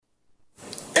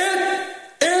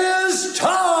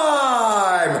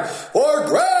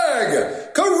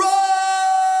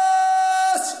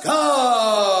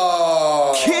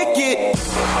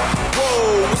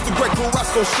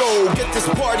on show. Get this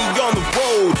party on the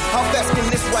road. How fast can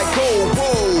this ride go?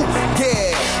 Whoa,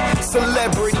 yeah.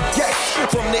 Celebrity guest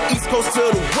from the East Coast to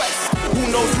the West. Who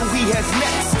knows who he has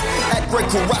next? At Greg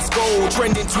Carrasco,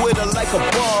 trending Twitter like a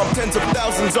bomb. Tens of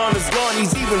thousands on his lawn.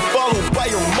 He's even followed by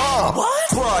your mom. What?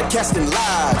 Broadcasting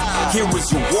live. Here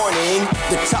is your warning.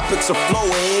 The topics are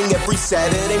flowing every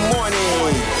Saturday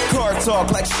morning. Car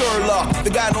talk like Sherlock. The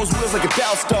guy knows wheels like a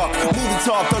Dow stock. Movie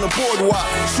talk on the boardwalk.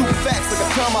 Shoot facts like a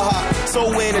tomahawk. So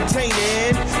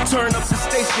entertaining. Turn up the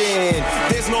station.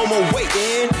 There's no more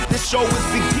waiting. This show is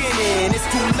beginning. It's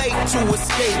too late to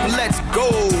escape. Let's go.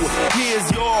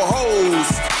 Here's your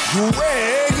host,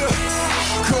 Greg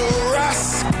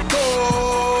Carrasco.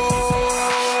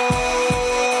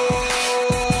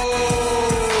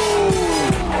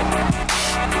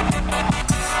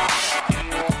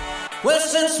 Well,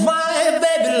 since my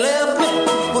baby left me,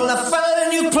 well, I found a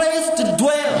new place to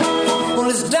dwell. Well,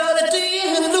 it's down at the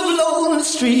end of Lonely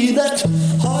Street, that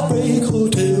heartbreak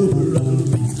hotel where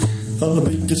I'll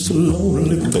be just so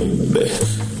lonely, baby.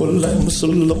 Well, I'm so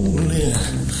lonely.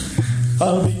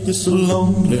 I'll be just so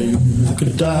lonely, I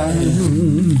could die.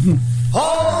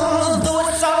 Although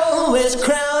it's always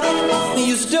crowded,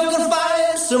 you still can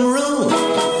find some room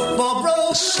for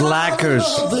broken slackers.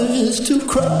 It's too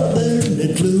crowded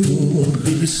and gloom.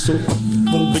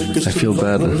 I feel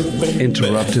bad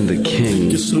interrupting the king.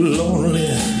 Just so lonely,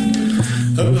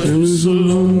 I'm so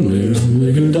lonely,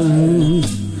 I could die.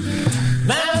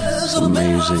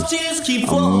 Amazing.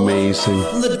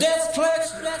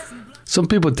 Some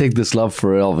people take this love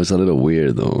for Elvis a little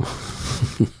weird, though.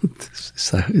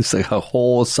 It's like a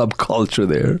whole subculture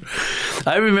there.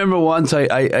 I remember once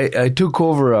I took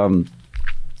over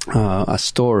a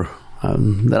store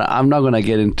that I'm not going to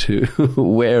get into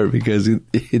where because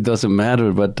it doesn't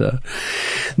matter. But the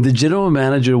general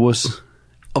manager was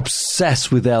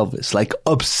obsessed with Elvis, like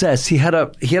obsessed. He had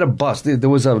a bust. There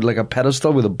was like a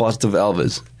pedestal with a bust of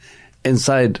Elvis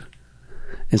inside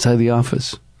the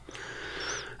office.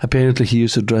 Apparently, he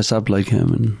used to dress up like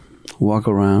him and walk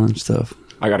around and stuff.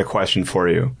 I got a question for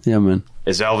you. Yeah, man.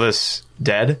 Is Elvis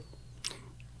dead?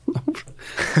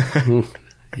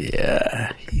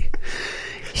 Yeah.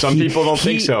 Some people don't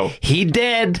think so. He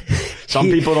dead.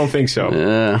 Some people don't think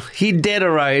so. He dead,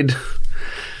 all right.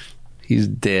 He's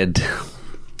dead.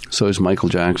 So is Michael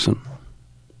Jackson.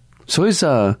 So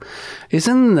isn't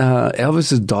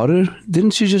Elvis's daughter?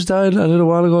 Didn't she just die a little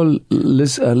while ago?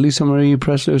 Lisa Marie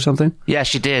Presley or something? Yeah,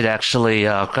 she did actually.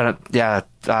 Heart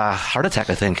attack,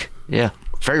 I think. Yeah,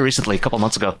 very recently, a couple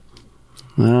months ago.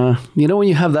 You know, when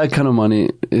you have that kind of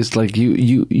money, it's like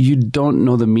you don't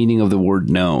know the meaning of the word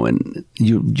no, and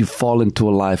you fall into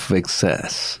a life of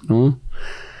excess. No?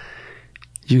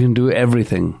 You can do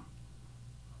everything,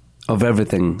 a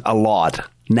lot,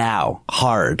 now,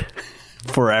 hard,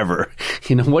 forever.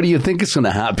 You know, what do you think is going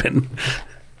to happen?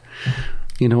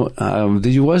 You know,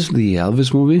 did you watch the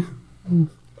Elvis movie?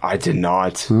 I did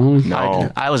not.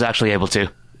 No. I was actually able to.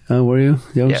 Were you?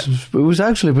 Yeah, it was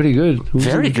actually pretty good.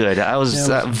 Very good. I was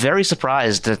very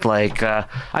surprised that,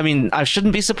 I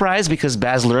shouldn't be surprised because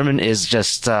Baz Luhrmann is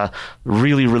just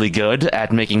really, really good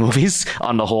at making movies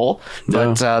on the whole.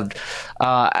 But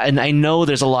and I know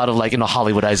there's a lot of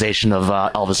Hollywoodization of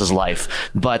Elvis's life,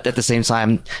 but at the same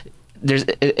time,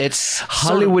 it's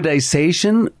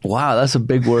Hollywoodization. Wow, that's a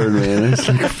big word, man.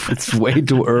 It's way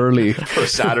too early for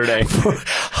Saturday.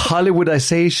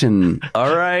 Hollywoodization.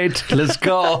 All right, let's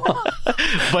go.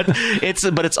 but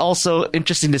it's also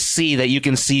interesting to see that you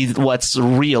can see what's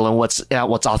real and what's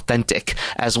authentic,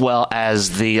 as well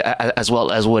as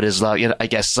what is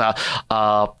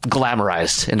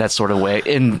glamorized in that sort of way.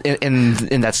 In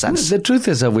that sense, the truth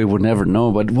is that we would never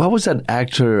know. But what was that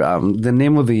actor? The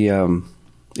name of the.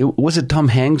 Was it Tom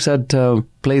Hanks that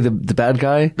played the bad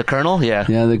guy? The Colonel, yeah.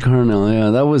 Yeah, the Colonel, yeah.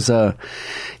 That was that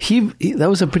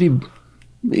was a pretty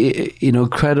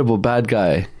credible bad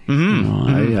guy.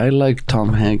 Mm-hmm. I like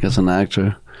Tom Hanks as an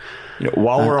actor.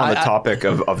 While we're on the topic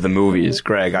of the movies,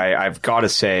 Greg, I've got to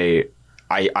say,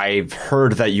 I've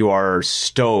heard that you are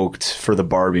stoked for the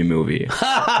Barbie movie. It's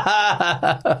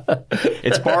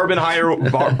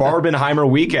Barbenheimer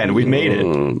weekend. We've made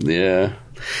it. Yeah.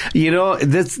 You know,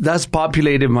 that's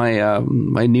populated my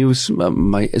my news,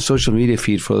 my social media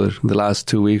feed for the last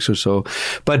 2 weeks or so.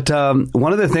 But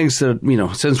one of the things that,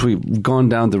 since we've gone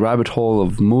down the rabbit hole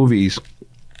of movies,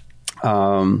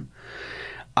 I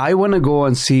want to go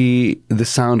and see The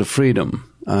Sound of Freedom.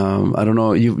 I don't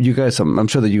know, you guys, I'm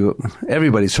sure that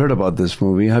everybody's heard about this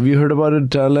movie. Have you heard about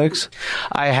it, Lex?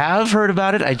 I have heard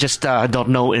about it. I just don't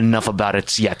know enough about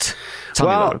it yet. Tell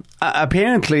me about it.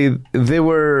 Apparently they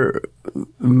were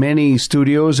many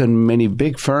studios and many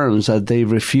big firms that they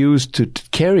refuse to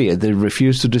carry it. They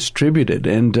refuse to distribute it.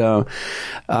 And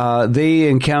they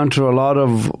encounter a lot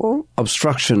of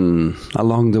obstruction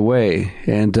along the way.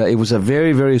 And it was a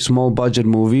very, very small budget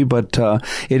movie, but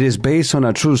it is based on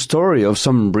a true story of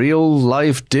some real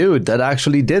life dude that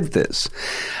actually did this.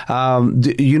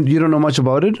 You don't know much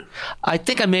about it? I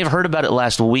think I may have heard about it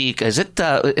last week. Is it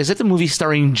the movie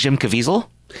starring Jim Caviezel?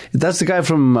 That's the guy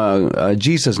from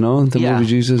Jesus, no? The movie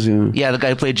Jesus? Yeah, the guy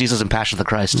who played Jesus in Passion of the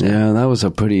Christ. Yeah, that was a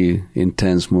pretty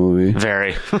intense movie.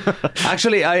 Very.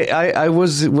 Actually, I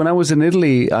was when I was in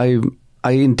Italy, I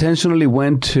intentionally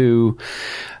went to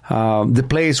the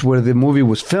place where the movie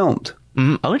was filmed.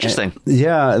 Oh, interesting.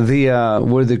 Yeah,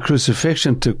 where the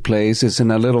crucifixion took place is in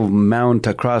a little mount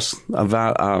across a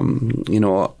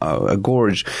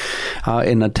gorge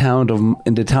in the town of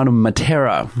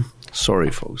Matera.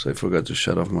 Sorry, folks, I forgot to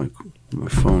shut off my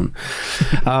phone.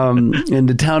 In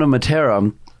the town of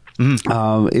Matera.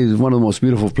 Is one of the most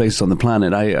beautiful places on the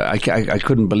planet. I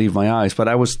couldn't believe my eyes, but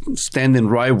I was standing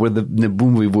right where the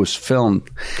movie was filmed.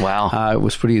 Wow. It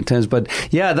was pretty intense. But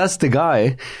yeah, that's the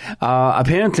guy.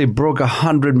 Apparently broke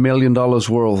 $100 million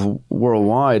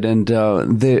worldwide, and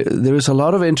there's a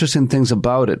lot of interesting things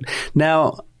about it.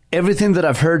 Now, everything that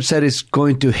I've heard said is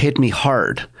going to hit me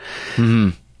hard.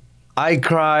 Mm-hmm. I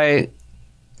cry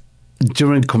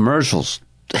during commercials.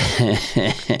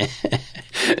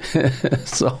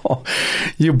 So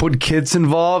you put kids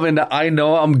involved, and I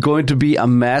know I'm going to be a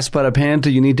mess, but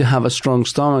apparently you need to have a strong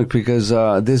stomach because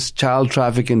this child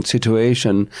trafficking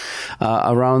situation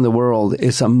around the world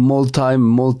is a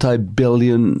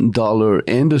multi-billion-dollar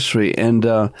industry,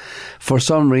 and for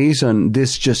some reason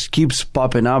this just keeps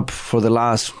popping up for the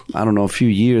last, I don't know, a few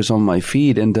years on my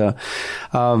feed, and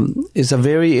it's a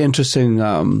very interesting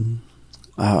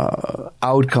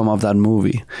outcome of that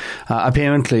movie.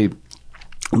 Apparently,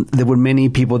 there were many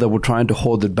people that were trying to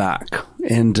hold it back.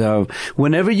 And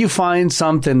whenever you find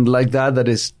something like that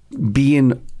is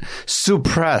being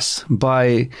suppressed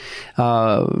by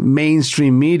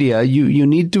mainstream media, you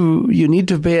need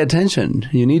to pay attention.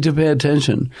 You need to pay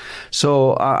attention.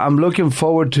 So I'm looking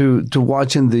forward to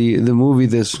watching the movie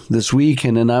this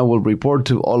weekend, and I will report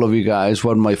to all of you guys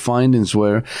what my findings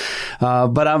were.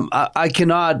 But I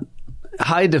cannot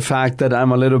hide the fact that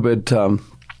I'm a little bit.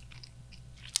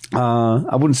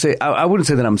 I wouldn't say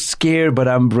that I'm scared, but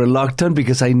I'm reluctant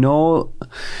because I know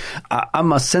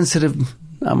I'm a sensitive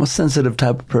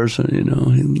type of person, you know.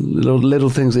 Little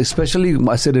things, especially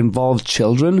as it involves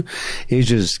children, it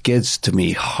just gets to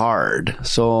me hard.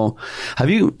 So,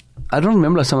 I don't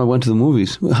remember last time I went to the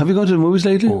movies. Have you gone to the movies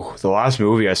lately? Ooh, the last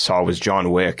movie I saw was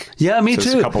John Wick. Yeah, me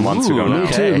too. A couple months ago now.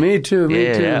 Me too.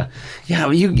 Yeah,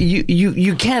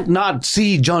 you can't not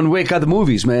see John Wick at the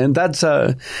movies, man. That's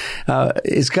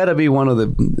it's got to be one of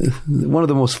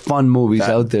the most fun movies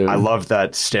out there. I love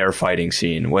that stair fighting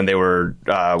scene when they were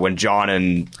when John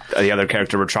and the other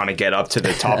character were trying to get up to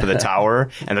the top of the tower,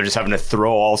 and they're just having to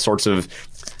throw all sorts of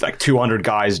like 200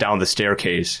 guys down the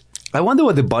staircase. I wonder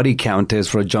what the body count is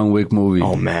for a John Wick movie.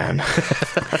 Oh, man.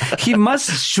 He must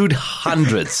shoot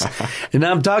hundreds. And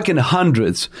I'm talking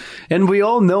hundreds. And we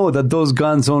all know that those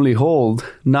guns only hold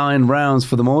 9 rounds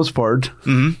for the most part.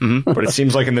 Mm-hmm, mm-hmm. But it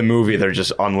seems like in the movie, they're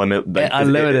just unlimited. Like,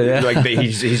 unlimited, yeah. Like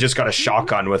he's just got a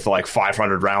shotgun with like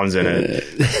 500 rounds in it.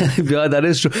 Yeah, that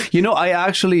is true. You know, I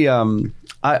actually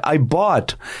I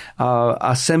bought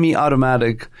a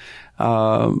semi-automatic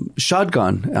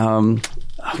shotgun.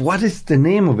 What is the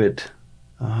name of it?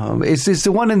 It's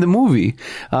the one in the movie.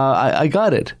 I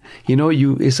got it. You know,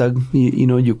 you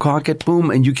cock it,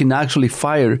 boom, and you can actually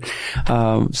fire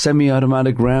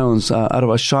semi-automatic rounds out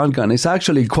of a shotgun. It's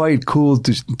actually quite cool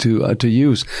to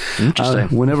use.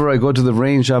 Interesting. Whenever I go to the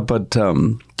range up at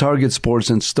Target Sports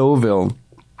in Stouffville,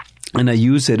 and I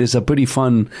use it, it's a pretty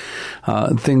fun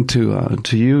thing to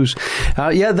use.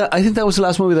 I think that was the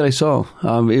last movie that I saw.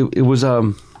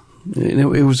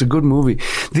 It was a good movie.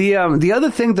 The other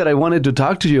thing that I wanted to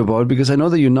talk to you about, because I know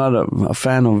that you're not a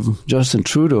fan of Justin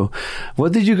Trudeau,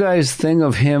 what did you guys think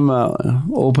of him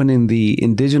opening the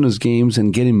Indigenous Games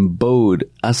and getting bowed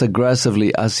as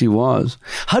aggressively as he was?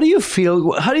 How do you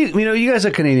feel? You guys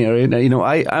are Canadian, right? You know,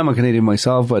 I'm a Canadian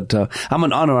myself, but I'm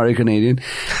an honorary Canadian.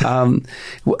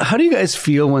 How do you guys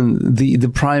feel when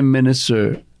the Prime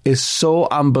Minister is so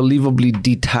unbelievably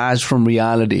detached from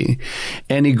reality,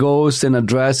 and he goes and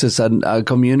addresses a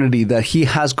community that he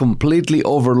has completely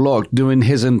overlooked during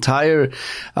his entire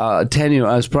tenure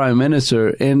as Prime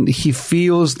Minister, and he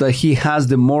feels that he has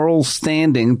the moral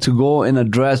standing to go and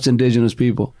address Indigenous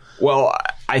people? Well,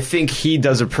 I think he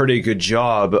does a pretty good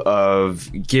job of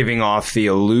giving off the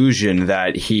illusion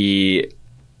that he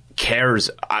cares.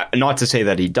 Not to say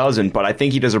that he doesn't, but I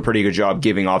think he does a pretty good job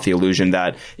giving off the illusion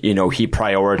that, he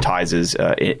prioritizes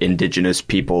indigenous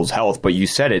people's health. But you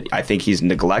said it. I think he's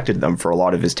neglected them for a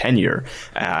lot of his tenure.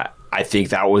 I think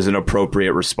that was an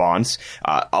appropriate response.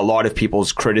 A lot of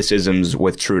people's criticisms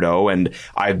with Trudeau, and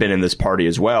I've been in this party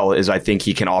as well, is I think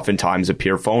he can oftentimes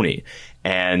appear phony.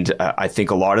 And I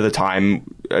think a lot of the time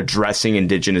addressing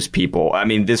Indigenous people, I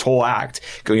mean, this whole act,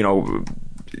 going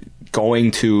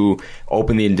to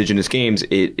open the Indigenous Games,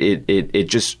 it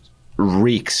just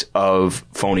reeks of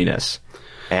phoniness.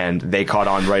 And they caught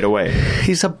on right away.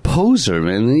 He's a poser,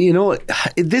 man.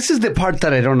 This is the part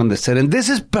that I don't understand. And this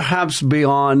is perhaps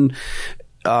beyond,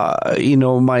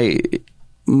 my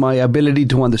ability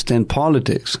to understand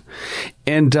politics.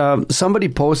 And somebody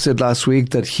posted last week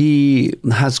that he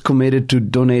has committed to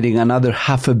donating another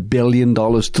 $500 million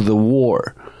to the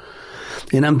war.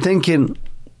 And I'm thinking,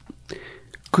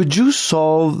 could you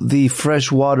solve the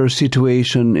freshwater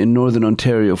situation in Northern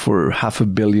Ontario for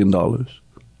 $500 million?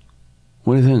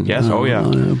 What do you think? Yes.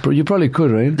 You probably could,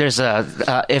 right? There's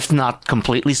if not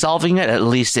completely solving it, at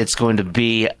least it's going to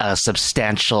be a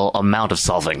substantial amount of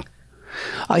solving.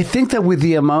 I think that with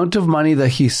the amount of money that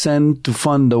he sent to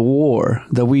fund the war,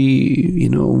 that we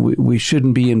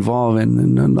shouldn't be involved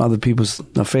in other people's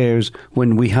affairs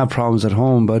when we have problems at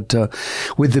home. But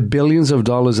with the billions of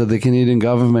dollars that the Canadian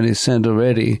government has sent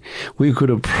already, we could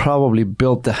have probably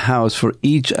built the house for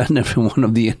each and every one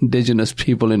of the Indigenous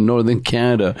people in Northern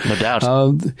Canada. No doubt.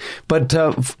 But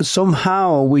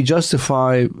somehow we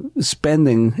justify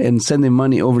spending and sending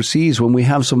money overseas when we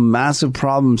have some massive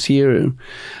problems here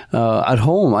at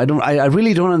home. I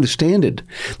really don't understand it.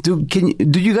 Do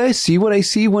you guys see what I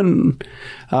see when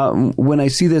I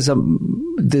see this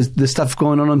stuff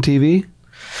going on TV?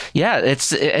 Yeah, it's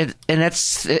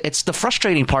the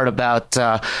frustrating part about.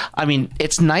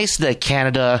 It's nice that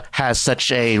Canada has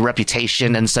such a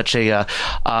reputation and such a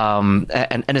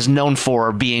and is known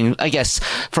for being, I guess,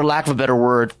 for lack of a better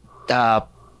word, a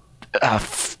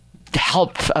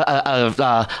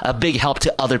big help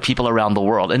to other people around the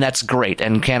world, and that's great,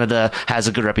 and Canada has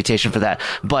a good reputation for that.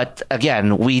 But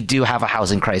again, we do have a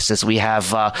housing crisis, we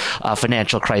have a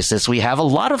financial crisis, we have a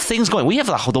lot of things going. We have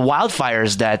the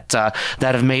wildfires that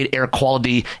have made air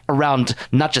quality around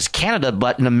not just Canada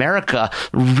but in America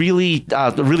really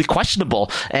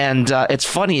questionable. And it's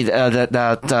funny that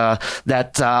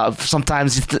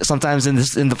sometimes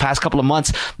in the past couple of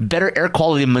months, better air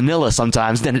quality in Manila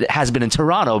sometimes than it has been in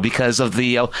Toronto because of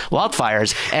the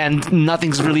wildfires, and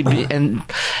nothing's really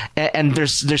and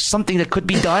there's something that could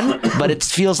be done, but it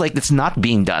feels like it's not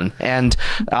being done, and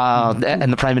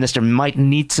the Prime Minister might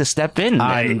need to step in.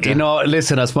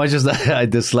 Listen, as much as I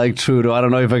dislike Trudeau, I don't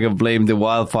know if I can blame the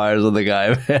wildfires on the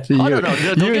guy. Don't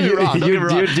get me wrong.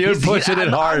 You're pushing it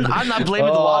hard. I'm not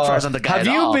blaming the wildfires on the guy. Have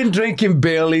you been drinking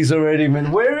Baileys already,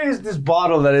 man? Where is this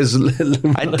bottle that is?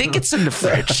 I think it's in the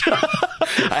fridge.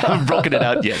 I haven't broken it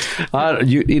out yet.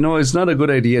 It's not a good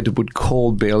idea to put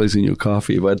cold Baileys in your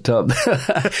coffee. But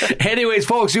anyways,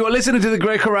 folks, you are listening to the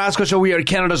Greg Carrasco Show. We are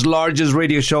Canada's largest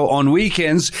radio show on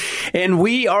weekends, and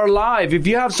we are live. If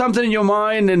you have something in your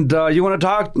mind and you want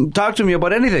to talk to me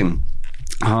about anything,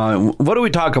 what do we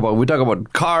talk about? We talk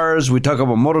about cars, we talk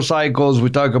about motorcycles, we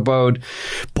talk about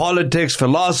politics,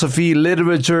 philosophy,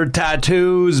 literature,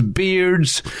 tattoos,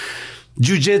 beards,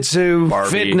 jiu-jitsu,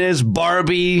 fitness,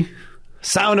 Barbie,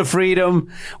 Sound of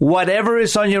Freedom, whatever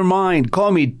is on your mind.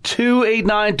 Call me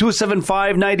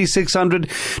 289-275-9600.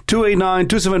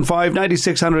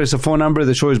 289-275-9600 is the phone number.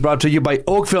 The show is brought to you by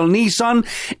Oakville Nissan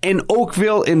and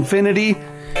Oakville Infinity.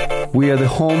 We are the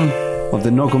home of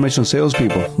the no commission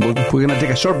salespeople. We're going to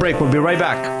take a short break. We'll be right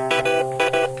back.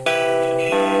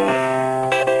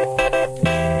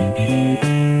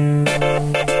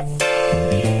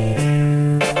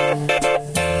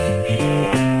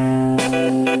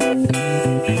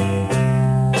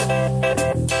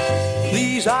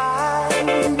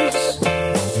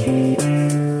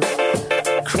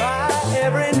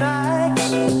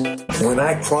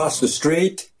 Across the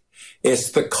street,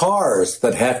 it's the cars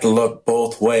that have to look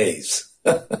both ways.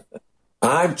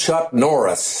 I'm Chuck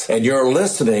Norris, and you're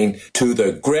listening to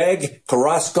the Greg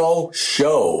Carrasco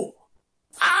Show.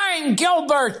 I'm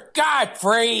Gilbert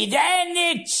Gottfried, and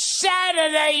it's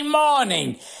Saturday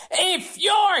morning. If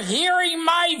you're hearing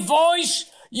my voice,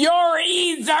 you're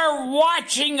either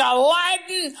watching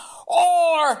Aladdin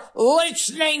or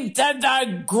listening to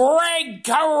the Greg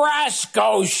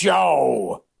Carrasco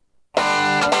Show.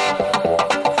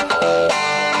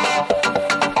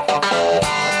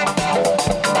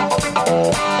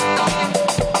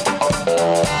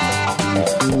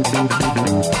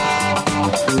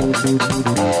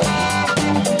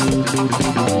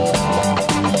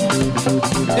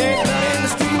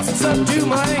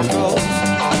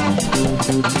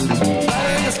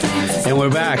 We're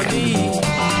back.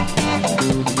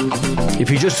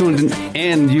 If you just tuned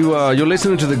in, you're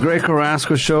listening to the Graeme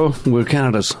Carrasco Show. We're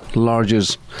Canada's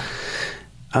largest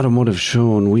automotive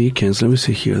show on weekends. Let me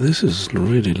see here. This is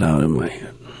really loud in my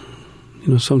head.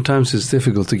 You know, sometimes it's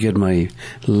difficult to get my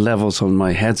levels on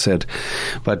my headset.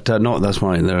 But no, that's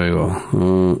mine. There you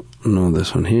go. No,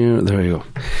 this one here. There you go.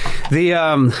 The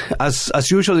as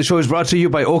usual, the show is brought to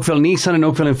you by Oakville Nissan and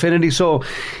Oakville Infinity. So,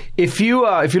 if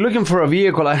you're looking for a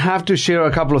vehicle, I have to share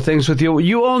a couple of things with you.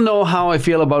 You all know how I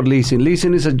feel about leasing.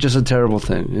 Leasing is just a terrible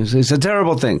thing. It's a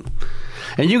terrible thing.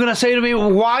 And you're gonna say to me,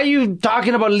 "Why are you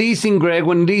talking about leasing, Greg,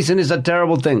 when leasing is a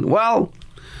terrible thing?" Well,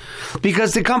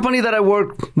 because the company that I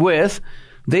work with,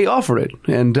 they offer it,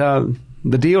 and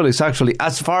the deal is actually,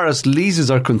 as far as leases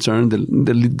are concerned,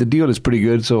 the deal is pretty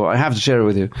good, so I have to share it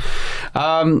with you.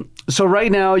 So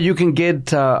right now, you can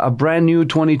get a brand new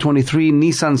 2023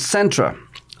 Nissan Sentra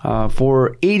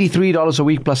for $83 a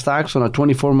week plus tax on a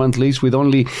 24-month lease with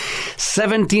only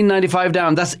 $1,795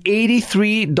 down. That's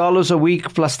 $83 a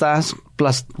week plus tax.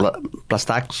 Plus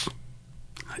tax.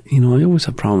 You know, I always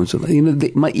have problems with that. You know,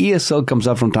 my ESL comes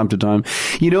up from time to time.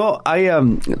 You know,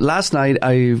 last night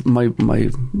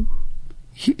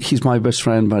he's my best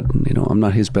friend, but you know, I'm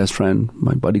not his best friend.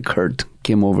 My buddy Kurt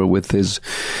came over with his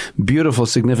beautiful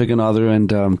significant other, and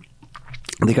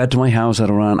they got to my house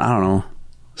at around, I don't know,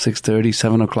 6:30,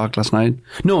 7 o'clock last night.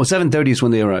 No, 7:30 is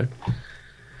when they arrived.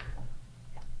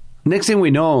 Next thing we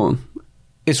know,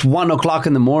 it's 1 o'clock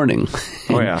in the morning.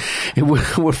 Oh yeah,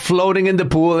 we're floating in the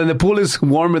pool, and the pool is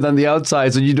warmer than the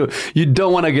outside, so you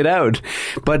don't want to get out.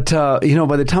 But you know,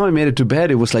 by the time I made it to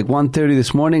bed, it was like 1:30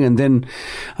 this morning, and then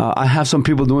I have some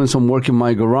people doing some work in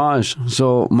my garage,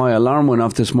 so my alarm went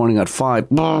off this morning at 5.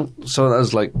 So that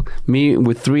was like me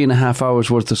with 3.5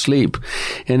 hours worth of sleep,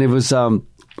 and it was.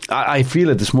 I feel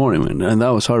it this morning, man, and that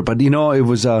was hard. But you know, it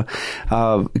was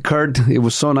Kurt. It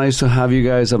was so nice to have you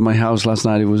guys at my house last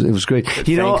night. It was great.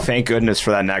 Thank goodness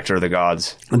for that nectar of the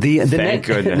gods. Thank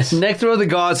goodness, nectar of the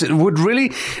gods. It would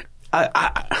really.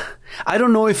 I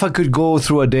don't know if I could go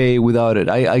through a day without it.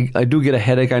 I do get a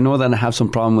headache. I know that I have some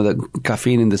problem with the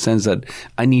caffeine in the sense that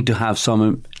I need to have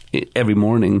some every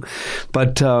morning.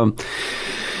 But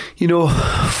you know,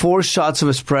 4 shots of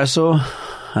espresso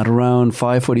at around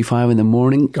 5:45 in the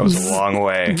morning goes a long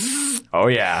way. Oh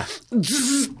yeah.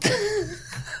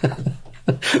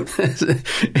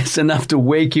 It's enough to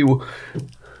wake you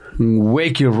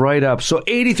right up. So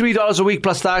 $83 a week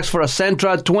plus tax for a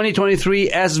Sentra 2023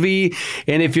 SV.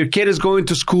 And if your kid is going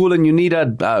to school and you need a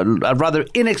rather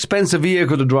inexpensive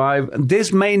vehicle to drive,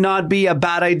 this may not be a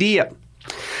bad idea.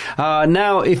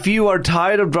 Now, if you are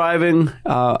tired of driving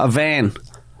a van,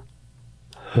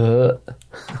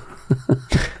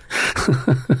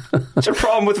 what's your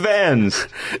problem with vans?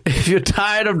 If you're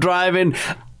tired of driving,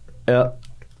 what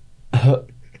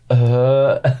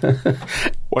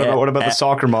about the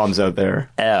soccer moms out there?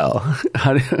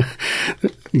 How do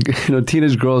you know,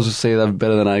 teenage girls will say that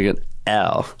better than I get.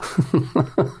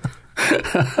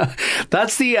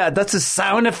 That's the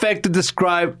sound effect to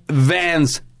describe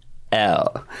vans.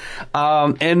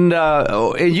 And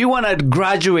you want to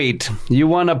graduate, you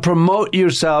want to promote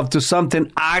yourself to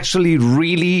something actually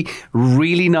really,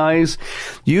 really nice,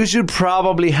 you should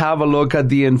probably have a look at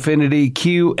the Infiniti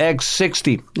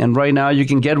QX60. And right now you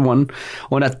can get one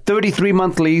on a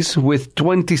 33-month lease with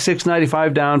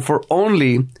 $26.95 down for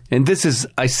only, and this is,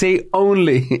 I say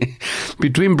only,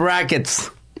 between brackets,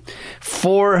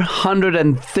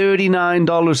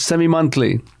 $439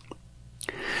 semi-monthly.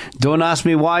 Don't ask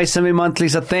me why semi-monthly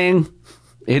is a thing.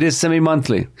 It is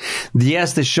semi-monthly.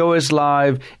 Yes, the show is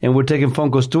live, and we're taking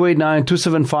phone calls.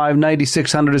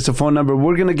 289-275-9600 is the phone number.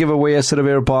 We're going to give away a set of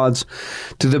AirPods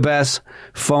to the best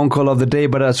phone call of the day.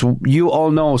 But as you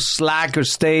all know,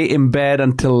 slackers stay in bed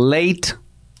until late,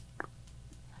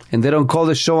 and they don't call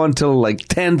the show until like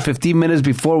 10, 15 minutes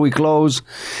before we close,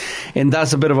 and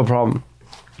that's a bit of a problem.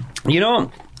 You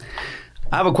know,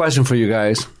 I have a question for you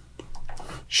guys.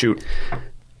 Shoot.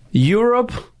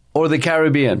 Europe or the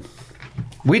Caribbean?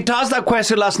 We tossed that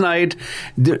question last night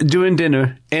during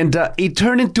dinner, and it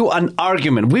turned into an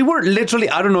argument. We were literally,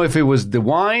 I don't know if it was the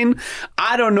wine,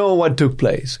 I don't know what took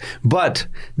place, but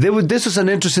this was an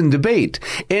interesting debate.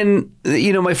 And,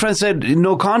 you know, my friend said,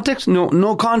 no context?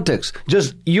 No context.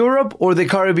 Just Europe or the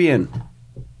Caribbean?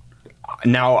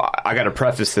 Now, I got to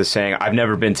preface this saying I've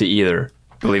never been to either.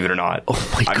 Believe it or not,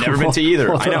 I've never been to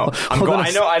either. I know.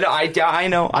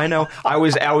 I know. I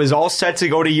was all set to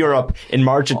go to Europe in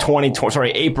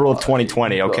April of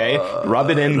 2020. Okay,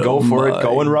 rub it in, go for it,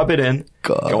 go and rub it in,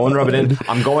 go and rub it in.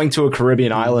 I'm going to a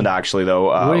Caribbean island actually,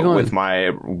 though, with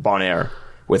my Bonaire,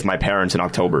 with my parents in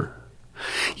October.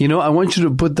 I want you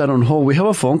to put that on hold. We have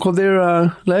a phone call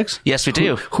there, Lex? Yes, we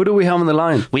do. Who do we have on the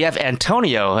line? We have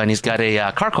Antonio, and he's got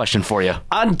a car question for you.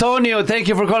 Antonio, thank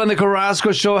you for calling the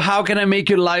Carrasco Show. How can I make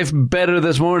your life better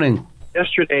this morning?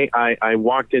 Yesterday, I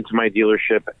walked into my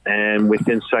dealership, and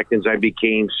within seconds, I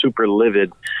became super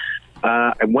livid.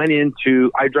 I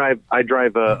drive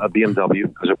a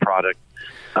BMW as a product.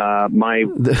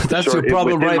 That's your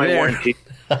problem right there. Warranty.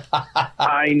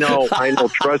 I know.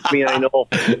 Trust me, I know.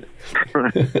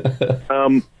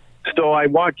 So I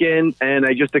walk in, and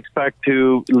I just expect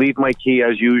to leave my key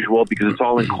as usual because it's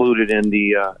all included in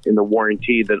the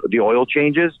warranty, the oil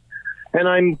changes. And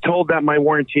I'm told that my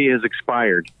warranty has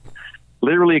expired.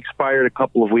 Literally expired a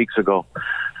couple of weeks ago.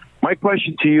 My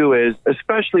question to you is,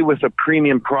 especially with a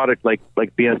premium product like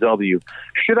BMW,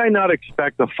 should I not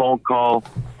expect a phone call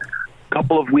a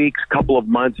couple of weeks, couple of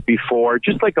months before,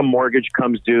 just like a mortgage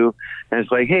comes due, and it's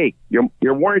like, hey,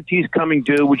 your warranty's coming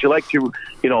due. Would you like to,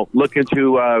 look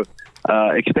into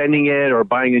extending it or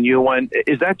buying a new one?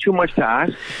 Is that too much to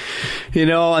ask?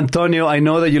 Antonio, I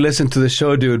know that you listen to the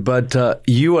show, dude, but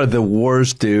you are the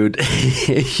worst, dude.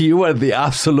 You are the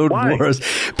absolute worst.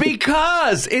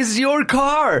 Because it's your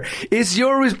car. It's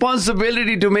your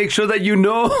responsibility to make sure that you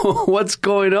know what's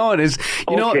going on.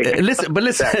 Listen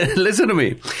to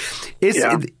me.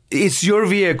 It's your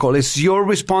vehicle. It's your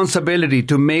responsibility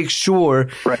to make sure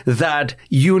that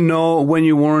you know when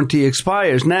your warranty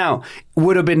expires. Now,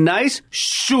 would have been nice?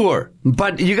 Sure.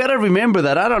 But you got to remember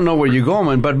that, I don't know where you're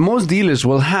going, but most dealers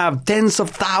will have tens of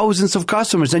thousands of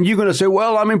customers. And you're going to say,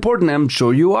 well, I'm important. I'm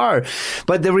sure you are.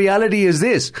 But the reality is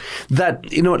this,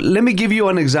 that, let me give you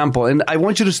an example. And I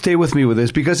want you to stay with me with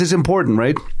this because it's important,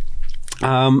 right?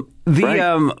 A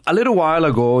little while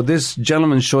ago, this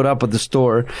gentleman showed up at the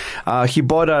store. He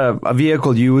bought a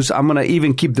vehicle used. I'm going to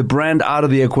even keep the brand out of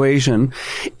the equation.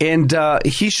 And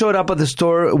he showed up at the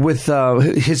store with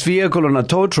his vehicle on a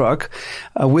tow truck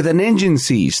with an engine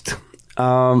seized.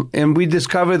 And we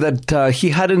discovered that he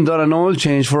hadn't done an oil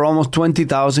change for almost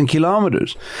 20,000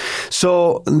 kilometers.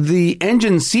 So the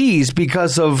engine seized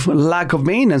because of lack of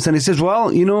maintenance. And he says, well,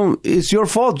 it's your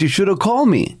fault. You should have called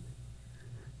me.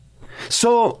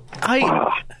 So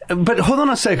but hold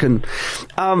on a second.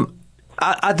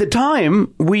 At the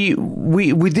time, we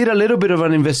did a little bit of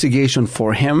an investigation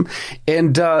for him,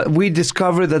 and we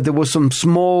discovered that there was some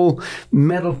small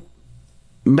metal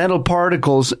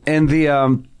particles in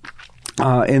the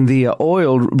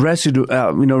oil residue,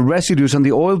 residues on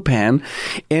the oil pan,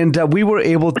 and we were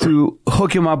able to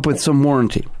hook him up with some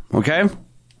warranty. Okay,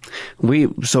 we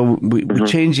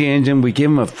changed the engine. We gave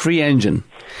him a free engine.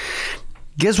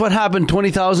 Guess what happened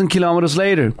 20,000 kilometers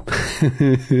later?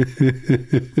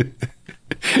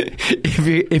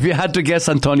 If you had to guess,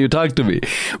 Antonio, talk to me.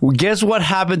 Guess what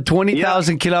happened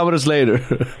 20,000 kilometers later?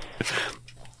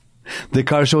 The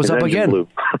car shows up again.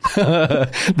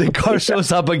 The car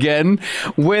shows up again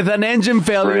with an engine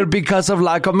failure because of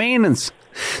lack of maintenance.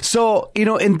 So,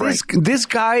 this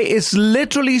guy is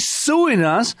literally suing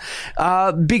us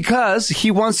because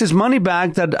he wants his money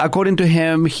back that, according to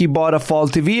him, he bought a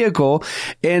faulty vehicle.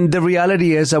 And the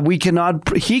reality is that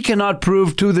he cannot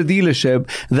prove to the dealership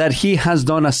that he has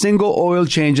done a single oil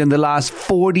change in the last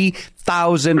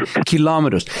 40,000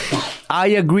 kilometers. I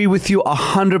agree with you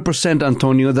 100%,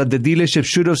 Antonio, that the dealership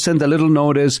should have sent a little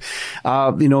notice.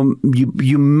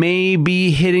 You may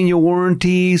be hitting your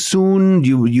warranty soon.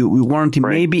 Your warranty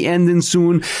may be ending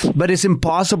soon, but it's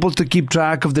impossible to keep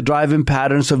track of the driving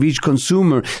patterns of each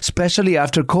consumer, especially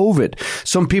after COVID.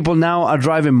 Some people now are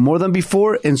driving more than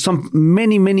before, and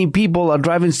many people are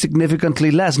driving significantly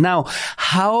less. Now,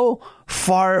 how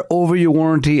far over your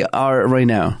warranty are right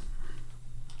now?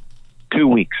 2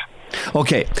 weeks.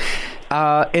 Okay.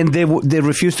 And they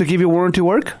refuse to give you warranty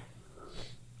work?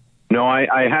 No,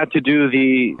 I had to do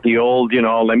the old,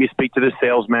 let me speak to the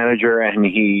sales manager, and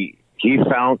he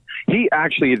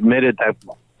actually admitted that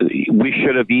we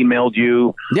should have emailed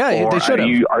you. Yeah, they should have.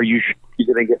 Are you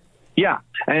going to get? Yeah,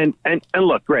 and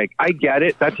look, Greg, I get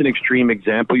it. That's an extreme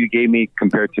example you gave me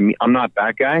compared to me. I'm not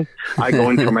that guy. I go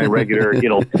in for my regular,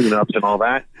 tune-ups and all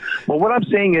that. But what I'm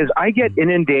saying is, I get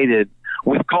inundated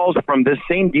with calls from this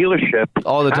same dealership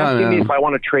all the time, asking me if I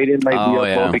want to trade in my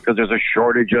vehicle because there's a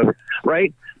shortage of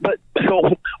But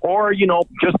or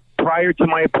just prior to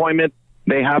my appointment,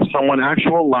 they have someone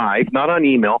actual live, not on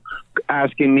email,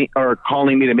 asking me or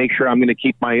calling me to make sure I'm going to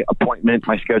keep my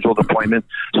scheduled appointment.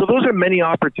 So those are many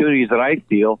opportunities that I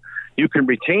feel you can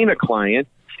retain a client.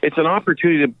 It's an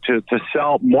opportunity to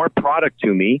sell more product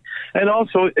to me. And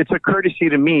also, it's a courtesy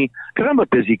to me because I'm a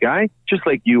busy guy, just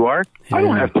like you are. Yeah. I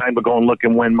don't have time to go and look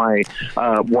and when my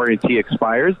warranty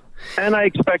expires. And I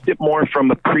expect it more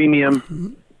from a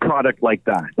premium product like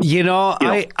that.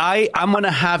 I'm going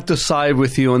to have to side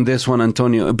with you on this one,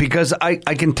 Antonio, because I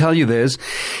can tell you this.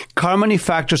 Car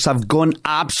manufacturers have gone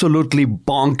absolutely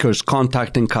bonkers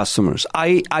contacting customers.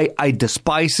 I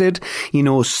despise it.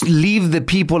 Leave the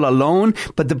people alone.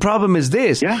 But the problem is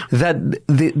this, that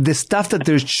the stuff that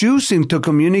they're choosing to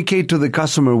communicate to the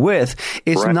customer with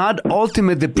is not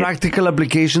ultimately the practical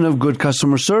application of good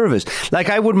customer service. Like,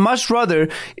 I would much rather,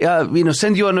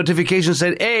 send you a notification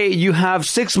saying, hey, you have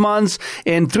 6 months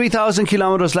and 3,000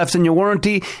 kilometers left in your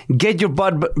warranty. Get your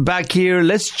butt back here.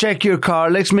 Let's check your car.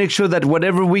 Let's make sure that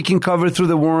whatever we can cover through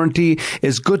the warranty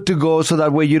is good to go, so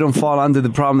that way you don't fall under the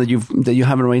problem that you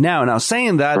have right now. Now,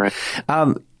 saying that,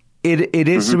 it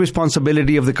is the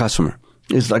responsibility of the customer.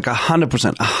 It's like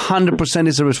 100%. 100%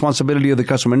 is the responsibility of the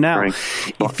customer. Now,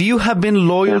 if you have been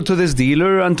loyal to this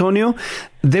dealer, Antonio,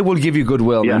 they will give you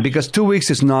goodwill, man, because 2 weeks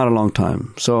is not a long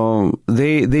time. So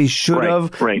they should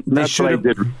have. Right. That's what I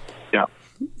did. Yeah.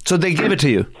 So they give it to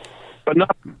you. But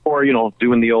not before,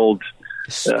 doing the old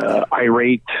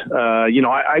irate.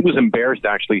 I was embarrassed,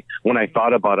 actually, when I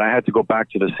thought about it. I had to go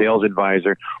back to the sales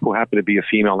advisor, who happened to be a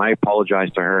female, and I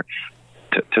apologized to her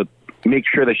to make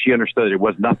sure that she understood it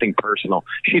was nothing personal.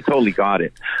 She totally got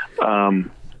it.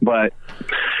 But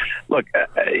look,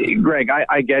 Greg,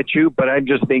 I get you, but I'm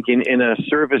just thinking, in a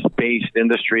service-based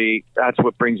industry, that's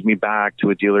what brings me back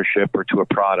to a dealership or to a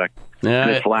product.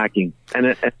 And it's lacking.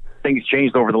 And things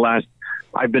changed over the last,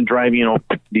 I've been driving,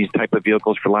 these type of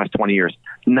vehicles for the last 20 years.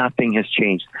 Nothing has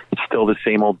changed. It's still the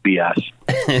same old BS.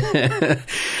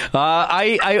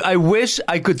 I wish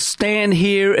I could stand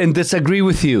here and disagree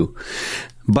with you,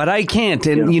 but I can't.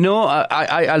 And,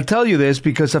 I'll tell you this,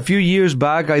 because a few years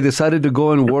back, I decided to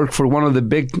go and work for one of the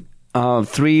big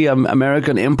 3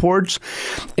 American imports.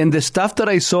 And the stuff that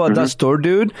I saw at that store,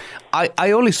 dude,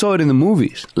 I only saw it in the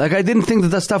movies. Like, I didn't think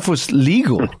that stuff was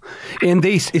legal. And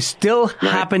it's still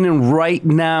happening right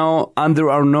now under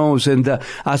our nose. And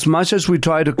as much as we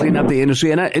try to clean up the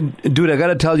industry, dude, I got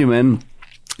to tell you, man,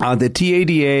 the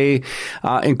TADA,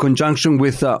 in conjunction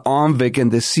with OMVIC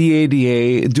and the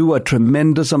CADA, do a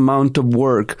tremendous amount of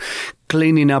work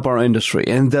cleaning up our industry,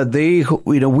 and that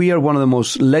we are one of the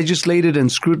most legislated and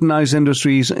scrutinized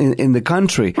industries in the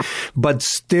country, but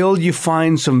still you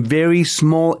find some very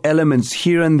small elements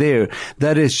here and there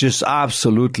that is just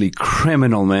absolutely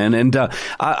criminal, man. And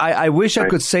I wish I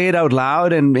could say it out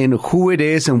loud and who it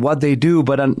is and what they do,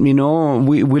 but we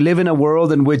live in a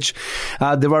world in which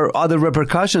there are other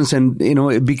repercussions, and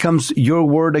it becomes your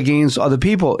word against other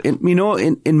people.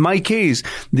 In my case,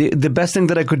 the best thing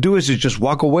that I could do is just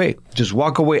walk away. Just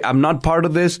walk away. I'm not part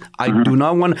of this. I do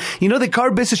not want the car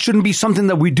business shouldn't be something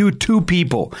that we do to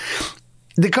people.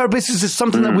 The car business is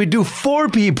something that we do for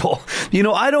people.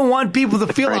 I don't want people to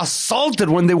feel assaulted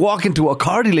when they walk into a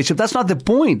car dealership. That's not the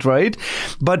point, right?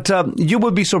 But you will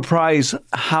be surprised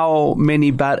how many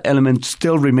bad elements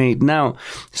still remain. Now,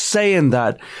 saying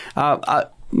that,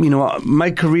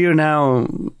 my career now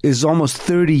is almost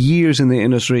 30 years in the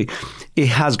industry. It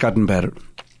has gotten better.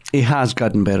 It has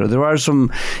gotten better. There are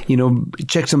some,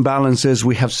 checks and balances.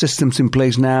 We have systems in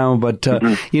place now, but,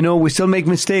 we still make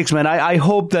mistakes, man. I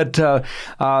hope that,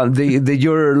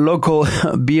 your local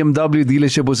BMW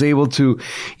dealership was able to,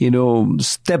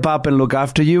 step up and look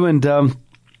after you and,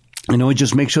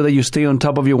 just make sure that you stay on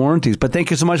top of your warranties. But thank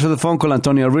you so much for the phone call,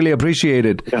 Antonio. I really appreciate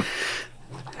it. Yeah.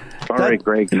 All right,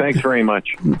 Greg. Thanks very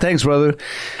much. Thanks, brother.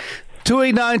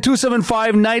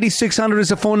 289-275-9600 is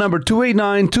the phone number.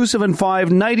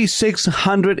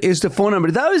 289-275-9600 is the phone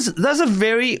number. That's a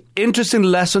very interesting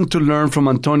lesson to learn from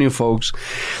Antonio, folks.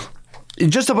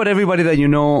 Just about everybody that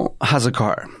has a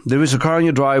car. There is a car in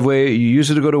your driveway. You use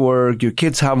it to go to work. Your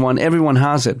kids have one. Everyone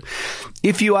has it.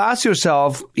 If you ask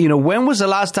yourself, when was the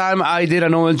last time I did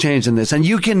an oil change in this? And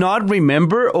you cannot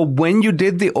remember when you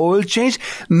did the oil change,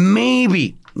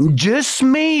 maybe, just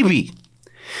maybe,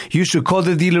 you should call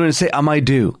the dealer and say, am I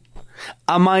due?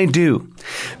 Am I due?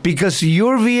 Because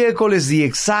your vehicle is the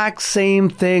exact same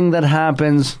thing that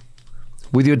happens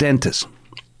with your dentist.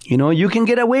 You can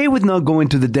get away with not going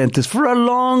to the dentist for a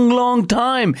long, long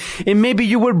time. And maybe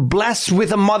you were blessed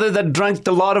with a mother that drank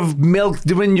a lot of milk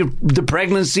during the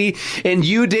pregnancy. And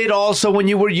you did also when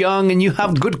you were young. And you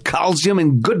have good calcium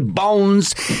and good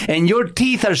bones. And your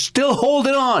teeth are still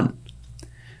holding on.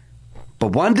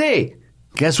 But one day,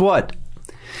 guess what?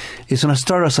 It's going to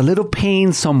start as a little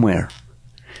pain somewhere.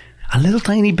 A little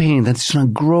tiny pain that's going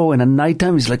to grow. And at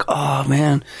nighttime, it's like, oh,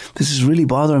 man, this is really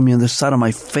bothering me on the side of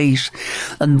my face.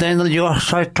 And then you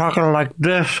start talking like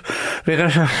this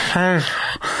because your face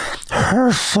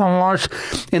hurts so much.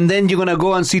 And then you're going to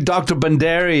go and see Dr.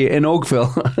 Banderi in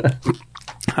Oakville.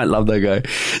 I love that guy.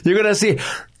 You're going to see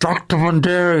Dr.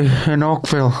 Monderi in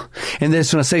Oakville. And they're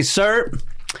going to say, sir,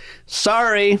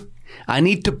 sorry, I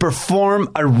need to perform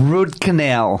a root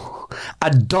canal, a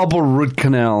double root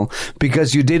canal,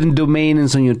 because you didn't do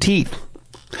maintenance on your teeth.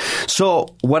 So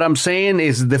what I'm saying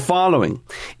is the following.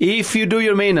 If you do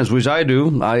your maintenance, which I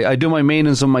do, I do my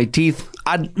maintenance on my teeth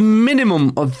at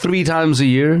minimum of 3 times a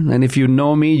year. And if you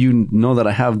know me, you know that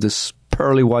I have this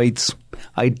pearly whites.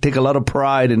 I take a lot of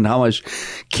pride in how much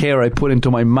care I put into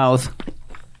my mouth.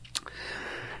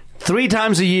 3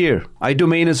 times a year, I do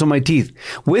maintenance on my teeth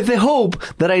with the hope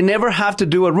that I never have to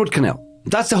do a root canal.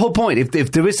 That's the whole point.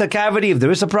 If there is a cavity, if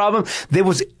there is a problem, there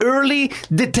was early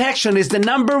detection is the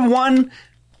number one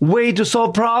way to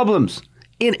solve problems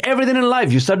in everything in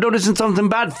life. You start noticing something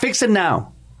bad, fix it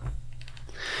now.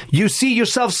 You see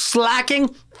yourself slacking,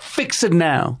 fix it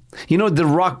now. You know, The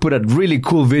Rock put a really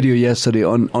cool video yesterday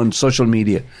on social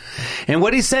media. And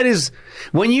what he said is,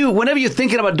 whenever you're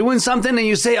thinking about doing something and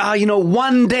you say,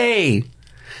 one day,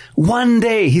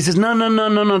 he says,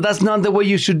 no, that's not the way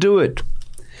you should do it.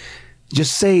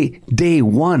 Just say day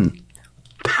 1.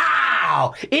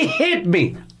 Pow! It hit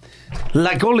me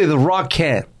like only The Rock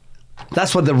can.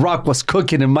 That's what The Rock was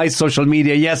cooking in my social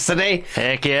media yesterday.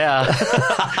 Heck yeah.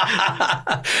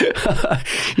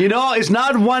 It's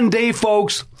not one day,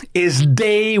 folks. It's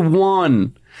day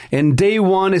 1. And day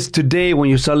 1 is today when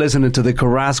you start listening to the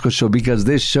Carrasco show, because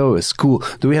this show is cool.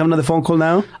 Do we have another phone call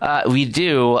now? We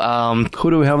do. Who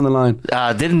do we have on the line?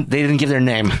 They didn't give their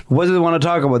name. What do they want to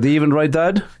talk about? They even write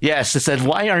that? Yes, it said,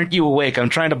 why aren't you awake? I'm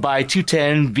trying to buy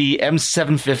 210B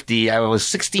M750. I was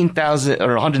 16,000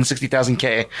 or 160,000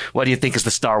 K. What do you think is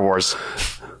the Star Wars?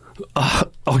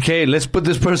 Okay, let's put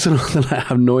this person on the line. I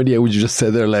have no idea what you just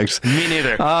said there, Lex. Me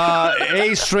neither.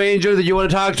 Hey, stranger, that you want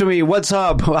to talk to me. What's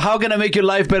up? How can I make your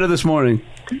life better this morning?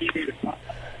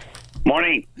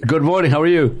 Morning. Good morning. How are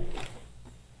you?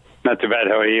 Not too bad.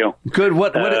 How are you? Good.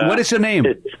 What is your name?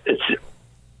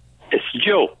 It's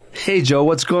Joe. Hey, Joe.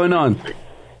 What's going on?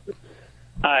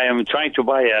 I am trying to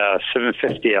buy a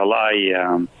 750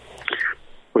 Li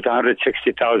with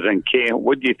 160,000 K.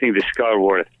 What do you think this car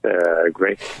worth,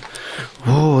 Greg?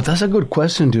 Oh, that's a good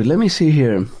question, dude. Let me see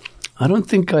here. I don't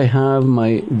think I have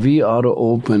my V-Auto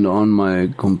open on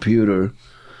my computer.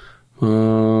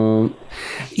 Look,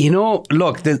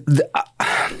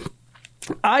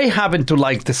 I happen to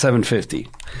like the 750.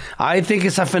 I think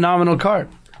it's a phenomenal car.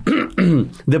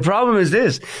 The problem is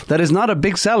this, that is not a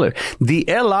big seller. The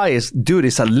Li is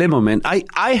a limo, man.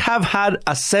 I have had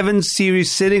a 7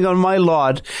 Series sitting on my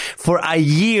lot for a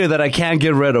year that I can't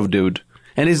get rid of, dude.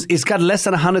 And it's got less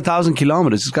than 100,000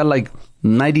 kilometers. It's got like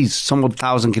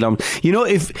 90-some-odd-thousand kilometers.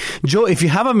 If you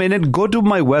have a minute, go to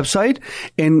my website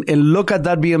and look at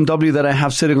that BMW that I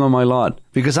have sitting on my lot,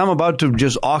 because I'm about to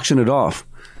just auction it off.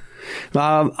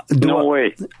 No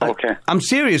way. Okay. I'm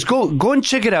serious. Go and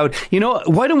check it out.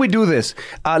 Why don't we do this?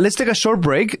 Let's take a short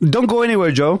break. Don't go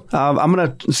anywhere, Joe. I'm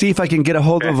going to see if I can get a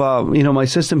hold of my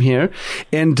system here.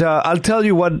 And I'll tell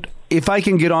you what, if I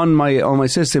can get on my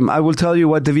system, I will tell you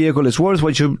what the vehicle is worth,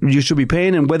 what you should be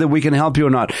paying, and whether we can help you or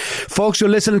not. Folks, you're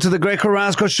listening to the Greg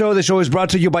Carrasco Show. The show is brought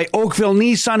to you by Oakville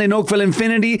Nissan and Oakville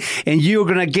Infinity, and you're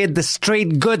going to get the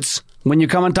straight goods when you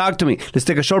come and talk to me. Let's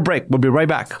take a short break. We'll be right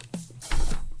back.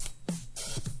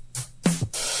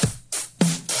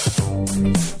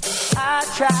 I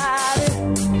tried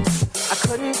it, I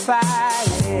couldn't fight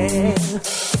it.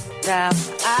 Now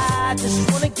I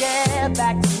just want to get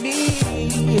back to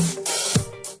me.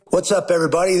 What's up,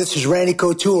 everybody? This is Randy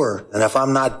Couture, and if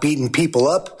I'm not beating people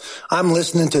up, I'm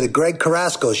listening to the Greg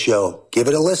Carrasco Show. Give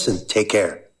it a listen. Take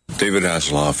care. David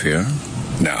Hasselhoff here.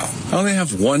 Now, I only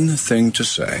have one thing to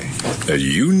say, that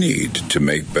you need to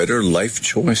make better life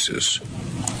choices.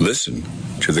 Listen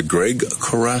to the Greg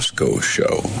Carrasco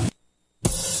Show.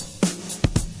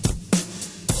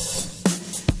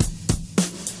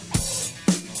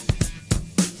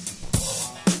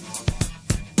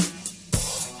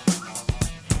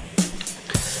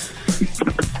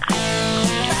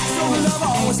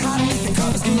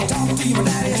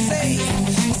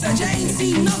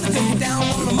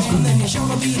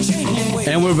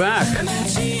 And we're back.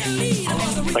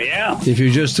 Oh, yeah. If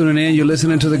you're just tuning in, you're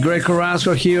listening to the Greg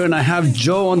Carrasco here, and I have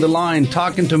Joe on the line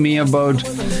talking to me about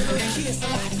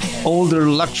older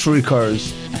luxury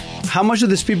cars. How much do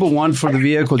these people want for the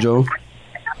vehicle, Joe?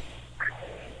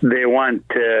 They want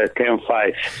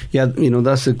 10.5. Yeah,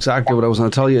 that's exactly what I was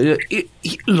going to tell you.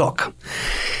 Look,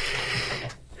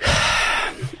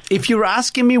 if you're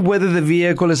asking me whether the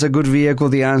vehicle is a good vehicle,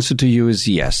 the answer to you is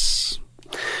yes.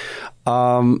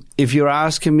 If you're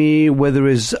asking me whether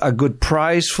it's a good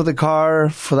price for the car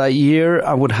for that year,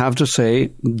 I would have to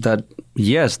say that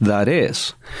Yes, that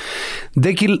is.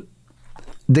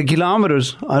 The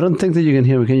kilometers, I don't think that you can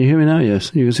hear me. Can you hear me now?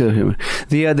 Yes, you can still hear me.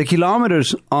 The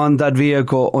kilometers on that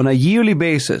vehicle on a yearly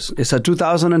basis is at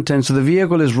 2010, so the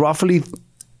vehicle is roughly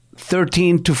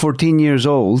 13 to 14 years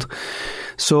old.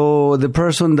 So the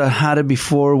person that had it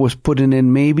before was putting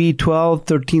in maybe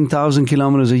 13,000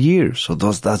 kilometers a year. So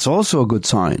that's also a good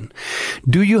sign.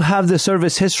 Do you have the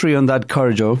service history on that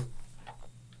car, Joe?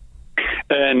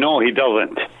 No, he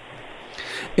doesn't.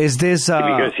 Is this...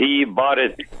 because he bought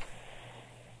it...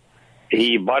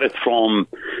 He bought it from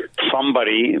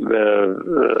somebody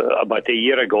about a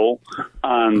year ago,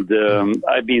 and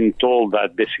I've been told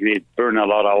that basically it burned a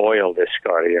lot of oil, this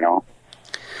car, you know.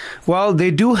 Well,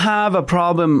 they do have a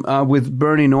problem with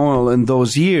burning oil in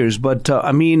those years, but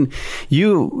I mean,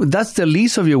 that's the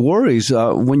least of your worries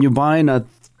when you're buying a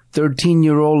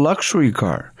 13-year-old luxury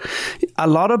car. A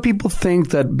lot of people think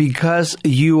that because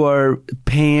you are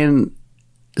paying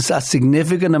a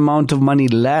significant amount of money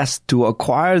less to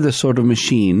acquire this sort of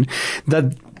machine,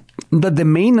 that the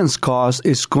maintenance cost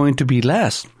is going to be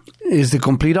less. Is the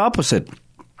complete opposite.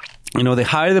 You know, the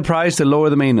higher the price, the lower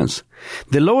the maintenance.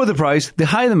 The lower the price, the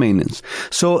higher the maintenance.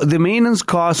 So the maintenance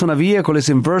cost on a vehicle is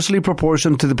inversely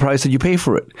proportional to the price that you pay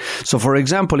for it. So, for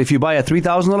example, if you buy a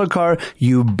 $3,000 car,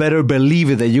 you better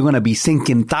believe it that you're going to be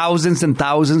sinking thousands and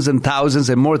thousands and thousands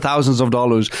and more thousands of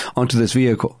dollars onto this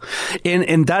vehicle.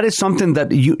 And that is something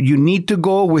that you need to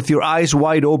go with your eyes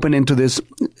wide open into this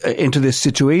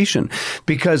situation.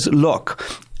 Because, look,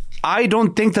 I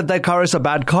don't think that car is a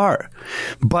bad car,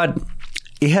 but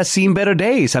it has seen better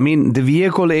days. I mean, the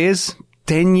vehicle is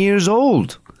 10 years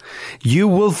old. You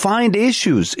will find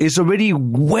issues. It's already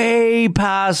way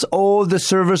past all the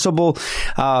serviceable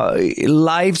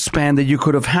lifespan that you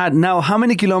could have had. Now, how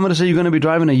many kilometers are you going to be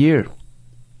driving a year?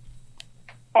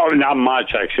 Oh, not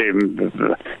much, actually.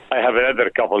 I have another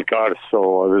couple cars,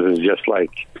 so this is just like...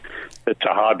 It's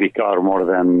a hobby car more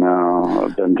than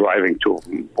driving to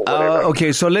whatever.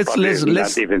 Okay, so let's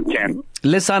not even 10.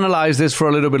 Let's analyze this for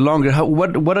a little bit longer.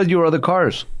 What are your other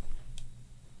cars?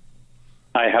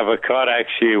 I have a car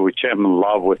actually which I'm in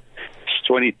love with. It's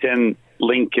 2010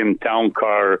 Lincoln Town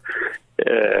Car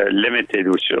Limited,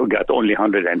 which got only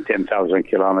 110,000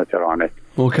 kilometers on it.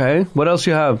 Okay, what else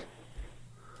you have?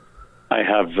 I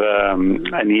have a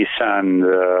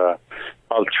Nissan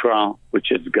Ultra, which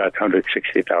has got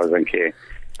 160,000 K,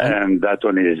 and that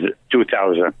one is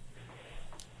 2,000.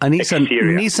 A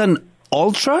Nissan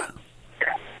Ultra?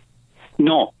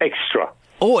 No, Extra.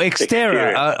 Oh,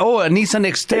 Xterra. A Nissan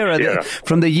Xterra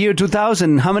from the year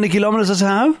 2000. How many kilometers does it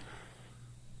have?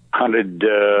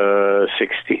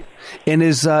 160. And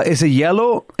is it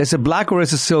yellow? Is it black or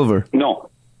is it silver? No.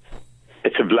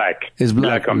 It's a black. It's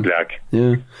black. Black on black.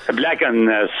 Yeah. Black and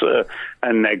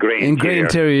gray interior. In gray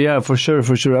interior, yeah, for sure.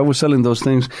 I was selling those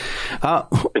things.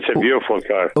 It's a beautiful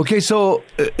car. Okay, so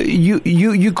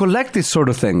you collect this sort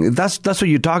of thing. That's what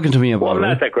you're talking to me about, well,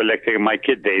 right? Not a collecting. My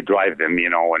kid, they drive them,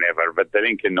 whenever. But the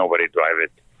Lincoln, nobody drive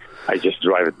it. I just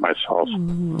drive it myself.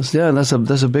 Yeah, that's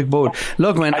a big boat.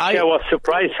 Look, man, Actually, I was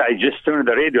surprised. I just turned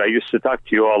the radio. I used to talk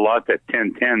to you a lot at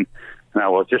 10:10. And I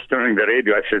was just turning the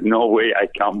radio. I said, no way, I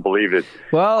can't believe it.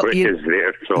 Well, Rick is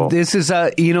there. So this is,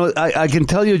 I can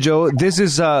tell you, Joe, this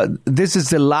is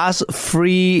the last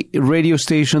free radio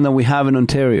station that we have in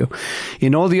Ontario.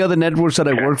 In all the other networks that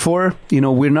I work for,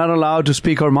 we're not allowed to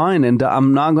speak our mind, and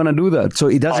I'm not going to do that. So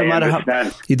it doesn't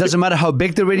matter how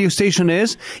big the radio station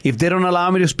is. If they don't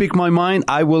allow me to speak my mind,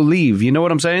 I will leave. You know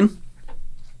what I'm saying?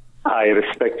 I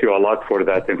respect you a lot for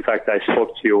that. In fact, I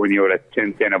spoke to you when you were at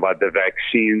 10:10 about the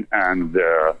vaccine, and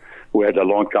we had a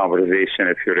long conversation,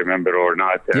 if you remember or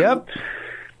not. And yep.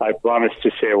 I promised to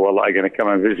say, well, I'm going to come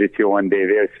and visit you one day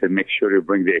there, so make sure you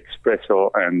bring the espresso,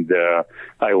 and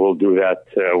I will do that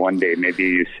one day. Maybe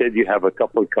you said you have a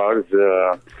couple cars,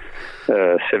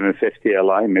 750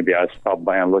 Li. Maybe I'll stop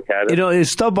by and look at it.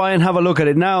 Stop by and have a look at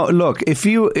it. Now, look, if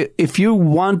you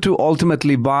want to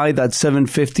ultimately buy that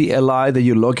 750 Li that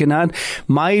you're looking at,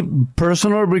 my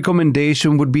personal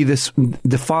recommendation would be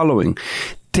the following.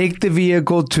 Take the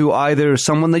vehicle to either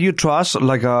someone that you trust,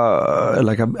 like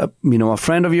a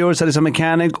friend of yours that is a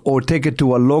mechanic, or take it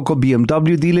to a local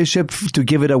BMW dealership to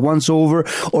give it a once over,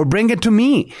 or bring it to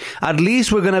me. At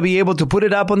least we're going to be able to put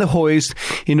it up on the hoist,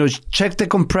 check the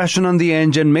compression on the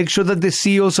engine, make sure that the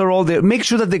seals are all there, make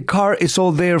sure that the car is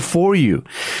all there for you.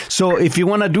 So if you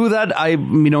want to do that,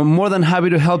 I'm more than happy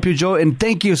to help you, Joe. And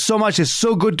thank you so much. It's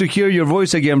so good to hear your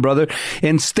voice again, brother.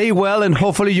 And stay well, and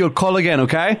hopefully you'll call again,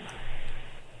 okay?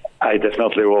 I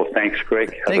definitely will. Thanks,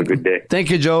 Greg. Have a good day. Thank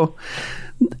you, Joe.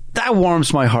 That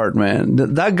warms my heart, man.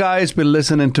 That guy's been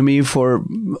listening to me for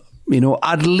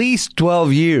at least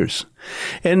 12 years.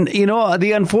 And,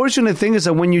 the unfortunate thing is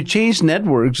that when you change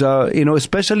networks,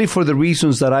 especially for the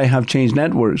reasons that I have changed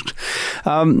networks,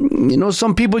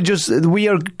 some people we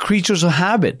are creatures of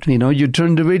habit. You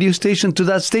turn the radio station to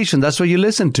that station. That's what you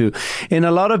listen to. And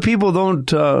a lot of people don't,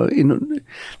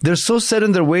 they're so set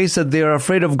in their ways that they are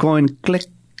afraid of going click,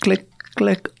 click,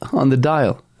 click on the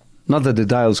dial. Not that the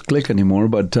dials click anymore,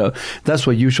 but that's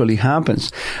what usually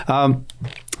happens.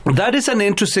 That is an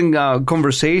interesting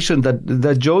conversation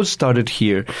that Joe started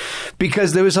here,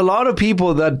 because there is a lot of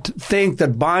people that think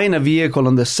that buying a vehicle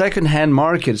on the second-hand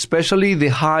market, especially the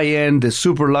high-end, the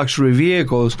super luxury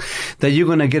vehicles, that you're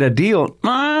going to get a deal.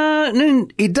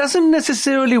 It doesn't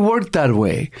necessarily work that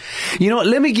way.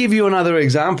 Let me give you another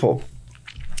example.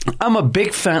 I'm a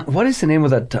big fan. What is the name of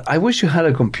that? I wish you had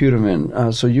a computer,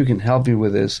 man, so you can help me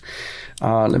with this.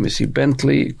 Let me see.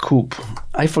 Bentley Coupe.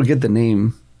 I forget the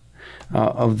name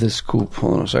of this coupe.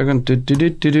 Hold on a second.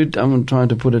 I'm trying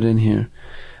to put it in here.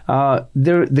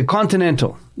 The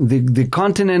Continental. The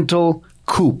Continental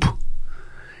Coupe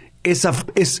is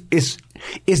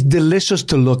delicious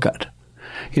to look at.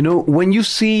 When you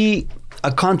see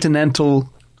a Continental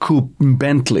Coupe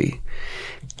Bentley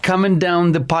coming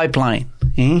down the pipeline,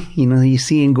 you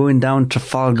see him going down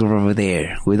Trafalgar over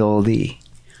there with all the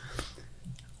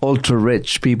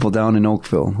ultra-rich people down in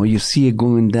Oakville, or you see it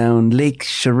going down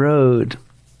Lakeshore Road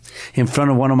in front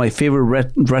of one of my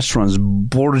favorite restaurants,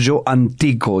 Borgo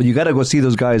Antico. You got to go see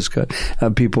those guys,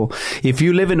 people. If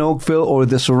you live in Oakville or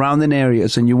the surrounding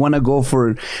areas and you want to go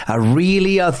for a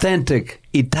really authentic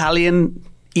Italian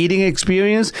eating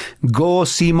experience, go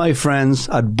see my friends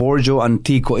at Borgo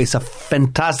Antico. It's a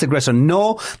fantastic restaurant.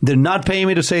 No, they're not paying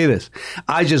me to say this.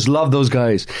 I just love those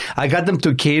guys. I got them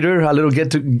to cater a little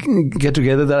get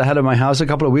together that I had at my house a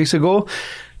couple of weeks ago.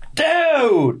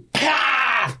 Dude!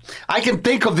 I can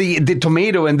think of the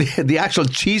tomato and the actual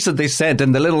cheese that they sent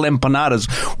and the little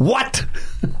empanadas. What?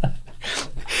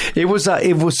 It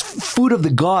was food of the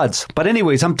gods. But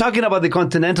anyways, I'm talking about the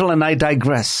Continental and I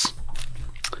digress.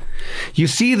 You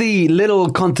see the little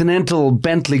Continental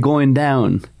Bentley going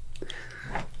down,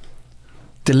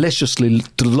 deliciously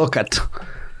to look at,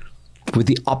 with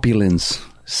the opulence.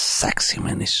 Sexy,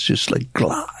 man. It's just like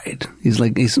glide.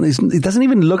 It doesn't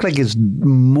even look like it's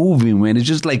moving, man. It's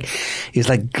just like, it's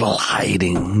like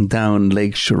gliding down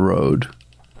Lakeshore Road.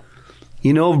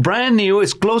 Brand new,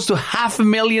 it's close to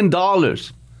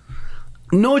 $500,000.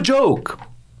 No joke.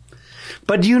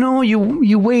 But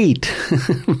you wait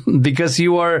because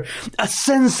you are a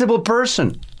sensible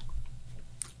person.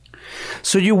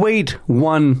 So you wait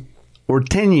 1 or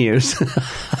 10 years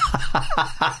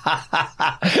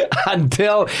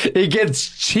until it gets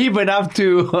cheap enough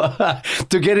to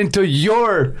get into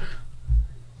your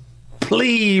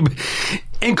plebe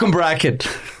income bracket.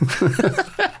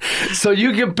 So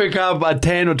you can pick up a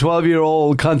 10 or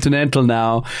 12-year-old Continental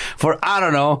now for, I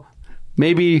don't know,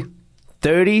 maybe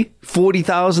 $30,000,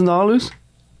 $40,000.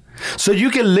 So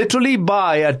you can literally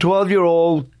buy a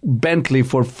 12-year-old Bentley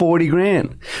for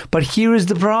 $40,000. But here is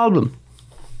the problem.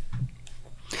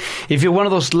 If you're one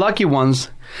of those lucky ones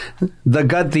that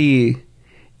got the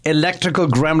electrical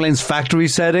gremlins factory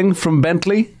setting from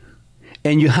Bentley,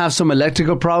 and you have some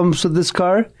electrical problems with this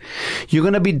car, you're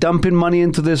going to be dumping money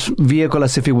into this vehicle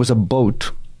as if it was a boat.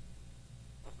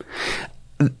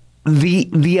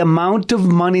 The amount of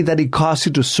money that it costs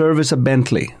you to service a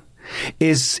Bentley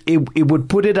it would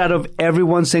put it out of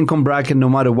everyone's income bracket, no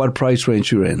matter what price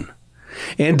range you're in.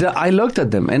 And I looked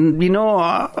at them, and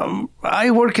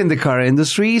I work in the car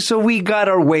industry, so we got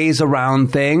our ways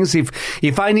around things.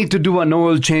 If I need to do an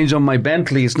oil change on my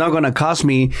Bentley, it's not going to cost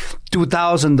me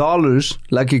 $2,000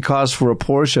 like it costs for a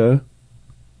Porsche.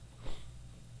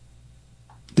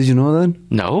 Did you know that?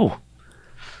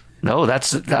 No,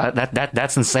 that's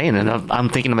insane. And I'm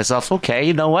thinking to myself, okay,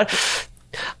 you know what?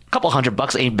 A couple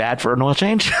 $100 ain't bad for an oil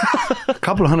change. A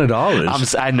couple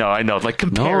 $100. I know. Like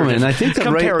comparatively. No, man. I think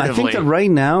that right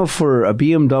now for a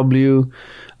BMW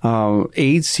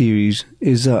 8 Series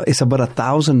is about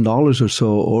 $1,000 or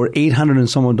so, or $800 and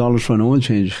some odd for an oil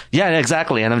change. Yeah,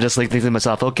 exactly. And I'm just like thinking to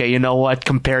myself, okay, you know what?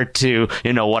 Compared to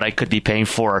what I could be paying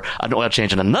for an oil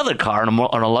change in another car, on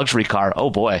a luxury car, oh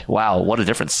boy, wow, what a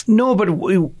difference. No, but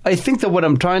I think that what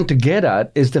I'm trying to get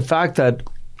at is the fact that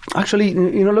actually,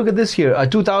 look at this here. A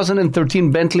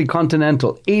 2013 Bentley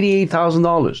Continental,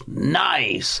 $88,000.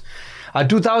 Nice. A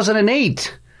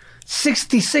 2008,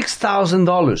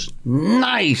 $66,000.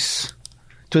 Nice.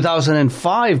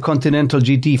 2005 Continental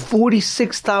GT,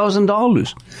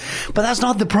 $46,000. But that's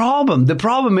not the problem. The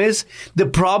problem is the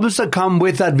problems that come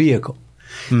with that vehicle.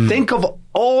 Think of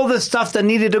all the stuff that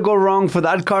needed to go wrong for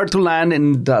that car to land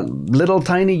in that little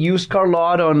tiny used car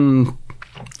lot on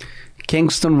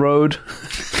Kingston Road.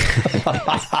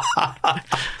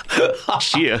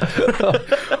 Yeah.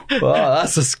 Wow,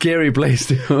 that's a scary place,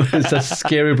 dude. It's a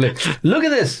scary place. Look at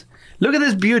this. Look at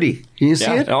this beauty. Can you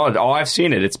see it? Oh, I've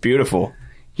seen it. It's beautiful.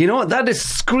 You know what? That is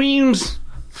screams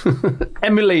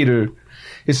emulator.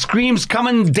 It screams, come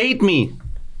and date me.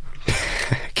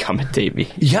 Come and date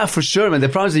me. Yeah, for sure, man. They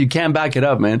promise that you can't back it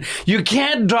up, man. You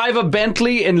can't drive a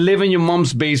Bentley and live in your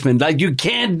mom's basement. Like, you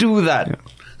can't do that.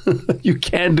 You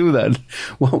can't do that.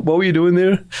 What were you doing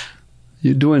there?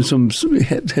 You're doing some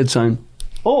head sign.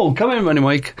 Oh, come in, Money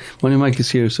Mike. Money Mike is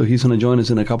here, so he's going to join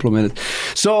us in a couple of minutes.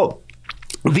 So,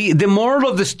 the moral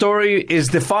of the story is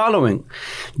the following.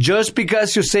 Just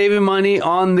because you're saving money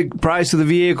on the price of the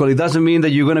vehicle, it doesn't mean that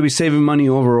you're going to be saving money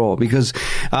overall. Because,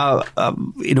 a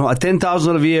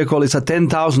 $10,000 vehicle is a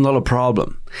 $10,000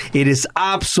 problem. It is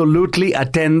absolutely a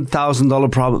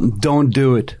 $10,000 problem. Don't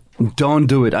do it. Don't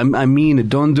do it. I mean it.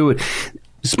 Don't do it.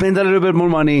 Spend a little bit more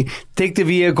money. Take the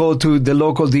vehicle to the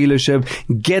local dealership.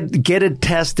 Get it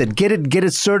tested. Get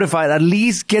it certified. At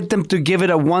least get them to give it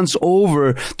a once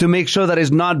over to make sure that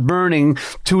it's not burning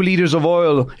 2 liters of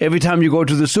oil every time you go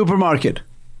to the supermarket.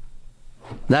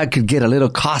 That could get a little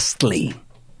costly.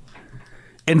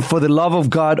 And for the love of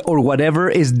God or whatever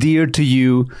is dear to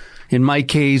you, in my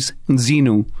case,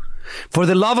 Xenu. For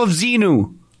the love of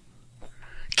Xenu,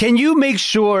 can you make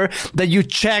sure that you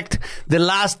checked the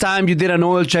last time you did an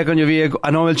oil check on your vehicle,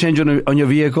 an oil change on your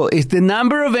vehicle? Is the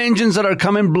number of engines that are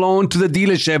coming blown to the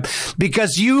dealership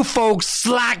because you folks,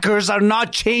 slackers, are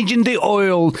not changing the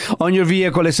oil on your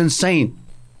vehicle is insane.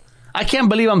 I can't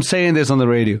believe I'm saying this on the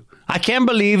radio. I can't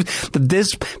believe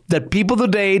that people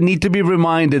today need to be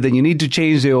reminded that you need to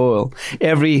change the oil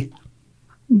every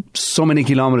so many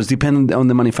kilometers, depending on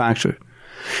the manufacturer.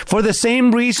 For the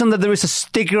same reason that there is a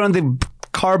sticker on the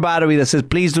car battery that says,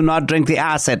 please do not drink the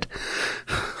acid.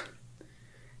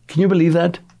 Can you believe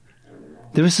that?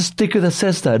 There is a sticker that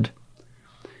says that.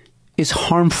 It's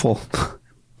harmful,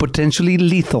 potentially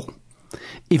lethal,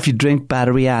 if you drink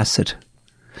battery acid.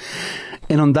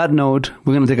 And on that note,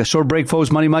 we're going to take a short break,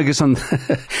 folks. Money Mike is in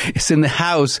the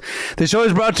house. The show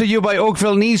is brought to you by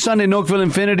Oakville Nissan and Oakville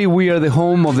Infinity. We are the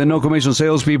home of the no commission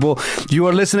salespeople. You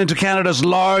are listening to Canada's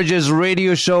largest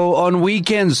radio show on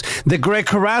weekends, the Greg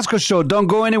Carrasco Show. Don't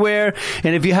go anywhere.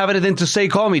 And if you have anything to say,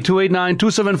 call me.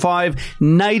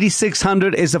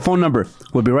 289-275-9600 is the phone number.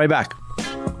 We'll be right back.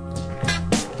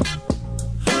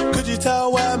 Could you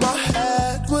tell where my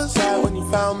head was at when you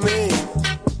found me?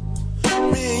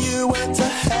 Me and you went to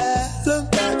hell and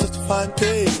back just to find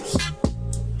peace.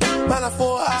 Man,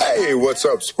 Hey, what's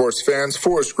up, sports fans?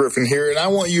 Forrest Griffin here, and I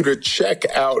want you to check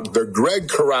out the Greg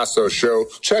Carrasco Show.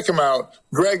 Check him out.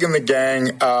 Greg and the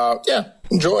gang.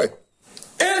 Enjoy.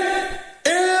 It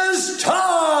is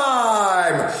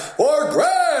time for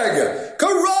Greg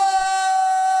Carrasco.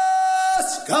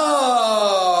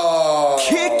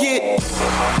 Kick it.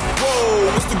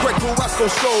 Whoa, it's the Greg Carrasco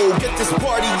Show. Get this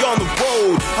party on the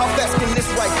road. How fast can this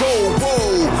ride go?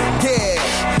 Whoa, yeah.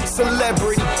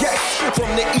 Celebrity guest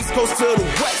from the East Coast to the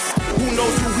West. Who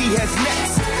knows who he has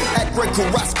next? At Greg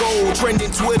Carrasco,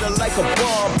 trending Twitter like a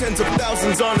bomb. Tens of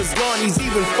thousands on his lawn. He's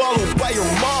even followed by your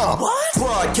mom. What?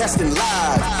 Broadcasting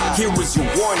live. Here is your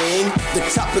warning. The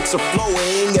topics are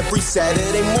flowing every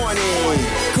Saturday morning.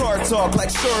 Car talk like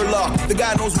Sherlock. The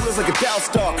guy knows wheels like a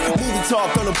Dowstock. Movie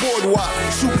talk on the boardwalk.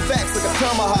 Shoot facts like a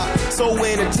tomahawk. So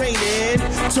entertaining.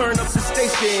 Turn up the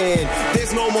station.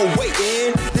 There's no more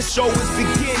waiting. This show is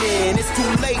beginning. It's too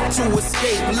late to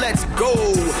escape. Let's go.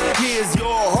 Here's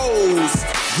your host,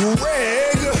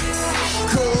 Greg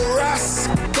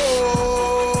Carrasco.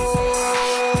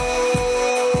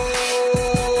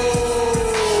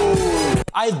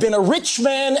 I've been a rich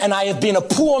man and I have been a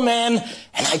poor man,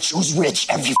 and I choose rich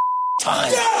every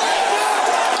time.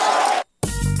 Yeah!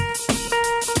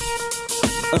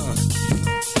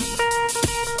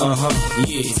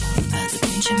 Yeah. The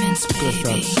Benjamins,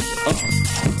 baby.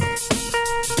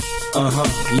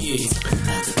 Yeah.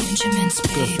 The Benjamins,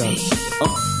 baby.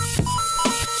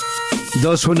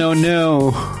 Those who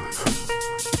know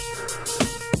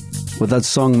what that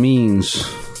song means.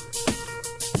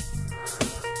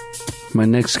 My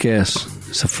next guest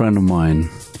is a friend of mine,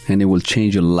 and it will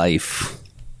change your life.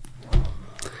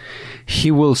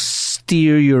 He will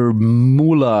steer your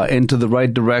moolah into the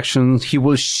right direction. He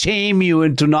will shame you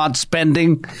into not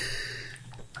spending.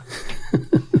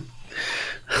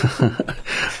 I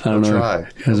don't know. Try.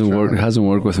 It hasn't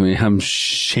worked with me. I'm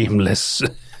shameless.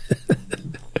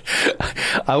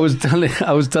 I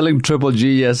was telling Triple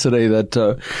G yesterday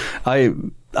that I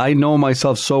know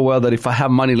myself so well that if I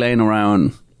have money laying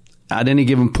around at any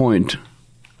given point,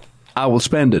 I will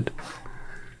spend it.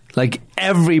 Like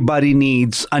everybody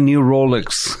needs a new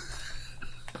Rolex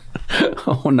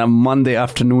on a Monday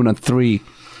afternoon at 3,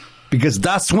 because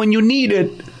that's when you need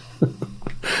it.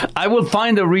 I will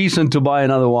find a reason to buy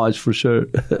another watch for sure.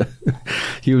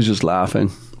 He was just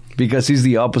laughing because he's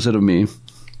the opposite of me.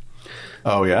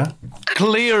 Oh, yeah?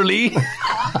 Clearly.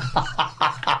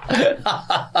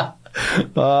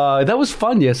 That was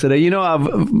fun yesterday. You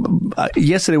know,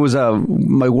 yesterday was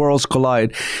my worlds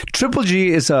collide. Triple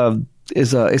G is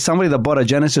somebody that bought a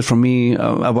Genesis from me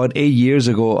about 8 years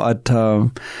ago at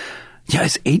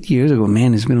it's 8 years ago.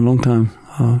 Man, it's been a long time.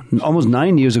 Almost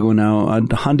 9 years ago now at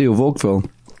Hyundai of Oakville.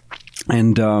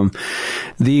 And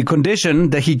the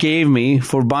condition that he gave me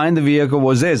for buying the vehicle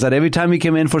was this, that every time he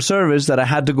came in for service, that I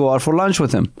had to go out for lunch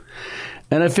with him.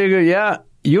 And I figured, yeah,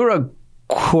 you're a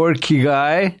quirky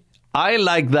guy. I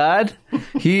like that.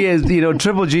 He is,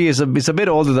 Triple G is a bit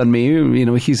older than me. You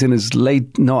know, he's in his early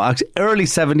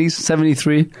 70s,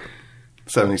 73.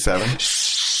 77. I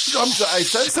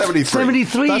said 73.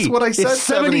 73. That's what I said. It's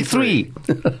 73.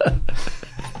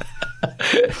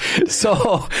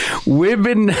 So we've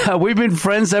been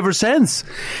friends ever since,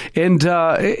 and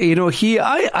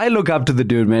I look up to the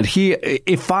dude, man.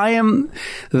 If I am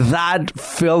that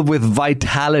filled with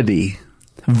vitality,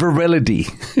 virility,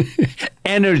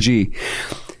 energy,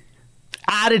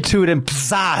 attitude, and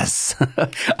pizzazz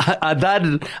at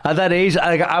that age,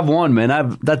 I've won,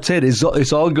 man. That's it.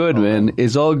 It's all good, man.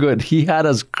 It's all good. He had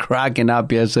us cracking up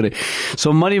yesterday.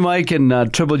 So Money Mike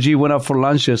and Triple G went out for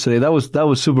lunch yesterday. That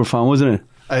was super fun, wasn't it?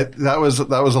 That was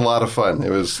a lot of fun. It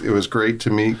was great to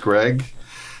meet Greg,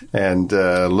 and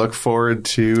look forward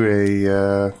to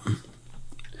a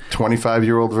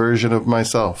 25-year-old version of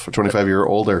myself, a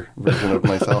 25-year-older version of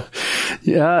myself.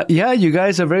 Yeah, you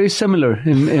guys are very similar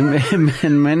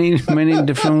in many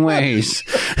different ways.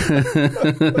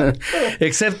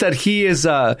 Except that he is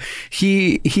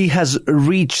he has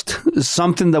reached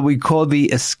something that we call the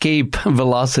escape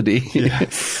velocity.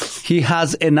 Yes. He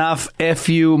has enough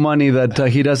FU money that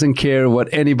he doesn't care what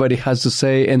anybody has to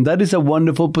say, and that is a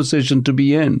wonderful position to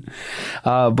be in.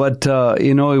 But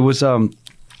it was.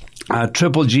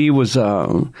 Triple G was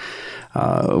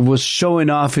showing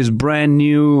off his brand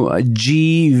new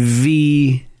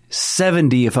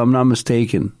GV70, if I'm not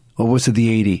mistaken. Or was it the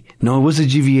 80? No, it was the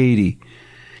GV80.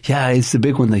 Yeah, it's the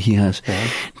big one that he has. Yeah.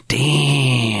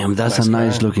 Damn, that's a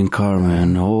nice looking car,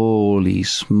 man. Holy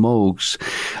smokes.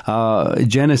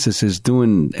 Genesis is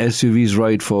doing SUVs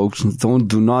right, folks.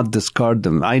 Do not discard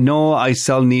them. I know I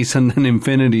sell Nissan and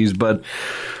Infinitis, but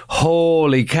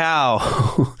holy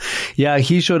cow. Yeah,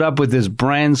 he showed up with this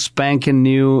brand spanking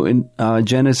new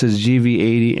Genesis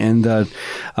GV80, and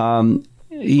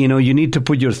you need to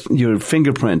put your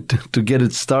fingerprint to get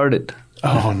it started.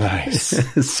 Oh, nice.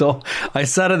 So I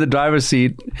sat at the driver's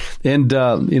seat, and,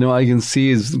 I can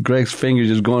see Greg's finger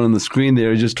just going on the screen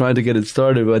there, just trying to get it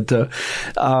started. But,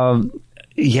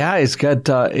 it's got,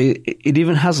 it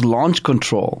even has launch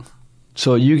control.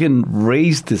 So you can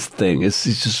raise this thing. It's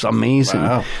just amazing.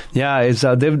 Wow. Yeah, it's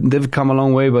they've come a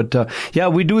long way. But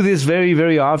we do this very,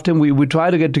 very often. We try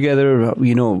to get together,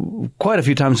 quite a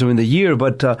few times during the year.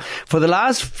 But for the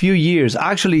last few years,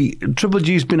 actually, Triple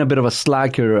G's been a bit of a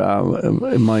slacker,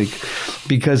 Mike,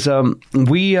 because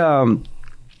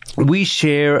we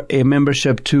share a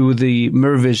membership to the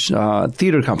Mirvish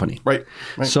Theater Company. Right.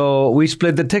 So we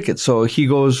split the tickets. So he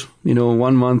goes,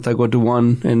 1 month, I go to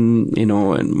one, and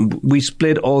we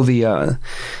split all the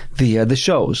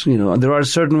shows. There are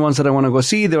certain ones that I want to go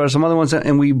see. There are some other ones,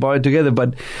 and we buy it together.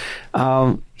 But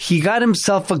he got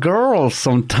himself a girl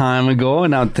some time ago,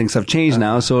 and now things have changed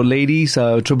now. So ladies,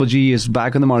 Triple G is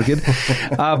back on the market.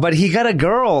 But he got a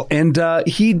girl, and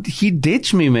he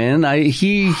ditched me, man.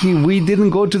 We didn't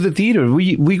go to the theater.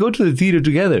 We go to the theater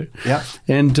together. Yeah.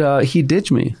 And he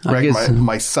ditched me. Greg,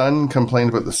 my son complained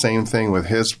about the same thing with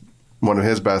one of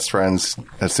his best friends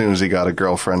as soon as he got a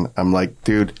girlfriend. I'm like,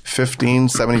 dude, 15,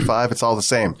 75, it's all the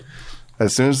same.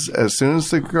 As soon as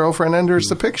the girlfriend enters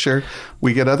the picture,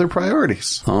 we get other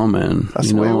priorities. Oh, man. That's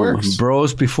the way it works.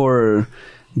 Bros before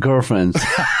girlfriends.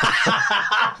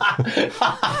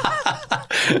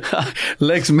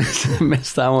 Lex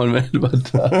missed that one, man.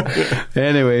 But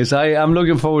anyways, I'm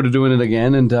looking forward to doing it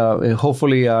again, and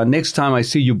hopefully next time I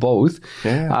see you both,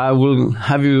 I will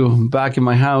have you back in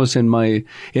my house in my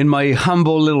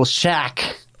humble little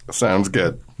shack. Sounds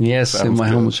good. Yes, Sounds in my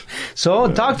good. home.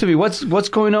 So, talk to me. What's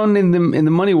going on in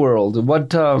the money world? What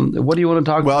do you want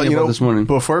to talk to me about this morning?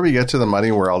 Before we get to the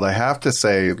money world, I have to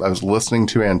say I was listening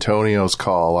to Antonio's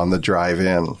call on the drive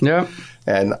in. Yeah.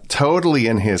 And totally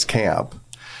in his camp,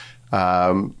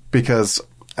 because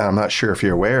I'm not sure if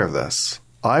you're aware of this.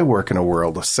 I work in a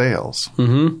world of sales.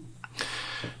 Mm-hmm.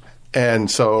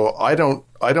 And so I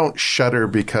don't shudder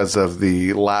because of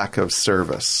the lack of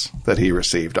service that he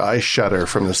received. I shudder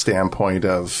from the standpoint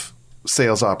of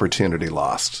sales opportunity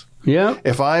lost. Yeah.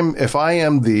 If I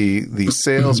am the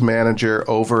sales manager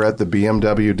over at the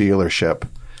BMW dealership,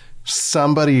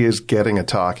 somebody is getting a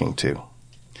talking to.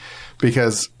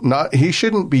 Because he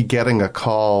shouldn't be getting a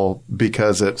call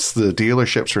because it's the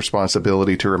dealership's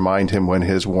responsibility to remind him when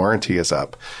his warranty is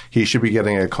up. He should be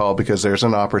getting a call because there's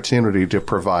an opportunity to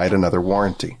provide another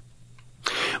warranty.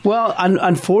 Well,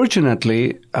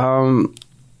 unfortunately, I'm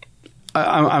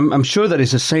sure that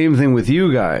it's the same thing with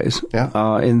you guys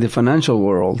in the financial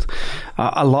world.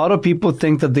 A lot of people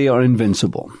think that they are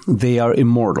invincible, they are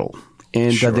immortal,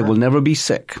 and that they will never be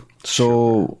sick.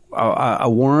 So a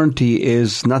warranty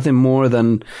is nothing more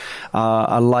than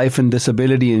a life and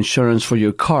disability insurance for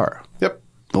your car. Yep.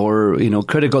 Or,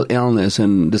 critical illness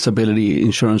and disability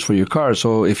insurance for your car.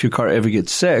 So if your car ever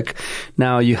gets sick,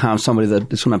 now you have somebody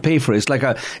that is going to pay for it. It's like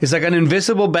an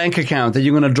invisible bank account that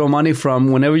you're going to draw money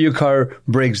from whenever your car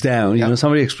breaks down.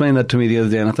 Somebody explained that to me the other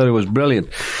day, and I thought it was brilliant.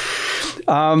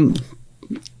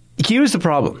 Here's the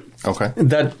problem. Okay.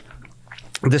 That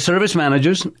the service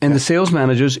managers and the sales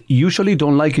managers usually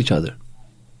don't like each other.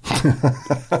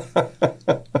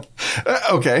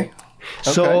 Okay.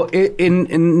 So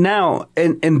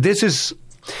this is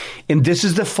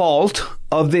the fault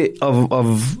of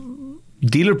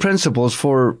dealer principals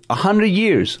for 100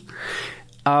 years,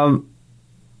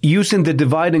 using the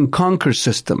divide and conquer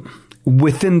system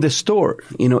within the store.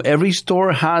 Every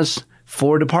store has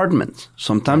 4 departments,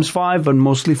 sometimes 5, but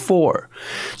mostly 4.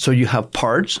 So you have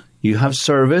parts, you have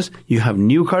service, you have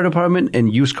new car department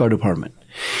and used car department.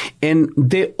 And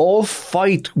they all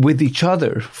fight with each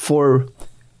other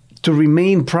to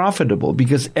remain profitable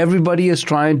because everybody is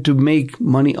trying to make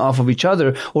money off of each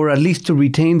other or at least to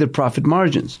retain their profit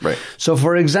margins. Right. So,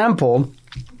 for example,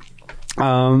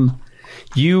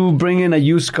 you bring in a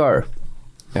used car.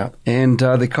 Yeah. And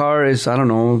the car is,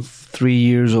 3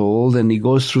 years old, and it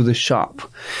goes through the shop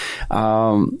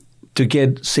to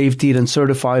get safety and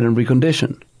certified and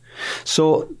reconditioned.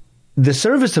 So the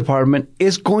service department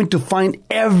is going to find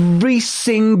every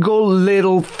single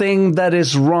little thing that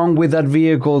is wrong with that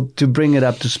vehicle to bring it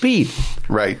up to speed.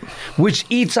 Right. Which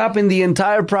eats up in the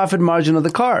entire profit margin of the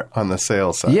car. On the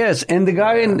sales side. Yes. And the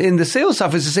guy in the sales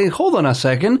office is saying, hold on a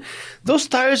second, those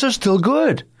tires are still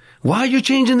good. Why are you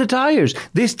changing the tires?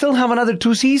 They still have another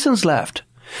 2 seasons left.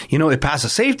 It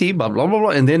passes safety, blah, blah, blah,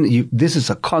 blah. And then this is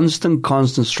a constant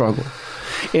struggle.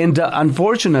 And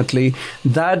unfortunately,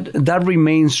 that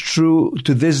remains true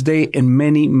to this day in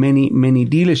many, many, many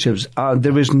dealerships.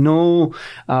 There is no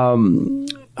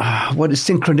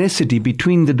synchronicity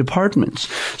between the departments.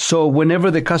 So whenever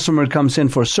the customer comes in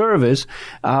for service,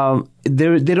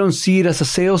 they don't see it as a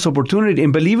sales opportunity.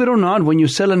 And believe it or not, when you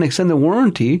sell an extended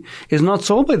warranty, it's not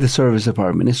sold by the service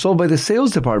department. It's sold by the sales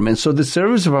department. So the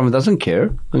service department doesn't care.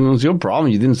 It's your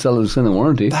problem. You didn't sell an extended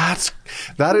warranty.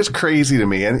 That is crazy to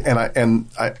me. And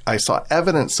I saw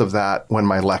evidence of that when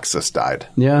my Lexus died.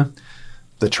 Yeah.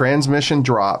 The transmission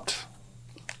dropped.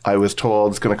 I was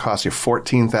told it's going to cost you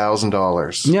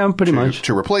 $14,000. Yeah, pretty much.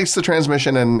 To replace the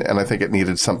transmission, and I think it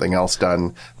needed something else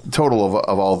done. The total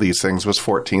of all these things was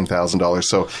 $14,000.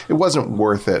 So it wasn't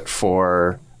worth it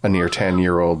for a near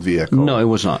 10-year-old vehicle. No, it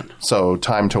was not. So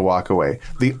time to walk away.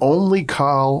 The only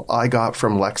call I got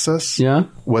from Lexus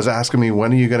was asking me,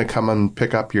 when are you going to come and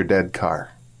pick up your dead car?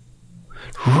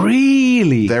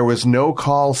 Really? There was no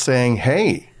call saying,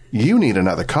 hey, you need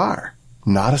another car.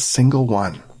 Not a single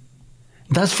one.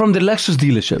 That's from the Lexus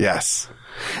dealership. Yes.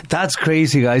 That's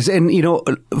crazy, guys. And,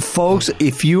 folks,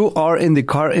 if you are in the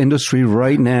car industry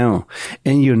right now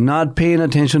and you're not paying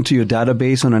attention to your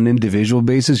database on an individual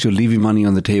basis, you're leaving money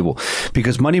on the table.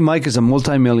 Because Money Mike is a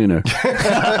multimillionaire.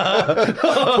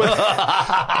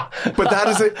 But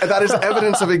that is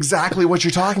evidence of exactly what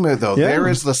you're talking about, though. Yeah. There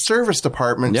is the service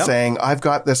department saying, I've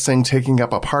got this thing taking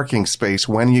up a parking space.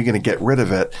 When are you going to get rid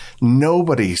of it?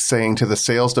 Nobody saying to the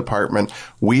sales department,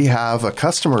 we have a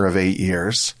customer of 8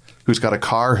 years who's got a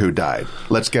car who died.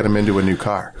 Let's get him into a new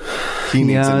car. He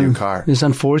needs a new car. It's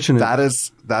unfortunate.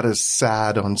 That is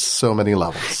sad on so many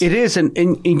levels. It is. And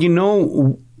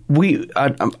we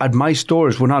at my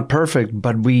stores, we're not perfect,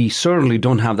 but we certainly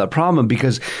don't have that problem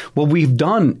because what we've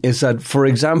done is that, for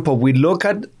example, we look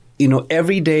at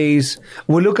every day's,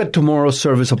 we look at tomorrow's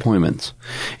service appointments.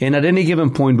 And at any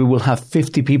given point, we will have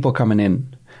 50 people coming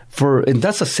in. And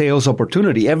that's a sales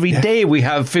opportunity. Every day we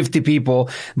have 50 people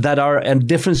that are at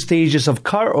different stages of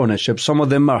car ownership. Some of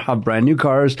them have brand new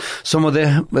cars. Some of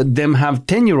them have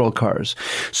 10-year-old cars.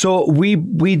 So we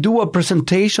do a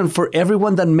presentation for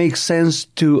everyone that makes sense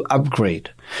to upgrade.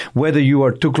 Whether you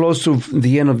are too close to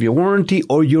the end of your warranty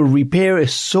or your repair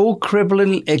is so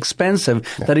cripplingly expensive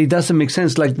that it doesn't make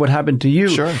sense, like what happened to you.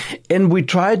 Sure. And we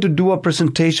try to do a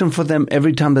presentation for them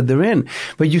every time that they're in.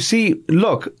 But you see,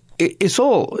 look,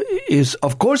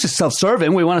 of course, it's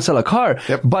self-serving. We want to sell a car,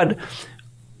 but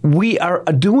we are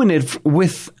doing it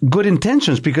with good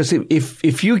intentions, because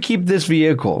if you keep this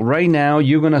vehicle right now,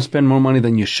 you're going to spend more money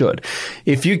than you should.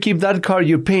 If you keep that car,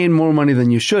 you're paying more money than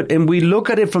you should. And we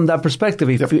look at it from that perspective.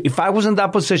 If I was in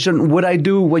that position, would I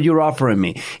do what you're offering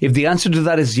me? If the answer to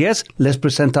that is yes, let's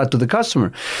present that to the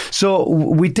customer. So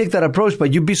we take that approach,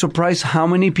 but you'd be surprised how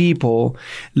many people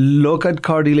look at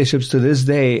car dealerships to this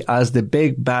day as the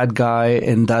big bad guy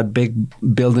in that big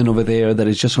building over there that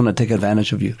is just going to take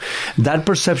advantage of you. That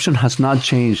perception has not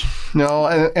changed. No,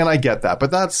 and I get that,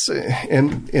 but that's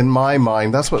in my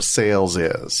mind, that's what sales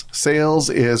is. Sales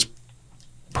is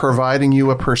providing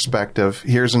you a perspective.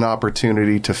 Here's an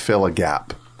opportunity to fill a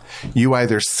gap. You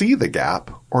either see the gap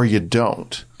or you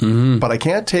don't. Mm-hmm. But I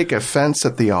can't take offense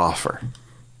at the offer.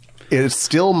 It is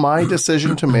still my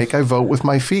decision to make. I vote with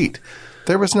my feet.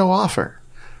 There was no offer.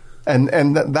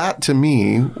 And that to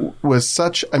me was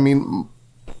such, I mean,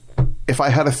 if I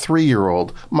had a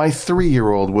 3-year-old, my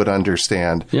 3-year-old would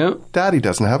understand. Yep. Daddy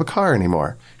doesn't have a car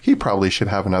anymore. He probably should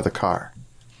have another car.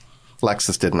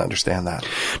 Lexus didn't understand that.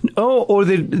 Oh, or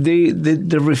they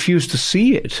refused to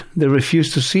see it. They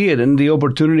refused to see it, and the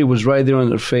opportunity was right there on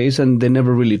their face, and they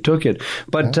never really took it.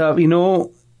 But,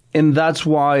 and that's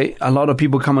why a lot of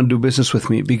people come and do business with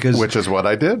me, because... Which is what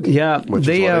I did. Yeah. Which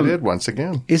is what I did once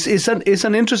again. It's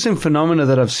an interesting phenomenon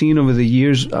that I've seen over the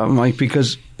years, Mike,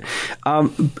 because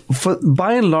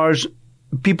by and large,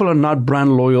 people are not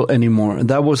brand loyal anymore.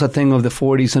 That was a thing of the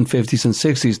 40s and 50s and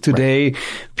 60s. Today,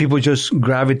 people just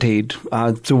gravitate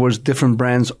towards different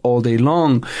brands all day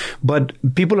long. But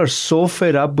people are so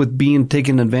fed up with being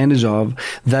taken advantage of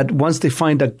that once they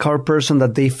find a car person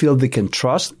that they feel they can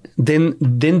trust, then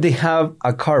they have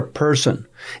a car person.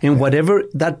 And whatever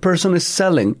that person is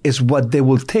selling is what they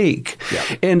will take. Yeah.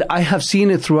 And I have seen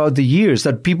it throughout the years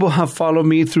that people have followed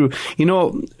me through,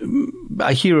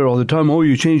 I hear it all the time, oh,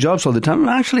 you change jobs all the time.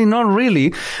 Actually, not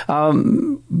really.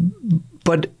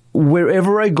 But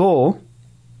wherever I go,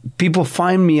 people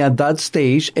find me at that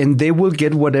stage and they will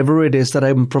get whatever it is that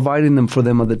I'm providing them for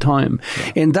them at the time.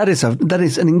 Yeah. And that is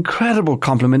an incredible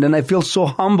compliment. And I feel so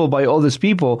humbled by all these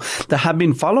people that have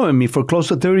been following me for close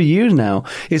to 30 years now.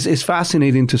 It's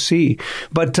fascinating to see.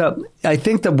 But I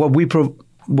think that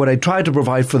what I try to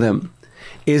provide for them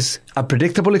is a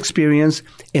predictable experience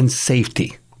and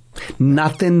safety.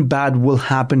 Nothing bad will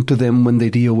happen to them when they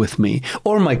deal with me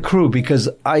or my crew, because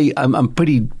I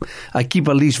keep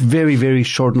a leash very, very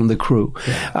short on the crew.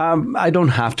 Yeah. I don't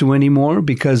have to anymore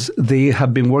because they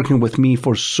have been working with me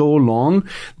for so long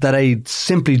that I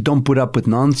simply don't put up with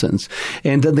nonsense,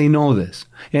 and they know this.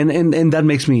 And that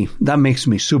makes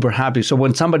me super happy. So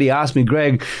when somebody asks me,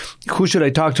 Greg, who should I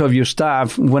talk to of your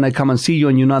staff when I come and see you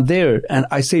and you're not there? And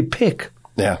I say, pick.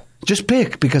 Yeah. Just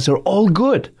pick, because they're all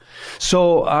good.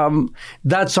 So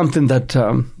that's something that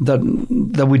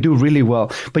we do really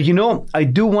well. But I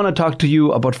do want to talk to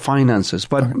you about finances.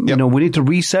 But we need to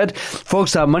reset,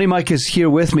 folks. Money Mike is here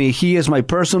with me. He is my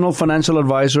personal financial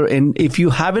advisor, and if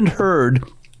you haven't heard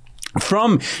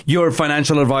from your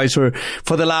financial advisor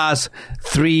for the last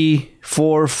 3,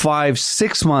 4, 5,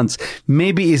 6 months,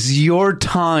 maybe it's your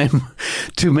time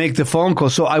to make the phone call.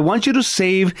 So I want you to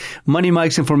save Money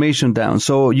Mike's information down.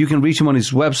 So you can reach him on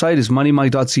his website, it's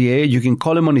moneymike.ca. You can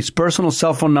call him on his personal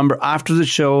cell phone number after the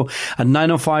show at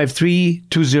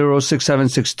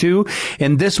 905-320-6762.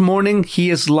 And this morning, he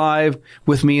is live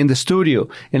with me in the studio.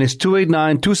 And it's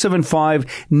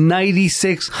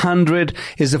 289-275-9600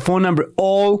 is the phone number.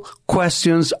 All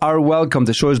questions are welcome.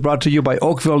 The show is brought to you by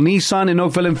Oakville Nissan and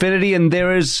Oakville Infinity, and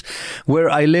there is where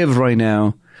I live right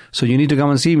now. So you need to come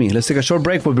and see me. Let's take a short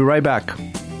break. We'll be right back.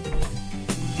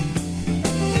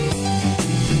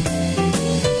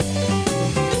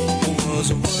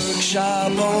 Was a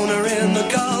workshop owner in the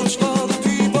Gulch for the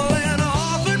people, and I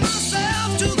offered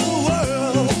myself to the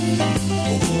world.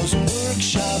 Was a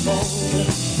workshop owner.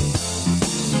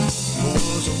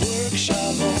 Was a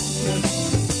workshop owner.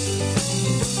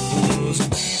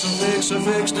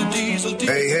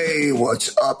 Hey,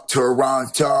 what's up,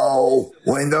 Toronto?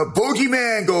 When the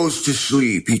boogeyman goes to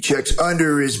sleep, he checks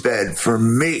under his bed for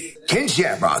me. Ken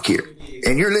Shamrock here,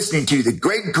 and you're listening to the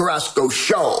Greg Carrasco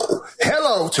Show.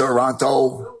 Hello,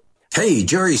 Toronto. Hey,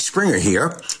 Jerry Springer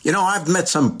here. You know, I've met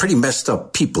some pretty messed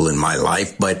up people in my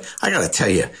life, but I gotta tell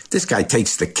you, this guy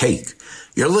takes the cake.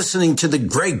 You're listening to the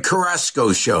Greg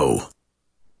Carrasco Show.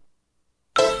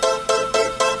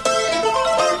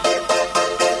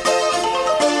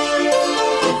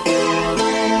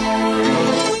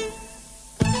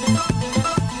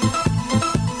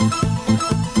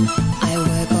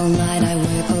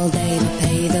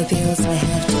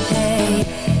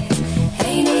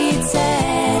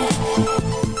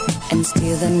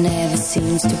 There never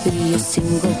seems to be a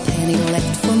single penny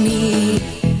left for me.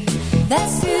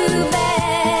 That's too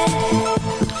bad.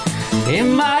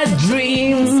 In my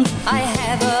dreams, I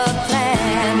have a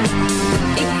plan.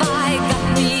 If I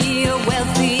got me a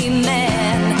wealthy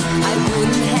man, I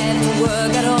wouldn't have to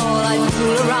work at all. I'd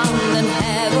fool around and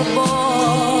have a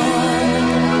ball.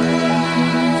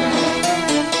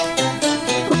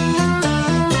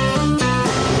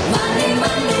 Money,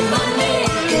 money,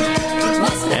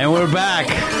 money. and we're back.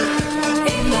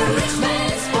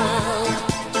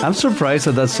 I'm surprised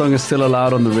that song is still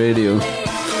allowed on the radio.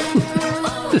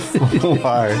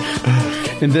 Why?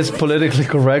 In this politically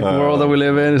correct world that we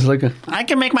live in, it's like, I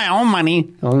can make my own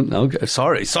money. Oh, okay.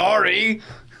 Sorry.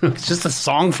 It's just a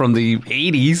song from the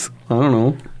 80s. I don't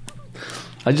know.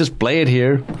 I just play it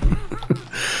here.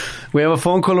 We have a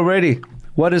phone call already.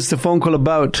 What is the phone call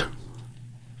about?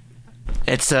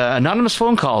 It's an anonymous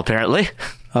phone call, apparently.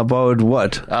 About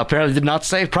what? Apparently did not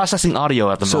say. Processing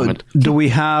audio at the moment. Do we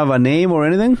have a name or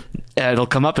anything? It'll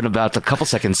come up in about a couple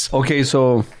seconds. Okay,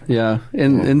 so, yeah.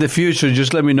 In the future,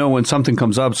 just let me know when something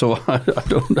comes up so I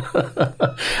don't...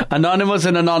 Anonymous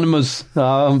and anonymous.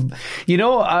 Last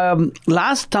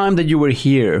time that you were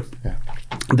here,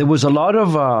 there was a lot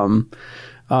of...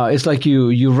 it's like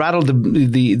you rattled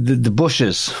the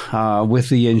bushes with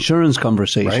the insurance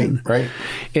conversation, right?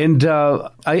 And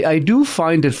I do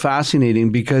find it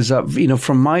fascinating because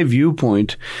from my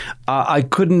viewpoint, I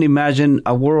couldn't imagine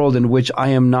a world in which I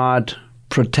am not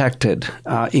protected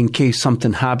in case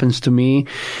something happens to me,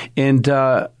 and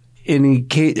in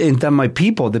that my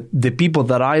people, the people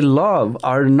that I love,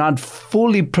 are not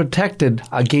fully protected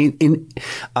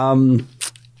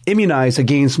immunized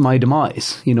against my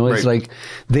demise. It's like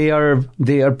they are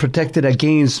protected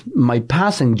against my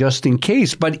passing just in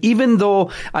case. But even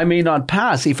though I may not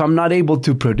pass, if I'm not able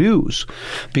to produce,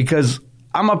 because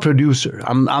I'm a producer,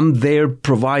 I'm there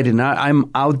providing, I'm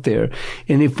out there.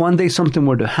 And if one day something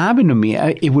were to happen to me,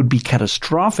 it would be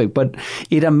catastrophic. But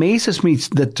it amazes me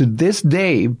that to this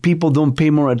day, people don't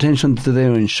pay more attention to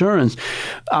their insurance.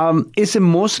 Is it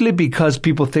mostly because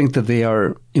people think that they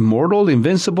are immortal,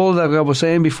 invincible, like I was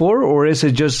saying before? Or is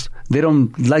it just they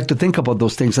don't like to think about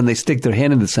those things and they stick their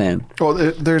hand in the sand? Well,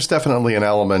 there's definitely an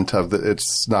element of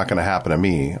it's not going to happen to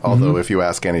me. Although if you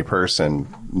ask any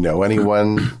person, know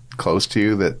anyone close to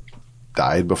you that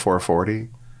died before 40,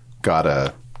 got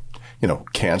a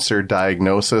cancer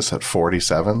diagnosis at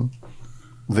 47,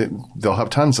 they'll have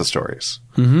tons of stories.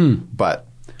 But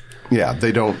yeah,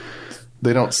 they don't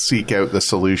seek out the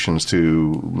solutions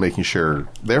to making sure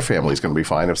their family's going to be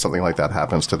fine if something like that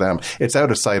happens to them. It's out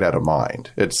of sight, out of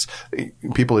mind.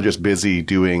 People are just busy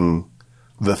doing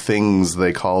the things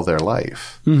they call their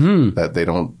life, that they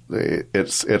don't,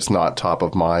 it's not top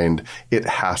of mind. It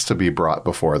has to be brought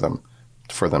before them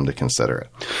for them to consider it.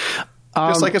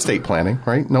 Just like estate planning,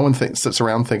 right? No one sits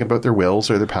around thinking about their wills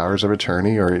or their powers of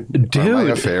attorney or my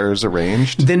affairs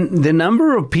arranged. The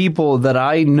number of people that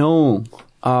I know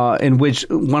in which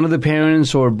one of the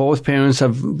parents or both parents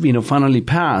have, finally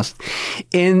passed,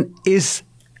 and is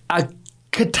a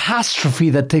catastrophe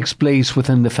that takes place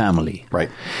within the family. Right.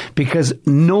 Because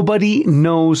nobody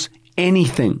knows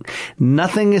anything.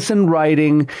 Nothing is in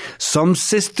writing. Some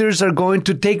sisters are going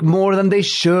to take more than they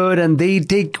should, and they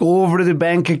take over the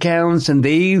bank accounts, and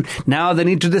now they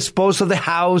need to dispose of the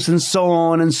house, and so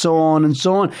on and so on and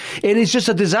so on. And it's just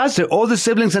a disaster. All the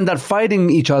siblings end up fighting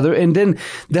each other, and then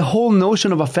the whole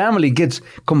notion of a family gets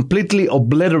completely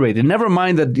obliterated. Never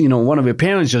mind that, one of your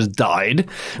parents just died,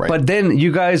 but then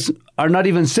you guys are not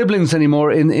even siblings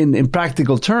anymore in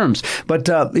practical terms. But,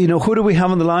 who do we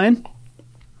have on the line?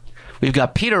 We've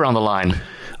got Peter on the line.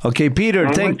 Okay, Peter,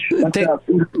 thank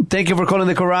you for calling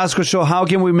the Carrasco Show. How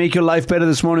can we make your life better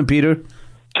this morning, Peter?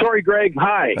 Sorry, Greg.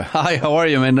 Hi. Hi, how are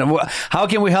you, man? How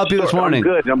can we help you this morning?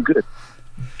 I'm good.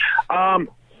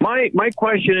 My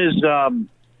question is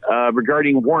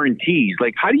regarding warranties.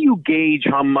 Like, how do you gauge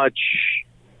how much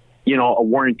a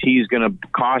warranty is going to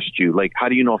cost you? Like, how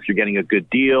do you know if you're getting a good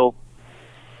deal,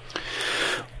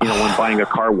 when buying a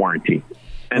car warranty?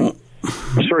 And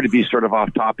sorry to be sort of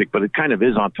off topic, but it kind of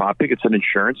is on topic. It's an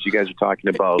insurance. You guys are talking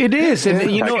about it is, and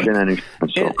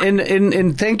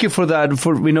and thank you for that,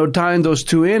 for tying those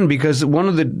two in, because one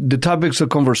of the topics of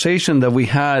conversation that we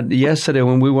had yesterday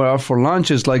when we were out for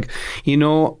lunch is like,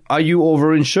 are you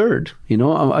overinsured?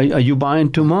 Are you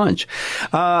buying too much?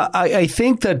 I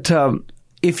think that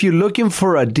if you're looking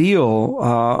for a deal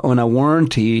on a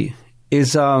warranty,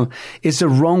 is a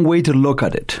wrong way to look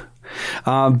at it,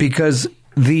 because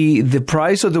the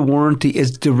price of the warranty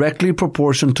is directly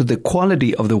proportional to the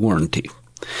quality of the warranty.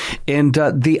 And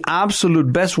the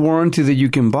absolute best warranty that you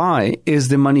can buy is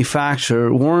the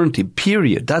manufacturer warranty,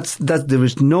 period. There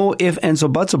is no ifs, ands, or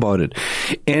buts about it.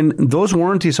 And those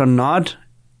warranties are not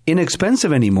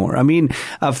inexpensive anymore. I mean,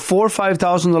 a $4,000 or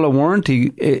 $5,000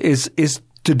 warranty is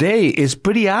today is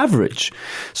pretty average.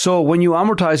 So when you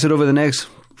amortize it over the next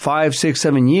 5, 6,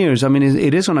 7 years, I mean,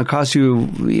 it is going to cost you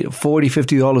 $40,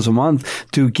 $50 a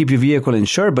month to keep your vehicle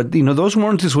insured. But, those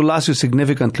warranties will last you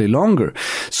significantly longer.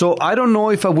 So I don't know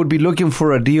if I would be looking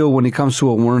for a deal when it comes to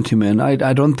a warranty, man.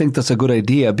 I don't think that's a good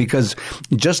idea, because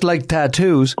just like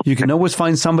tattoos, you can always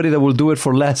find somebody that will do it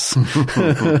for less.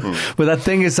 But that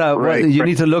thing is, you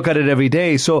need to look at it every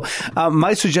day. So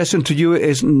my suggestion to you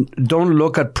is don't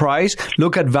look at price,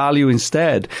 look at value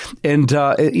instead. And,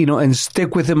 and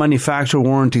stick with the manufacturer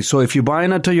warranty. So if you're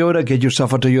buying a Toyota, get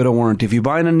yourself a Toyota warranty. If you're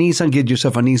buying a Nissan, get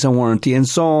yourself a Nissan warranty, and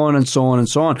so on and so on and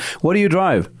so on. What do you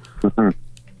drive?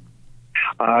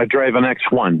 I drive an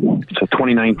X1. It's a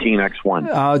 2019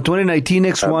 X1. 2019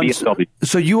 X1. BMW.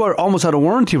 So you are almost out of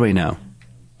warranty right now.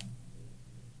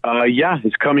 Yeah,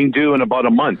 it's coming due in about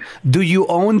a month. Do you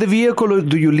own the vehicle or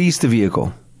do you lease the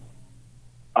vehicle?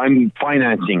 I'm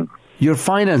financing. You're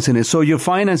financing it. So your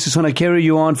finance is going to carry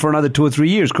you on for another 2 or 3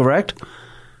 years, correct?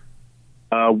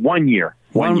 1 year.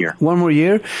 1 year. One more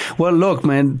year? Well, look,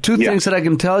 man, two things that I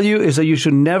can tell you is that you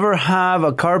should never have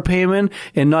a car payment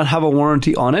and not have a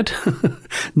warranty on it.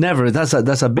 Never. That's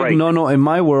a big no-no in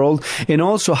my world. And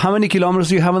also, how many kilometers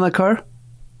do you have on that car?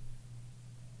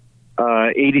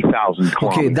 80,000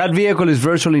 kilometers. Okay, that vehicle is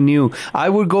virtually new. I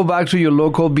would go back to your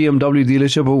local BMW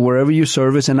dealership or wherever you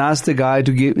service and ask the guy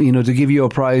to give you a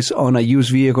price on a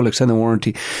used vehicle extended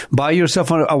warranty. Buy yourself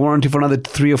a warranty for another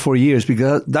 3 or 4 years,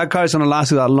 because that car is going to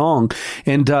last you that long,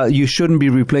 and you shouldn't be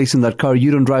replacing that car. You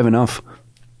don't drive enough.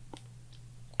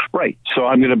 Right. So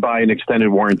I'm going to buy an extended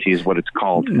warranty is what it's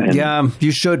called. And yeah,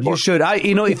 you should. You should.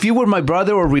 If you were my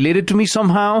brother or related to me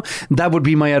somehow, that would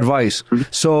be my advice.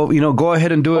 So, go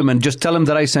ahead and do it, man. Just tell him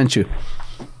that I sent you.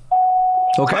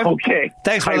 Okay? Okay.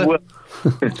 Thanks, brother. I will.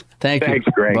 Thank you. Thanks,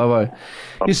 Greg. Bye-bye.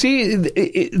 You see,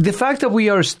 the fact that we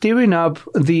are steering up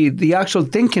the actual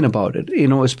thinking about it,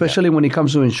 especially when it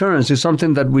comes to insurance, is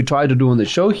something that we try to do on the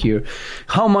show here.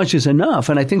 How much is enough?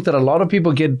 And I think that a lot of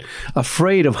people get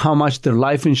afraid of how much their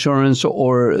life insurance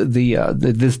or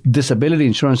the disability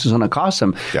insurance is going to cost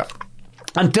them. Yeah.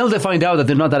 Until they find out that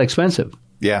they're not that expensive.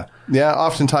 Yeah. Yeah,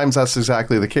 oftentimes that's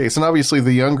exactly the case. And obviously,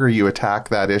 the younger you attack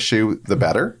that issue, the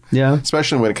better. Yeah.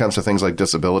 Especially when it comes to things like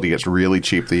disability, it's really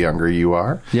cheap the younger you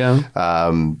are. Yeah.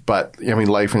 But,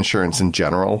 life insurance in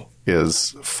general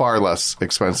is far less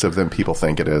expensive than people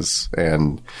think it is.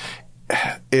 And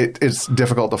it's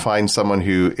difficult to find someone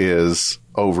who is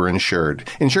overinsured.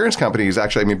 Insurance companies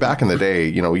actually, back in the day,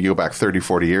 you go back 30,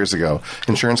 40 years ago,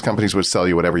 insurance companies would sell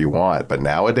you whatever you want. But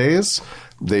nowadays,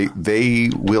 they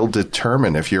will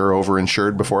determine if you're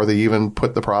overinsured before they even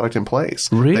put the product in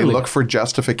place. Really? They look for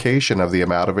justification of the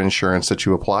amount of insurance that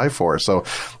you apply for. So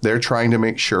they're trying to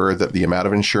make sure that the amount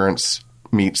of insurance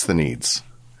meets the needs.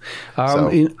 I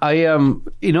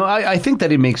think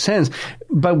that it makes sense.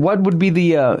 But what would be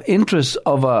the interest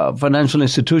of a financial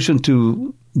institution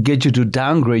to get you to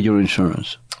downgrade your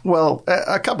insurance? Well,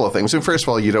 a couple of things. So first of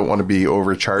all, you don't want to be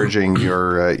overcharging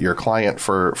your client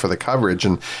for the coverage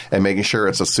and making sure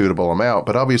it's a suitable amount.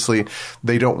 But obviously,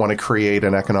 they don't want to create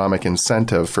an economic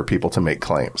incentive for people to make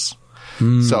claims.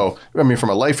 So, from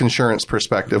a life insurance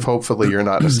perspective, hopefully you're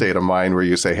not in a state of mind where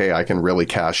you say, hey, I can really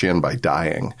cash in by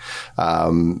dying.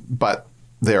 But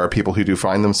there are people who do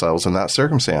find themselves in that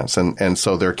circumstance. And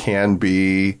so there can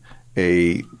be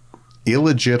a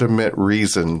illegitimate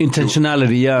reason.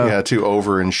 Intentionality, to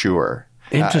overinsure.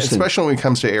 Interesting. Especially when it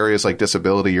comes to areas like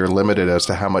disability, you're limited as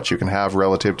to how much you can have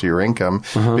relative to your income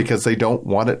because they don't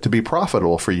want it to be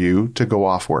profitable for you to go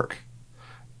off work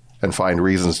and find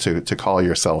reasons to call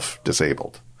yourself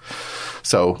disabled.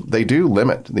 So they do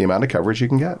limit the amount of coverage you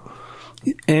can get.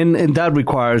 And that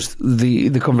requires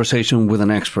the conversation with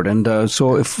an expert. And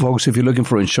so, if you're looking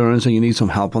for insurance and you need some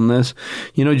help on this,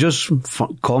 just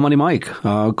call Money Mike.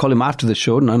 Call him after the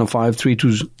show,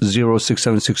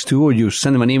 905-320-6762, or you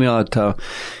send him an email at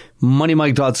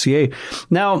moneymike.ca.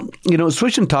 Now,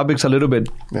 switching topics a little bit.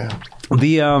 Yeah.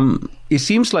 It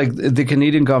seems like the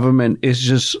Canadian government is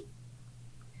just,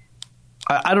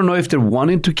 I don't know if they're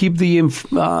wanting to keep the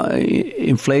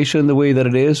inflation the way that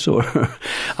it is, or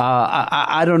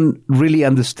I don't really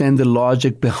understand the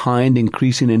logic behind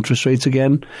increasing interest rates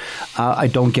again. I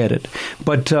don't get it.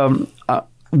 But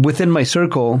within my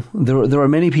circle, there are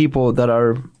many people that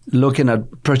are looking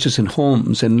at purchasing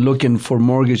homes and looking for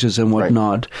mortgages and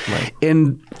whatnot. Right.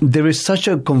 And there is such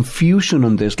a confusion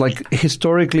on this. Like,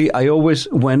 historically, I always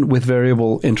went with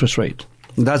variable interest rate.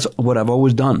 That's what I've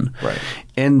always done. Right.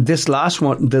 And this last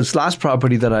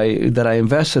property that I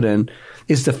invested in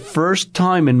is the first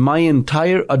time in my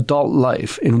entire adult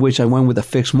life in which I went with a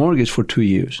fixed mortgage for 2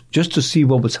 years just to see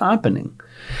what was happening.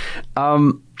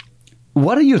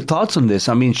 What are your thoughts on this?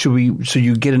 I mean, so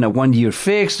you get in a 1 year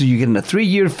fix? Do you get in a 3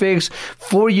 year fix?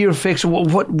 4 year fix?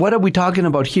 What are we talking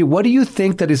about here? What do you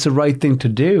think that is the right thing to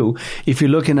do if you're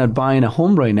looking at buying a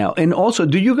home right now? And also,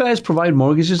 do you guys provide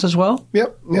mortgages as well?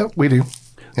 Yep, we do.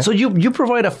 Yep. So you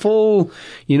provide a full,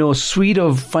 suite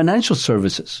of financial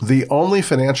services. The only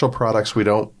financial products we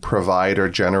don't provide are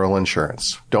general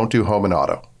insurance. Don't do home and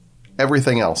auto.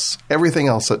 Everything else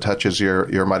that touches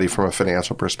your money from a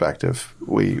financial perspective,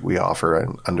 we offer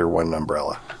under one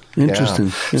umbrella.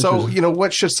 Interesting. Yeah. So,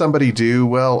 what should somebody do?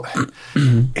 Well,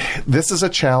 this is a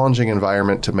challenging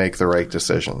environment to make the right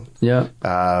decision. Yeah.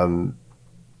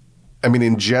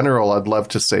 In general, I'd love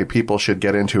to say people should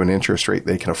get into an interest rate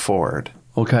they can afford.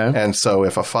 Okay. And so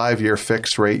if a 5-year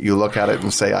fixed rate, you look at it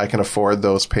and say, I can afford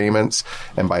those payments,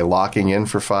 and by locking in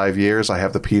for 5 years, I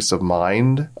have the peace of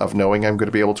mind of knowing I'm going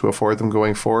to be able to afford them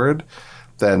going forward,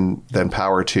 then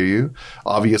power to you.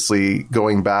 Obviously,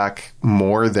 going back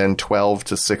more than 12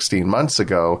 to 16 months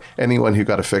ago, anyone who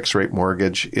got a fixed rate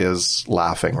mortgage is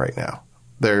laughing right now.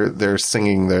 They're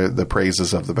singing the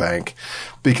praises of the bank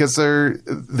because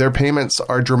their payments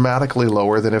are dramatically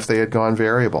lower than if they had gone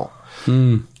variable.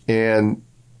 And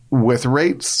with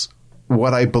rates,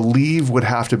 what I believe would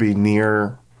have to be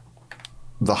near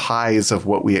the highs of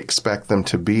what we expect them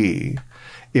to be,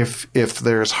 if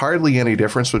there's hardly any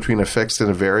difference between a fixed and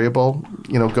a variable,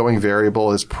 going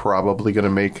variable is probably going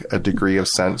to make a degree of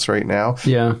sense right now.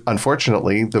 Yeah.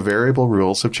 Unfortunately, the variable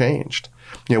rules have changed.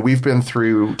 We've been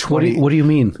through 20. What do you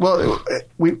mean? Well,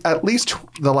 at least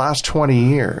the last 20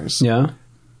 years. Yeah.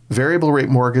 Variable rate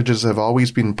mortgages have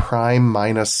always been prime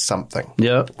minus something.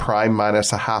 Yeah. Prime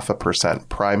minus 0.5%,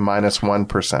 prime minus 1%.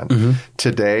 Mm-hmm.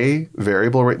 Today,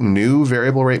 new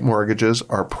variable rate mortgages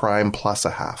are prime plus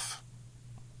 0.5%.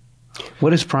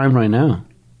 What is prime right now?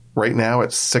 Right now,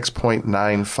 it's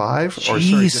 6.95.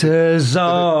 Jesus.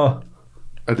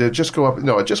 Did it just go up?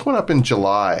 No, it just went up in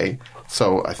July.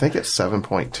 So I think it's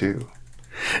 7.2.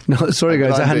 No, sorry,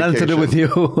 guys. I had nothing to do with you.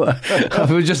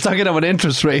 We were just talking about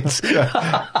interest rates. So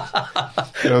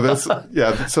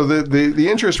the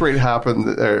interest rate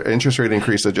interest rate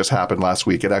increase that just happened last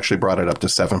week, it actually brought it up to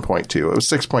 7.2. It was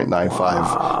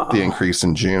 6.95, the increase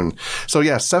in June. So,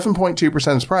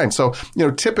 7.2% is prime. So,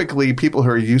 typically people who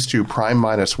are used to prime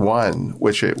minus 1,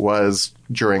 which it was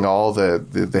during all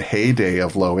the heyday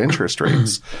of low interest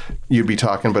rates, you'd be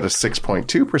talking about a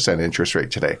 6.2% interest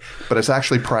rate today. But it's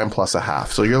actually prime plus 0.5.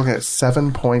 So you're looking at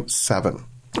 7.7.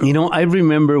 I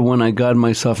remember when I got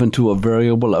myself into a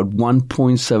variable at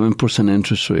 1.7%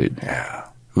 interest rate. Yeah.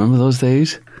 Remember those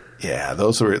days? Yeah,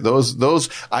 those.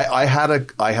 I had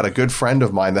a good friend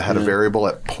of mine that had a variable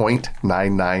at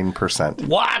 0.99%.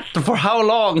 What? For how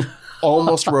long?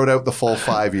 Almost wrote out the full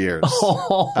 5 years at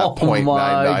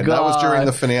 0.99. That was during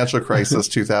the financial crisis,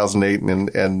 2008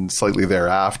 and slightly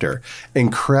thereafter.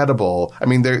 Incredible. I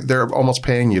mean, they're almost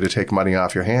paying you to take money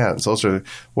off your hands. Those are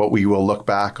what we will look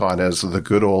back on as the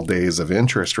good old days of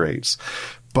interest rates.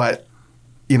 But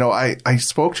I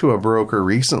spoke to a broker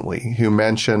recently who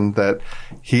mentioned that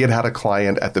he had a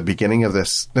client at the beginning of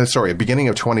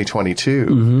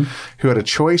 2022, who had a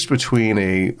choice between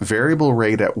a variable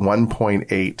rate at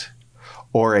 1.8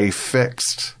 or a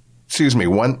fixed,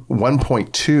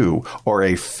 1.2 or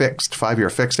a fixed 5-year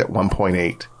fixed at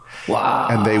 1.8. Wow.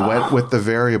 And they went with the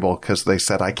variable because they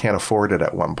said, I can't afford it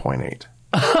at 1.8.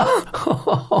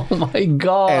 Oh my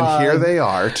God. And here they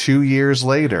are 2 years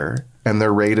later, and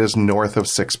their rate is north of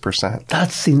 6%.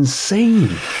 That's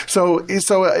insane. So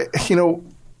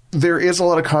there is a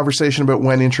lot of conversation about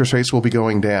when interest rates will be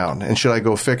going down. And should I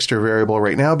go fixed or variable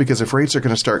right now? Because if rates are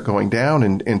going to start going down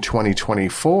in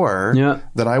 2024,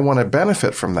 then I want to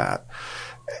benefit from that.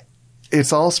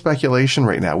 It's all speculation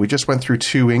right now. We just went through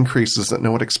 2 increases that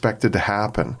no one expected to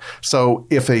happen. So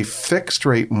if a fixed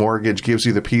rate mortgage gives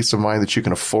you the peace of mind that you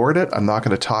can afford it, I'm not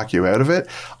going to talk you out of it.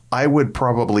 I would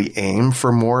probably aim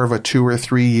for more of a 2 or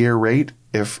 3 year rate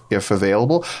if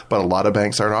available, but a lot of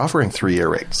banks aren't offering 3-year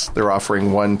rates. They're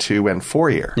offering 1, 2, and 4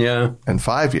 year, and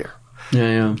 5 year.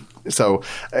 So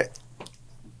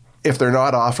if they're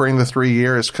not offering the 3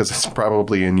 years, because it's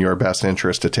probably in your best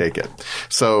interest to take it.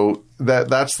 So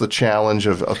that's the challenge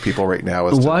of people right now.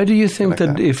 Why do you think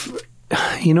that if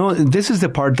this is the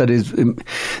part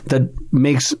that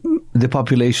makes the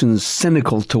population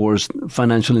cynical towards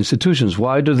financial institutions?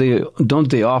 Why don't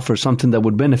they offer something that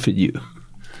would benefit you?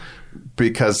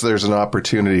 Because there's an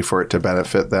opportunity for it to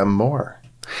benefit them more.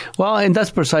 Well, and that's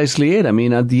precisely it. I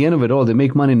mean, at the end of it all, they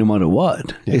make money no matter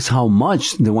what. It's how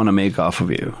much they want to make off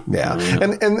of you. Yeah.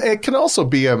 And it can also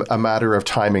be a matter of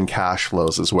timing cash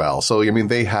flows as well. So, I mean,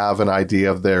 they have an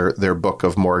idea of their book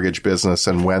of mortgage business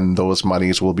and when those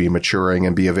monies will be maturing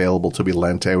and be available to be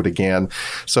lent out again.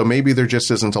 So maybe there just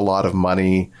isn't a lot of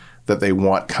money that they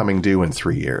want coming due in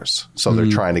 3 years. So they're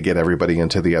trying to get everybody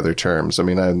into the other terms. I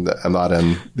mean, I'm not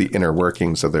in the inner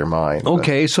workings of their mind.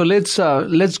 Okay, so let's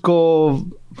go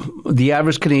the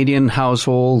average Canadian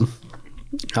household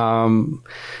buying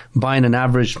an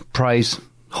average price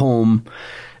home.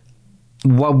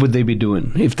 What would they be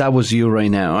doing if that was you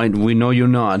right now? We know you're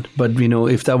not, but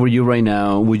if that were you right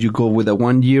now, would you go with a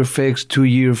 1 year fix, 2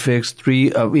 year fix,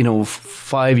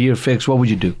 5 year fix? What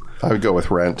would you do? I would go with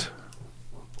rent.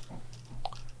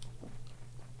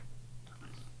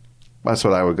 That's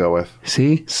what I would go with.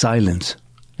 See? Silence.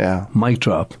 Yeah. Mic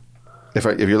drop. If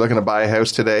you're looking to buy a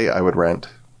house today, I would rent.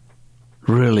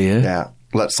 Really, eh? Yeah.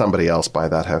 Let somebody else buy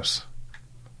that house.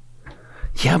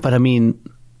 Yeah, but I mean,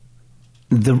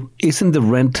 isn't the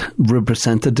rent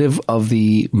representative of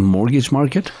the mortgage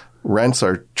market? Rents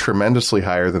are tremendously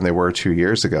higher than they were 2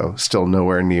 years ago. Still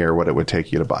nowhere near what it would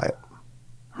take you to buy it.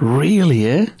 Really,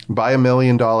 eh? Buy $1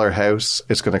 million house,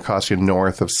 it's going to cost you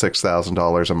north of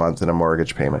 $6,000 a month in a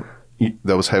mortgage payment.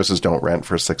 Those houses don't rent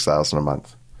for $6,000 a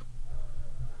month.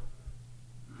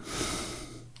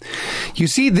 You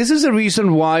see, this is the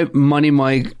reason why Money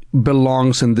Mike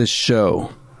belongs in this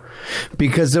show.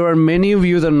 Because there are many of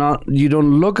you that you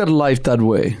don't look at life that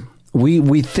way.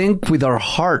 We think with our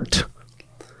heart.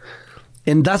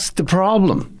 And that's the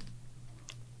problem.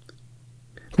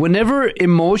 Whenever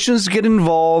emotions get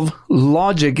involved,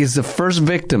 logic is the first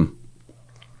victim.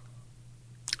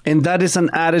 And that is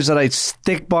an adage that I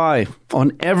stick by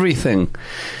on everything.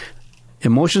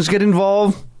 Emotions get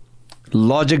involved,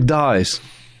 logic dies.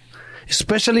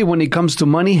 Especially when it comes to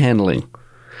money handling.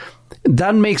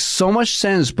 That makes so much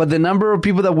sense, but the number of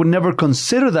people that would never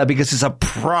consider that because it's a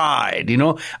pride,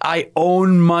 I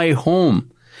own my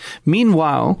home.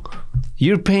 Meanwhile,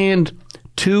 you're paying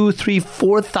 $2,000,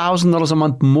 $3,000, $4,000 a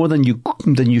month more than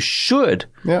you should.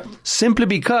 Yeah. Simply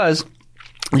because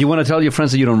you want to tell your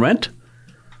friends that you don't rent.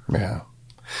 Yeah.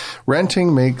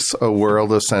 Renting makes a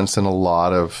world of sense in a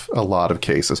lot of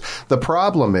cases. The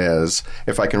problem is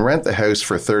if I can rent the house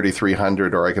for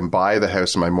 $3,300 or I can buy the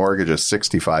house and my mortgage is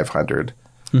 $6,500,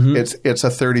 it's a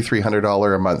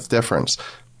 $3,300 a month difference.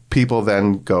 People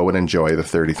then go and enjoy the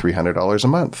 $3,300 a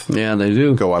month. Yeah, they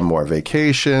do. Go on more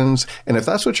vacations. And if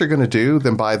that's what you're going to do,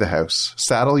 then buy the house.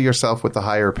 Saddle yourself with the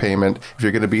higher payment. If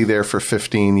you're going to be there for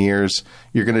 15 years,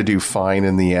 you're going to do fine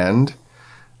in the end.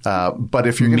 But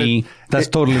if you're going to... That's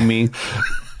totally me.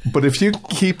 But if you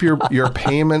keep your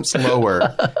payments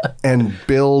lower and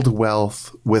build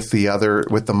wealth with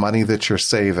the money that you're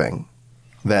saving,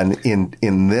 then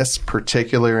in this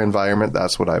particular environment,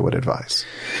 that's what I would advise.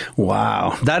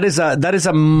 Wow. That is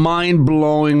a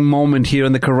mind-blowing moment here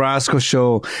on the Carrasco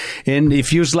Show. And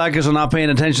if you slackers are not paying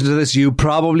attention to this, you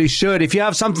probably should. If you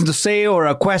have something to say or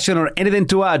a question or anything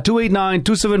to add,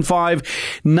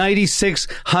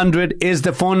 289-275-9600 is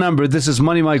the phone number. This is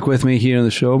Money Mike with me here on the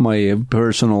show, my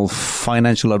personal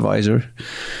financial advisor,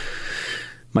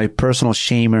 my personal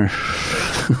shamer.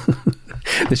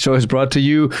 The show is brought to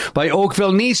you by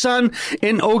Oakville Nissan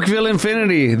and Oakville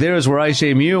Infinity. There's where I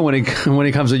shame you when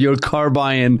it comes to your car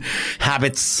buying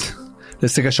habits.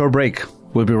 Let's take a short break.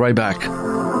 We'll be right back.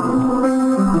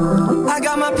 I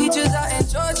got my peaches out in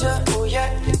Georgia. Oh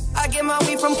yeah. I get my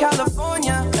weed from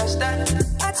California. That's that.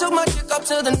 I took my chick up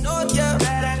to the north. Yeah.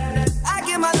 I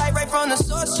get my light right from the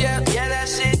source. Yeah. Yeah,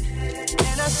 that's it.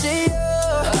 And I see you.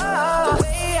 Oh, the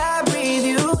way I breathe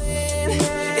you in.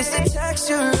 It's the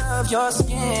texture of your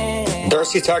skin.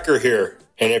 Darcy Tucker here.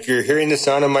 And if you're hearing the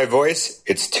sound of my voice,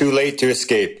 it's too late to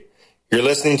escape. You're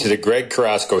listening to The Greg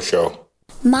Carrasco Show.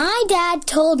 My dad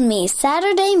told me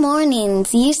Saturday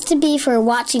mornings used to be for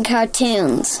watching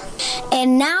cartoons.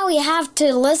 And now we have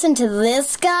to listen to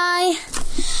this guy?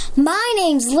 My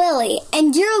name's Lily,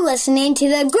 and you're listening to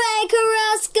The Greg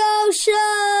Carrasco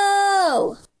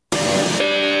Show!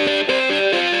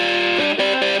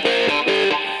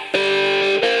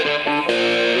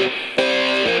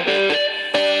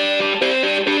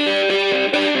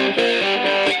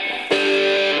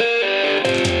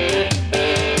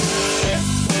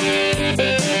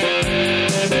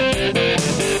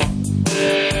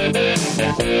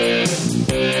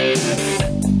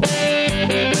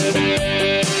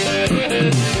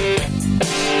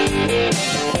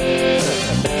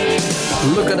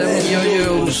 Look at them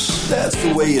yo-yos. That's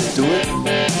the way you do it.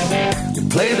 You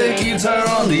play the guitar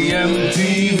on the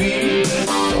MTV.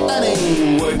 That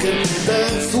ain't working.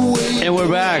 That's the way. And we're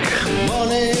back.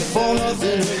 Money for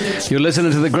nothing. You're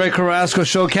listening to the Greg Carrasco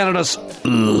Show, Canada's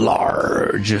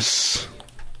largest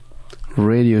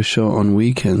radio show on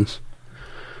weekends.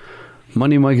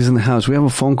 Money Mike is in the house. We have a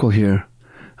phone call here.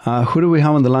 Who do we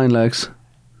have on the line, Lex?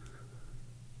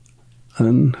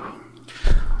 And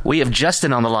we have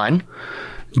Justin on the line.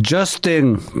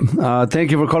 Justin,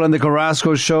 thank you for calling the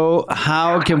Carrasco Show.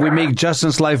 How can we make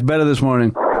Justin's life better this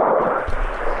morning?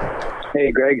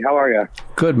 Hey, Greg, how are you?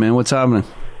 Good, man. What's happening?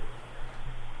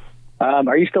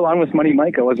 Are you still on with Money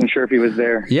Mike? I wasn't sure if he was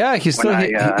there. Yeah, he's still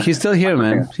he's still here,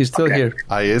 man. He's still here.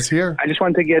 He is here. I just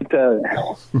wanted to get...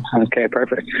 okay,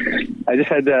 perfect. I just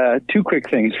had two quick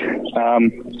things. I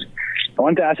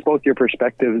wanted to ask both your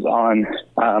perspectives on...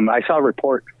 I saw a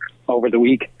report over the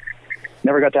week.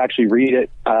 Never got to actually read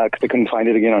it because I couldn't find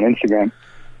it again on Instagram.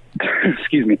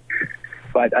 Excuse me.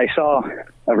 But I saw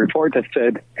a report that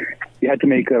said you had to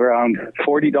make around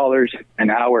 $40 an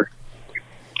hour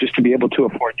just to be able to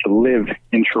afford to live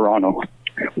in Toronto.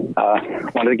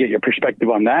 Wanted to get your perspective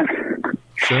on that.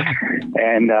 Sure.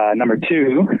 And number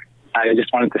two, I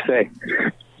just wanted to say,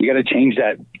 you got to change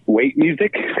that wait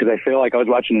music because I feel like I was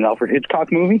watching an Alfred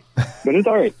Hitchcock movie, but it's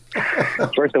all right.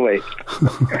 It's worth the wait.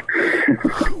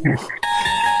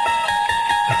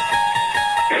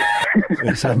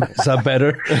 Is that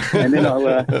better? And then I'll,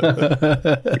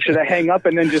 should I hang up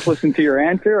and then just listen to your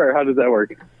answer, or how does that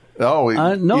work? No,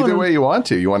 either way you want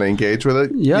to. You want to engage with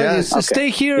it? Yeah, stay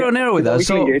here on air with us.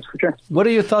 So, what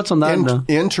are your thoughts on that?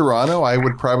 In Toronto, I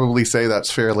would probably say that's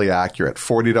fairly accurate.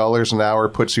 $40 an hour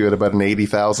puts you at about an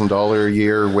 $80,000 a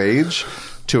year wage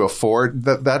to afford.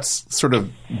 That's sort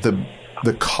of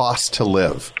the cost to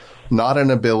live, not an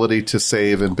ability to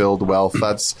save and build wealth.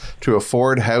 That's to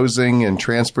afford housing and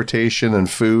transportation and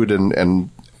food and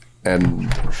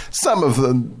some of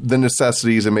the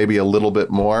necessities and maybe a little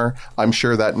bit more. I'm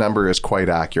sure that number is quite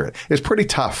accurate. It's pretty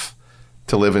tough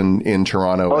to live in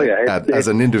Toronto as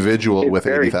an individual with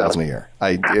 $80,000 a year.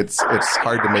 It's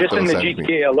hard to make just those in the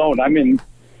GTA alone. I'm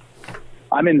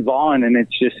in Vaughan, and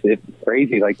it's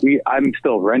crazy. Like I'm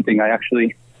still renting.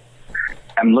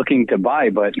 I'm looking to buy,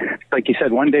 but like you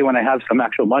said, one day when I have some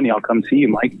actual money, I'll come see you,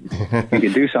 Mike. We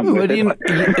could do something with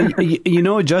it. You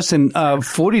know, Justin,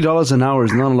 $40 an hour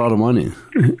is not a lot of money.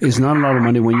 It's not a lot of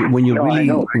money when you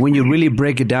really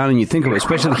break it down and you think of it,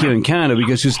 especially here in Canada,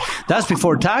 because that's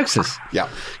before taxes. Yeah.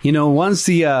 You know, once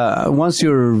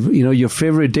your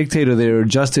favorite dictator there,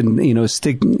 Justin,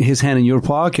 stick his hand in your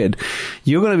pocket,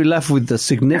 you're going to be left with a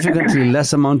significantly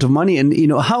less amount of money. And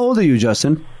how old are you,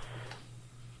 Justin?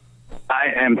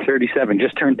 I am 37,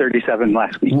 just turned 37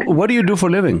 last week. What do you do for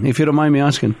a living, if you don't mind me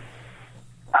asking?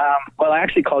 Well, I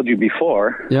actually called you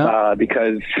before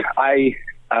because I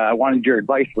wanted your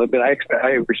advice a little bit. I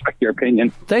respect your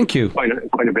opinion. Thank you. Quite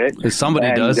a bit. If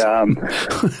somebody does.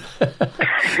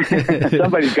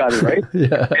 Somebody's got it, right?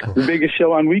 Yeah. It's the biggest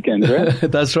show on weekends, right?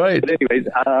 That's right. But anyways,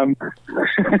 I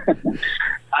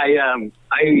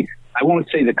won't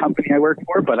say the company I work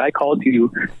for, but I called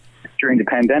you during the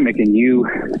pandemic, and you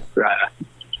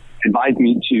advised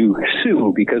me to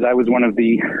sue because I was one of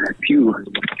the few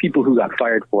people who got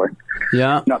fired for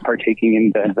not partaking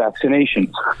in the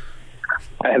vaccinations.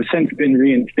 I have since been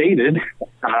reinstated,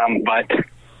 but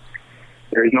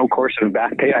there is no course of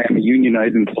back pay. I am a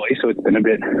unionized employee, so it's been a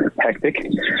bit hectic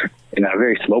and a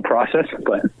very slow process.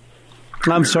 But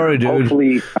I'm sorry, dude.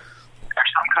 Hopefully, there's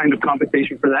some kind of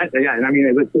compensation for that. Yeah, and I mean,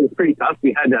 it was pretty tough.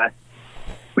 We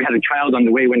had a child on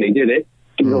the way when they did it.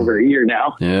 It's over a year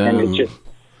now, and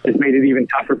it's made it even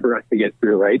tougher for us to get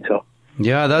through, right? So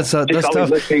that's always tough.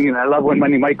 Listening, and I love when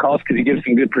Money Mike calls because he gives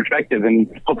some good perspective,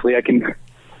 and hopefully I can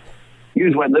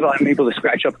use what little I'm able to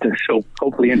scratch up to, so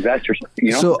hopefully invest or something,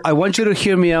 you know? So I want you to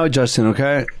hear me out, Justin,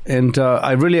 okay? And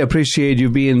I really appreciate you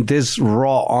being this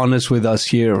raw honest with us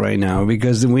here right now,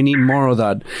 because we need more of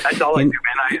that. That's all I do,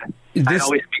 man. I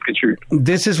always speak the truth.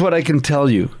 This is what I can tell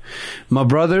you. My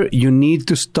brother, you need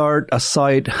to start a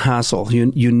side hustle.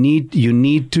 You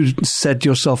need to set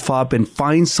yourself up and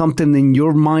find something in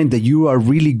your mind that you are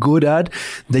really good at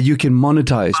that you can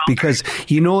monetize. Because,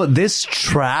 this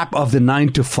trap of the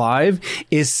 9 to 5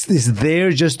 is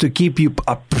there just to keep you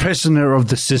a prisoner of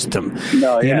the system.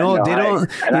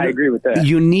 I agree with that.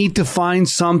 You need to find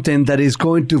something that is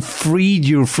going to free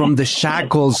you from the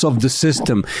shackles of the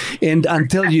system. And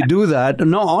until you do that,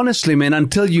 no, honestly, man,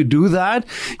 until you do that,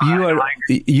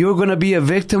 you're going to be a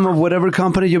victim of whatever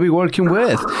company you'll be working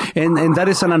with. And that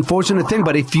is an unfortunate thing.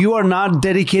 But if you are not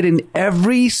dedicating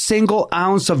every single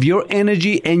ounce of your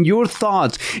energy and your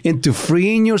thoughts into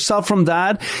freeing yourself from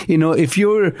that, if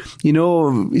you're,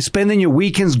 spending your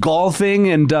weekends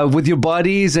golfing and with your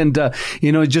buddies and,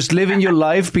 just living your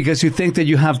life because you think that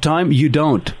you have time, you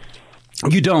don't.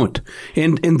 You don't.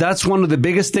 And that's one of the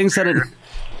biggest things that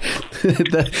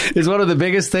that is one of the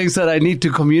biggest things that I need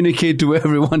to communicate to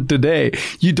everyone today.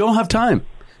 You don't have time.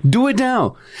 Do it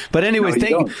now. But anyway,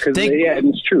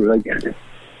 it's true.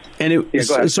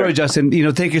 Sorry,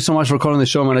 Justin. Thank you so much for calling the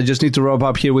show, man. I just need to wrap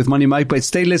up here with Money Mike, but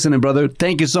stay listening, brother.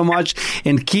 Thank you so much,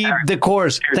 and keep the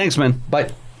course. Thanks, man.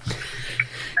 Bye.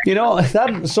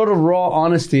 That sort of raw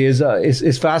honesty is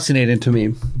fascinating to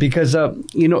me because,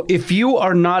 if you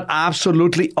are not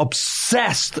absolutely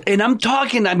obsessed, and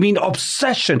I mean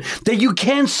obsession, that you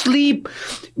can't sleep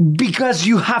because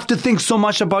you have to think so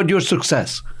much about your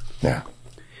success. Yeah.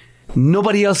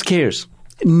 Nobody else cares.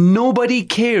 Nobody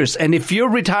cares. And if your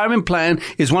retirement plan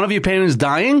is one of your parents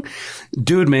dying,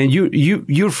 dude, man,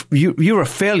 you're a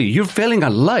failure. You're failing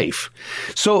at life.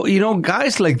 So,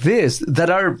 guys like this that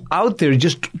are out there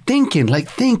just thinking,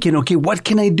 okay, what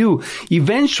can I do?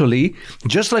 Eventually,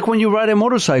 just like when you ride a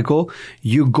motorcycle,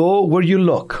 you go where you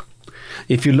look.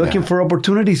 If you're looking for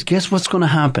opportunities, guess what's going to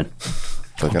happen?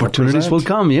 Opportunities will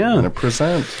come. Yeah.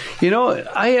 100%.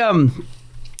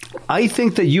 I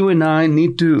think that you and I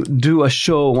need to do a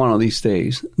show one of these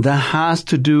days that has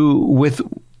to do with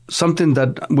something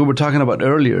that we were talking about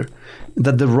earlier,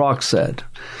 that The Rock said.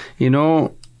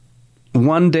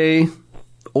 One day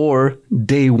or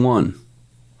day one,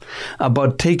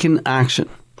 about taking action.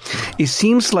 It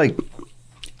seems like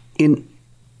in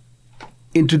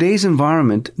today's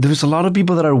environment, there's a lot of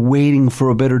people that are waiting for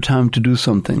a better time to do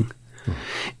something.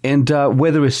 And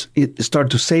whether it's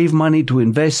start to save money, to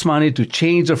invest money, to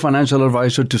change their financial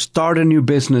advisor, to start a new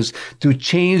business, to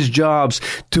change jobs,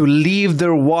 to leave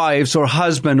their wives or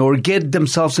husband or get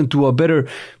themselves into a better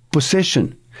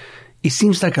position. It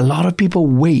seems like a lot of people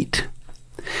wait.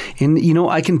 And,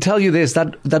 I can tell you this,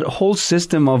 that whole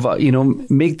system of,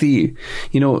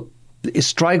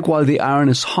 strike while the iron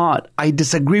is hot. I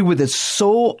disagree with it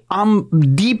so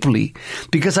deeply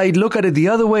because I look at it the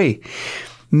other way.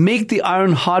 Make the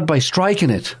iron hot by striking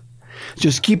it.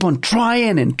 Just keep on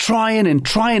trying and trying and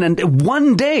trying. And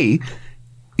one day,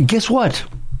 guess what?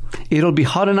 It'll be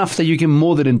hot enough that you can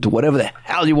mold it into whatever the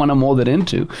hell you want to mold it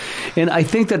into. And I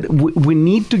think that we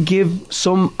need to give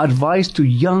some advice to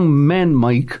young men,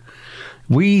 Mike.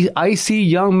 I see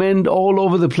young men all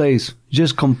over the place,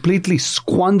 just completely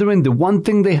squandering the one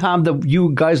thing they have that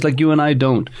you guys like you and I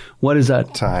don't. What is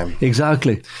that? Time.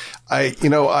 Exactly.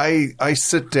 I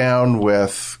sit down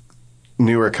with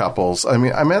newer couples. I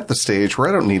mean, I'm at the stage where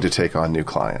I don't need to take on new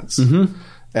clients. Mm-hmm.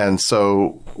 And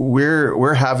so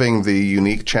we're having the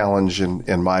unique challenge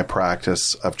in my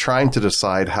practice of trying to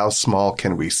decide how small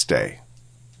can we stay.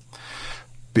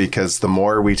 Because the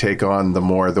more we take on, the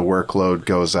more the workload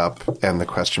goes up, and the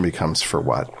question becomes, for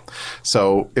what?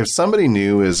 So if somebody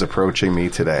new is approaching me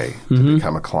today to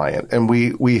become a client, and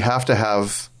we have to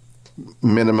have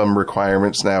minimum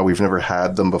requirements now. We've never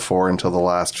had them before until the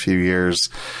last few years,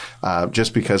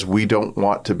 just because we don't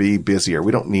want to be busier.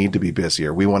 We don't need to be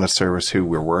busier. We want to service who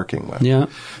we're working with. Yeah.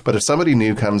 But if somebody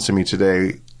new comes to me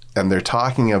today and they're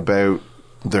talking about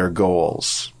their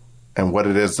goals and what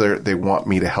it is they want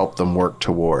me to help them work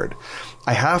toward,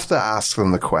 I have to ask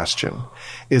them the question,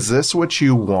 is this what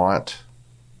you want,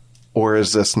 or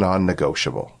is this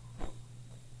non-negotiable?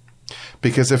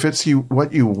 Because if it's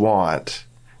what you want,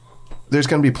 there's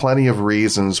going to be plenty of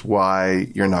reasons why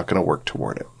you're not going to work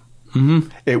toward it. Mm-hmm.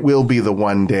 It will be the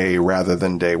one day rather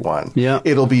than day one. Yeah.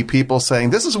 It'll be people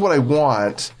saying, this is what I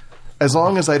want, as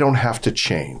long as I don't have to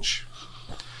change.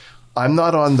 I'm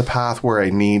not on the path where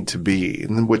I need to be,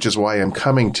 which is why I'm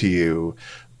coming to you.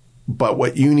 But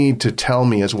what you need to tell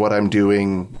me is what I'm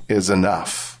doing is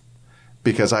enough.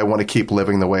 because I want to keep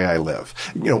living the way I live.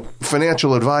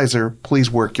 Financial advisor, please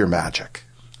work your magic.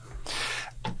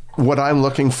 What I'm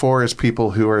looking for is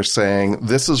people who are saying,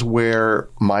 this is where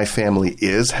my family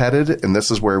is headed, and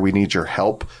this is where we need your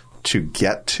help to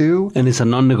get to. And it's a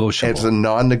non-negotiable. It's a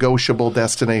non-negotiable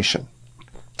destination.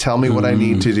 Tell me what I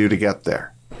need to do to get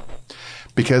there.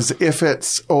 Because if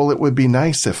it's, it would be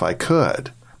nice if I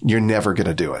could, you're never going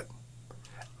to do it.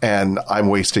 And I'm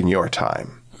wasting your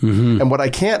time. Mm-hmm. And what I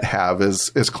can't have is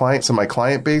clients in my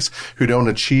client base who don't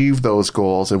achieve those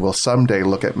goals and will someday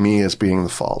look at me as being the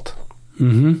fault.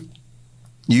 Mm-hmm.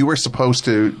 You were supposed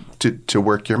to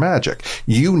work your magic.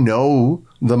 You know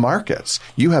the markets.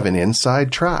 You have an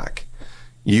inside track.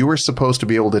 You were supposed to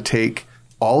be able to take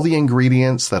all the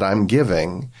ingredients that I'm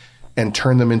giving and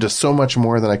turn them into so much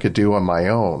more than I could do on my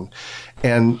own.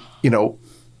 And,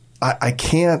 I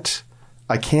can't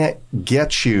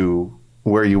get you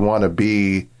where you want to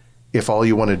be if all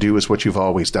you want to do is what you've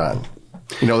always done.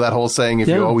 That whole saying, if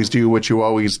you always do what you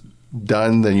always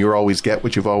done, then you always get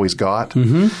what you've always got.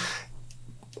 Mm-hmm.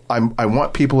 I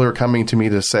want people who are coming to me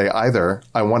to say either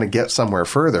I want to get somewhere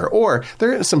further, or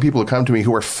there are some people who come to me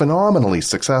who are phenomenally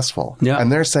successful,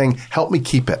 and they're saying, help me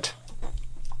keep it.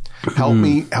 Help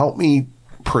me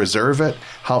preserve it.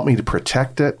 Help me to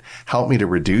protect it. Help me to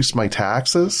reduce my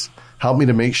taxes. Help me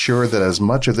to make sure that as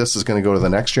much of this is going to go to the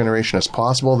next generation as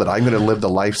possible, that I'm going to live the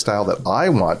lifestyle that I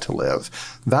want to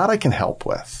live. That I can help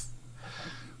with.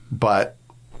 But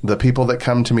the people that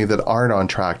come to me that aren't on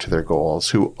track to their goals,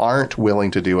 who aren't willing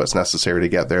to do what's necessary to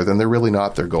get there, then they're really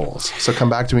not their goals. So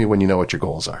come back to me when you know what your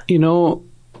goals are.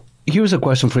 Here's a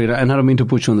question for you, and I don't mean to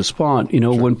put you on the spot.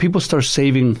 When people start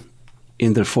saving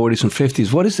in their 40s and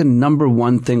 50s, what is the number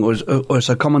one thing or is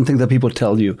a common thing that people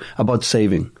tell you about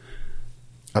saving?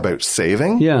 About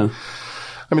saving? Yeah.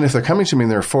 I mean, if they're coming to me in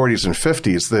their 40s and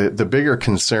 50s, the bigger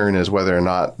concern is whether or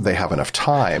not they have enough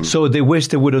time. So they wish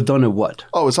they would have done it what?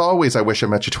 Oh, it's always, I wish I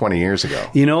met you 20 years ago.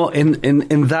 In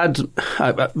that,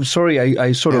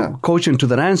 I sort of coached into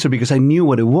that answer because I knew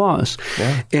what it was.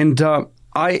 Yeah. And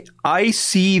I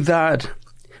see that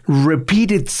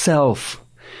repeat itself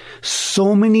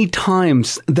so many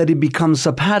times that it becomes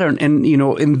a pattern. And,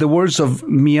 in the words of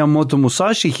Miyamoto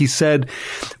Musashi, he said,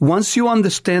 once you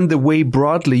understand the way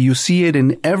broadly, you see it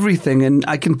in everything. And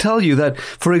I can tell you that,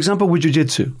 for example, with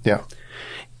jiu-jitsu,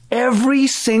 every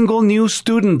single new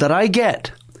student that I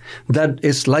get that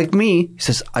is like me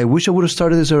says, I wish I would have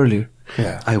started this earlier.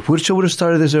 Yeah. I wish I would have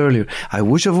started this earlier. I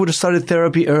wish I would have started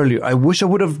therapy earlier. I wish I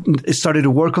would have started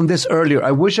to work on this earlier.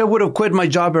 I wish I would have quit my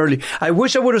job early. I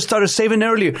wish I would have started saving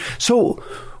earlier. So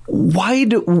why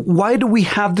do we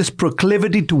have this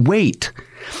proclivity to wait?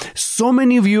 So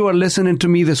many of you are listening to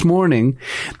me this morning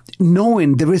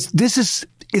knowing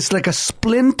it's like a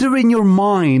splinter in your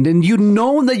mind and you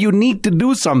know that you need to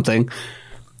do something.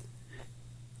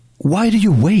 Why do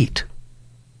you wait?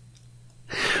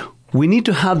 We need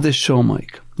to have this show,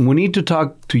 Mike. We need to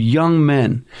talk to young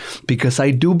men because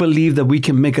I do believe that we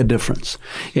can make a difference.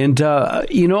 And I'll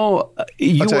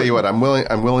tell you what, I'm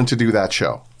willing to do that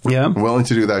show. Yeah, I'm willing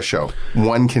to do that show.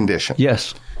 One condition.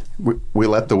 Yes, we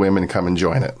let the women come and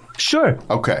join it. Sure.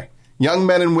 Okay, young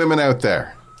men and women out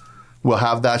there, we'll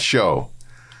have that show.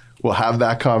 We'll have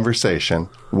that conversation.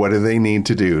 What do they need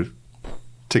to do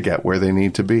to get where they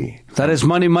need to be? That is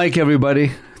Money Mike,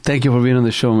 everybody. Thank you for being on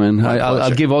the show, man. I'll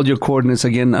give all your coordinates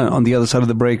again on the other side of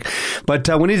the break. But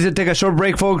we need to take a short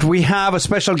break, folks. We have a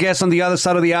special guest on the other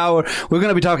side of the hour. We're going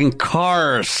to be talking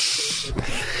cars,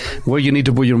 where you need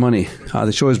to put your money.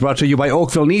 The show is brought to you by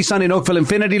Oakville Nissan and Oakville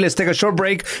Infinity. Let's take a short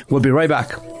break. We'll be right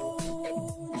back. Where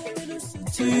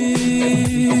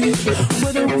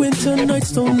the winter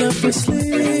nights don't ever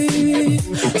sleep,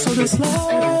 so this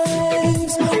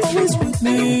life's always with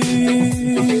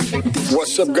me.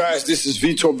 What's up, guys? This is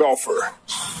Vitor Belfort,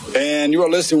 and you are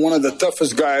listening to one of the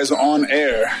toughest guys on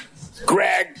air,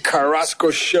 Greg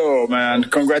Carrasco Show, man.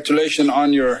 Congratulations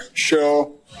on your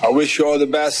show. I wish you all the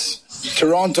best.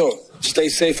 Toronto, stay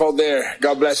safe out there.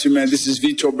 God bless you, man. This is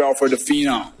Vitor Belfort, the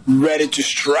Phenom, ready to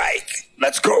strike.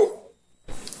 Let's go.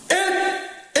 It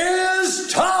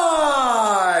is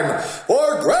time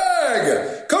for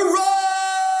Greg Carrasco.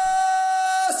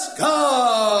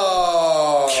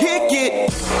 Kick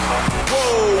it.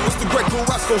 Whoa, it's the Greg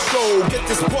Carrasco Show. Get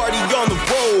this party on the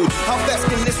road. How fast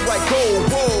can this ride go?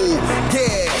 Whoa,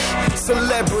 yeah.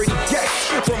 Celebrity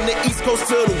guest from the East Coast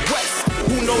to the West.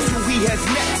 Who knows who he has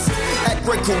next? At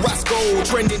Greg Carrasco,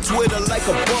 trending Twitter like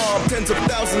a bomb. Tens of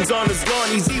thousands on his lawn,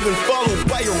 he's even followed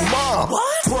by your mom.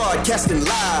 What? Broadcasting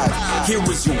live, here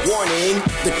is your warning.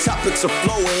 The topics are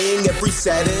flowing every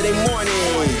Saturday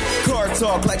morning. Car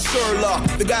talk like Sherlock,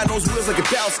 the guy knows wheels like a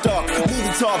Dowstock.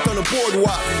 Movie talk on the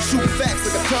boardwalk, shoot facts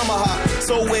like a tomahawk.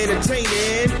 So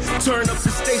entertaining, turn up the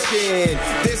station.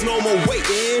 There's no more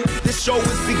waiting, this show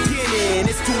is beginning.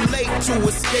 It's too late to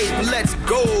escape, let's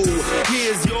go.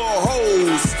 Here's your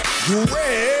host,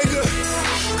 Greg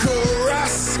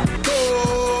Carrasco.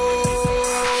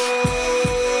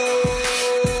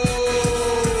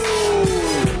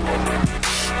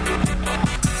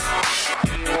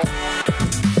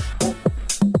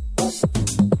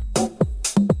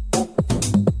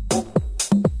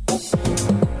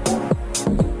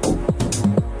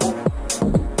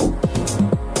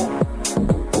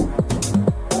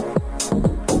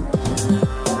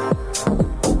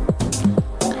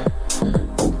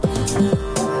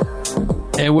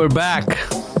 And we're back.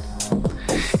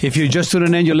 If you're just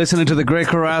tuning in, you're listening to the Greg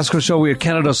Carrasco Show. We are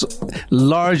Canada's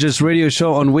largest radio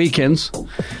show on weekends.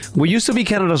 We used to be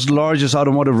Canada's largest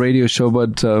automotive radio show,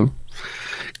 but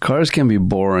cars can be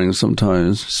boring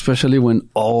sometimes, especially when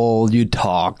all you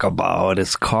talk about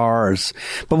is cars.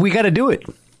 But we got to do it.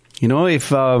 You know,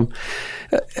 if I've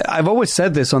always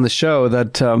said this on the show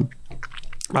that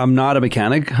I'm not a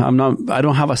mechanic. I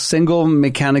don't have a single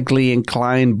mechanically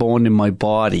inclined bone in my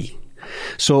body.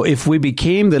 So if we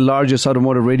became the largest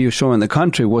automotive radio show in the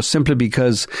country was simply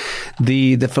because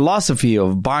the philosophy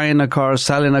of buying a car,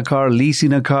 selling a car,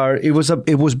 leasing a car, it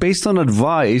was based on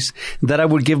advice that I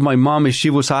would give my mom if she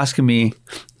was asking me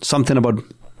something about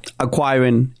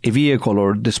acquiring a vehicle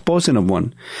or disposing of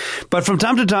one. But from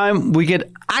time to time, we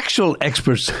get actual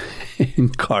experts in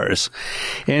cars.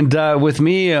 And with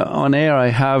me on air, I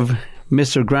have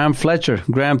Mr. Graeme Fletcher.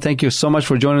 Graeme, thank you so much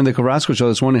for joining the Carrasco Show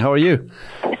this morning. How are you?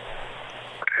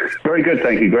 Very good,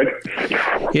 thank you, Greg.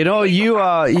 You know, you're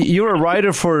a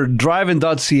writer for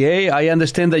driving.ca. I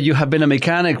understand that you have been a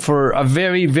mechanic for a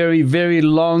very, very, very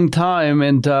long time,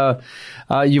 and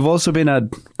you've also been a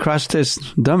crash test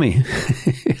dummy.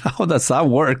 How does that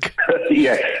work?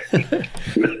 Yes.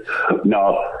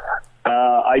 No.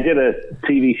 I did a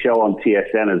TV show on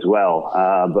TSN as well,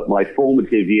 but my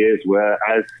formative years were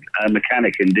as a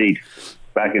mechanic indeed,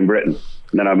 back in Britain.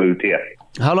 And then I moved here.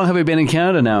 How long have you been in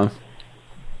Canada now?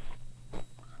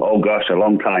 Oh, gosh, a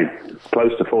long time.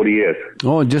 Close to 40 years.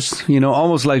 Oh, just,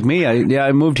 almost like me.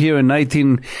 I moved here in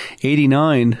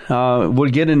 1989. We're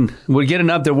getting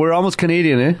up there. We're almost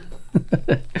Canadian, eh?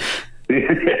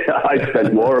 I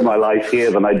spent more of my life here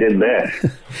than I did there.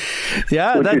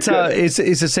 Yeah, that's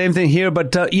it's the same thing here.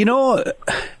 But,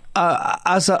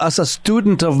 as a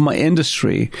student of my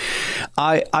industry,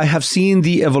 I have seen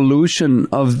the evolution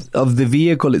of the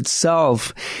vehicle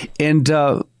itself, and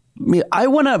I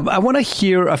want to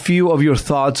hear a few of your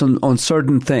thoughts on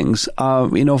certain things.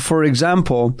 For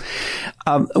example,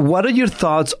 what are your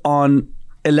thoughts on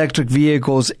electric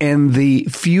vehicles and the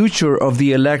future of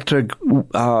the electric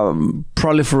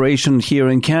proliferation here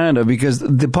in Canada? Because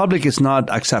the public is not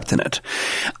accepting it.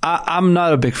 I'm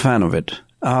not a big fan of it.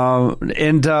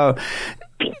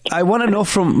 I want to know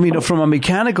from a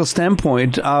mechanical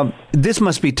standpoint, this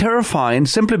must be terrifying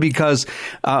simply because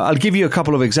I'll give you a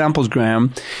couple of examples,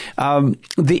 Graeme.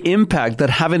 The impact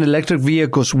that having electric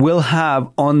vehicles will have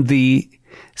on the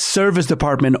service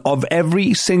department of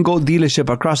every single dealership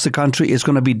across the country is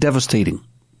going to be devastating.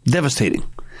 Devastating.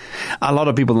 A lot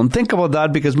of people don't think about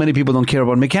that because many people don't care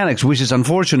about mechanics, which is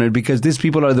unfortunate because these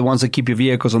people are the ones that keep your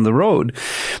vehicles on the road.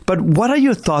 But what are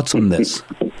your thoughts on this?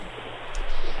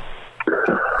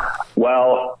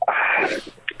 Well,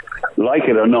 like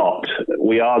it or not,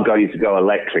 we are going to go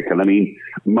electric. And I mean,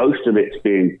 most of it's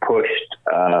being pushed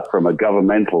from a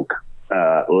governmental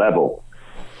level.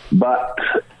 But,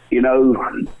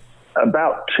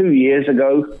 about 2 years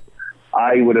ago,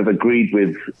 I would have agreed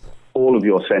with all of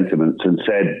your sentiments and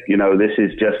said, this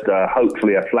is just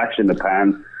hopefully a flash in the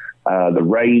pan. The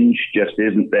range just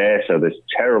isn't there. So there's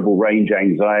terrible range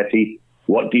anxiety.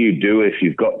 What do you do if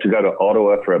you've got to go to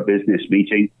Ottawa for a business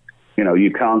meeting?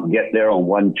 You can't get there on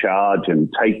one charge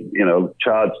and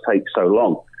charge takes so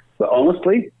long. But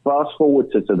honestly, fast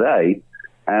forward to today,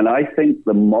 and I think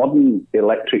the modern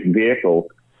electric vehicle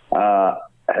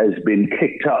has been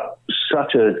kicked up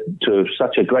to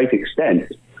such a great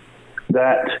extent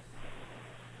that,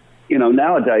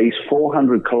 nowadays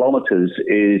 400 kilometers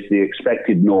is the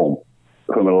expected norm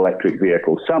from an electric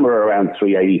vehicle. Some are around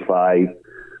 385.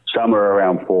 Some are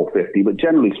around 450, but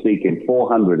generally speaking,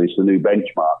 400 is the new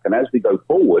benchmark. And as we go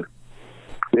forward,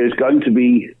 there's going to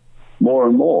be more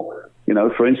and more. You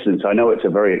know, for instance, I know it's a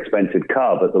very expensive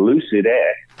car, but the Lucid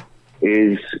Air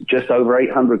is just over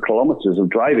 800 kilometers of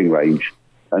driving range.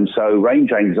 And so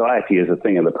range anxiety is a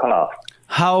thing of the past.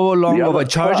 How long of a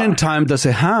charging time does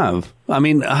it have? I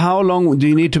mean, how long do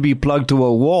you need to be plugged to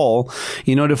a wall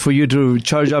in order for you to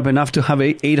charge up enough to have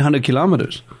 800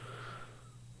 kilometers?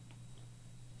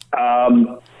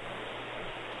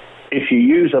 If you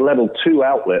use a level 2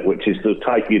 outlet, which is the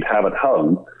type you'd have at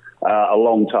home, a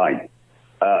long time,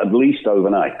 at least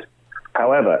overnight.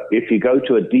 However, if you go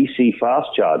to a DC fast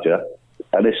charger,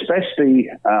 and especially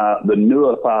the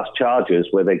newer fast chargers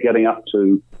where they're getting up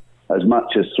to as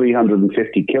much as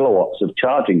 350 kilowatts of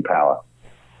charging power,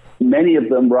 many of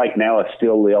them right now are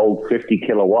still the old 50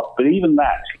 kilowatt, but even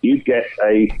that, you get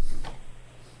a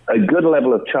good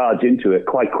level of charge into it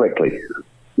quite quickly.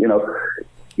 You know,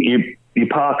 you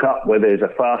park up where there's a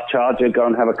fast charger, go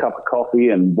and have a cup of coffee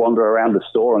and wander around the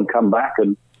store and come back,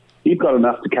 and you've got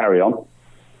enough to carry on.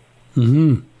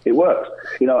 Mm-hmm. It works.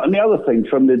 You know, and the other thing,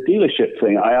 from the dealership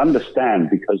thing, I understand,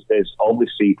 because there's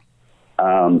obviously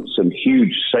some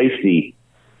huge safety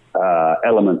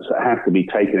elements that have to be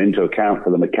taken into account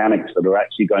for the mechanics that are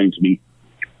actually going to be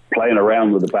playing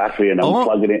around with the battery and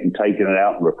unplugging it and taking it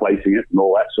out and replacing it and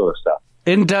all that sort of stuff.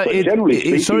 And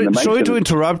sorry to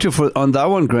interrupt you on that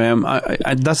one, Graeme.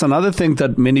 That's another thing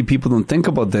that many people don't think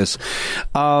about this.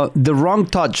 The wrong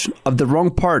touch of the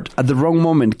wrong part at the wrong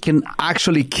moment can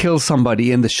actually kill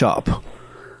somebody in the shop.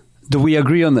 Do we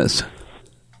agree on this?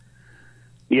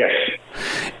 Yes.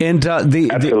 And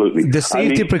the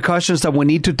safety precautions that we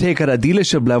need to take at a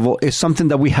dealership level is something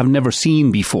that we have never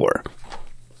seen before.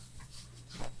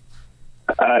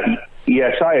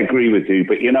 Yes, I agree with you.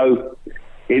 But, you know,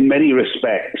 in many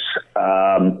respects,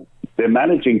 they're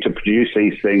managing to produce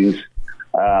these things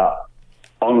on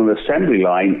an assembly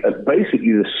line at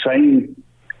basically the same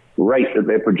rate that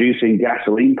they're producing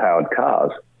gasoline-powered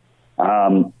cars.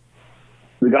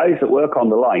 The guys that work on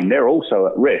the line, they're also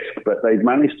at risk, but they've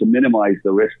managed to minimize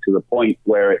the risk to the point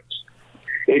where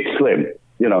it's slim.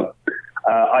 You know,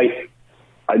 I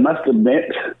must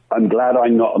admit, I'm glad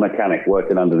I'm not a mechanic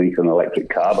working underneath an electric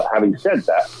car. But having said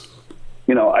that,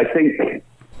 you know, I think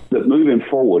that moving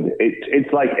forward,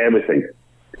 it's like everything.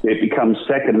 It becomes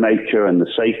second nature, and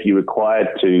the safety required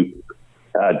to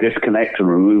disconnect and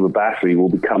remove a battery will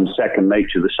become second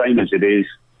nature, the same as it is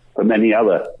for many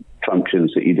other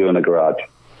functions that you do in a garage.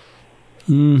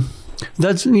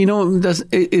 It's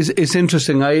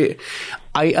interesting.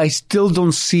 I still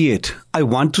don't see it. I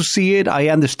want to see it. I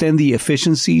understand the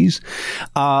efficiencies.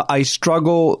 I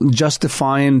struggle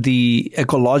justifying the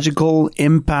ecological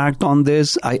impact on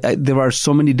this. There are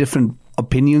so many different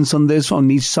opinions on this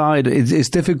on each side. It's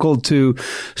difficult to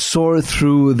sort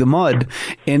through the mud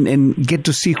and get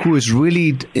to see who is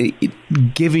really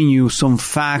giving you some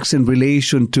facts in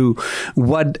relation to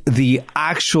what the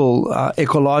actual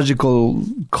ecological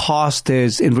cost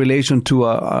is in relation to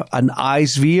an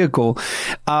ICE vehicle.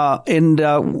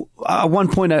 At one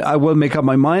point, I will make up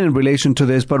my mind in relation to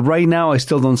this, but right now I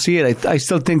still don't see it. I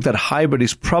still think that hybrid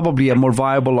is probably a more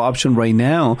viable option right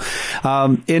now.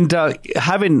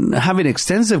 Having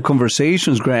extensive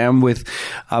conversations, Graeme, with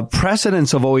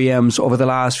presidents of OEMs over the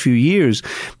last few years,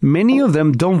 many of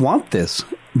them don't want this.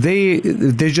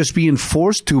 They're just being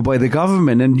forced to by the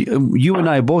government, and you and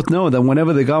I both know that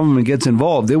whenever the government gets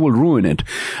involved, they will ruin it.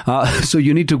 So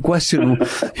you need to question.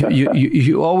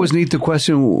 You always need to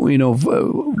question. You know,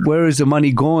 where is the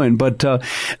money going? But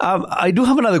I do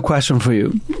have another question for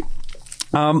you.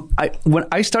 When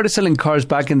I started selling cars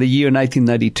back in the year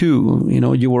 1992, you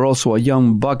know, you were also a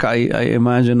young buck, I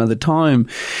imagine, at the time,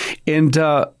 and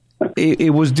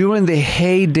it was during the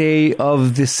heyday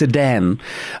of the sedan,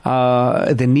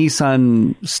 the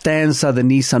Nissan Stanza, the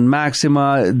Nissan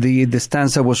Maxima. The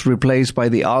Stanza was replaced by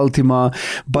the Altima,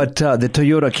 but the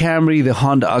Toyota Camry, the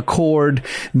Honda Accord,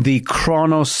 the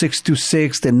Kronos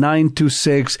 626, the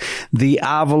 926, the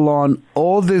Avalon,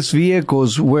 all these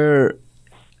vehicles were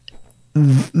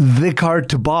the car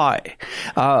to buy.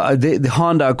 The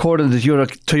Honda Accord and the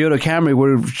Toyota Camry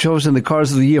were chosen the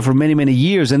cars of the year for many, many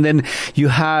years. And then you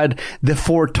had the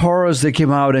Ford Taurus that came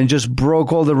out and just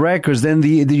broke all the records. Then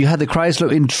you had the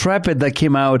Chrysler Intrepid that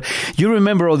came out. You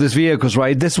remember all these vehicles,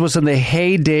 right? This was in the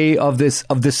heyday of the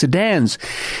sedans.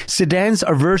 Sedans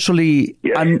are virtually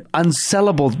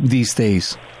unsellable these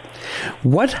days.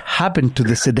 What happened to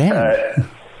the sedan?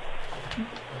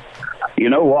 You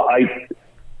know what?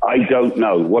 I don't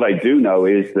know. What I do know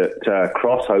is that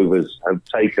crossovers have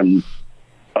taken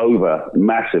over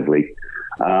massively.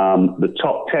 The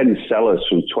top 10 sellers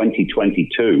from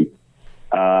 2022,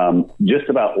 just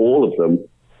about all of them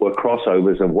were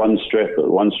crossovers of one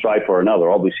stripe or another.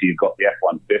 Obviously, you've got the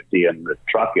F-150 and the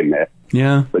truck in there.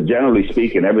 Yeah. But generally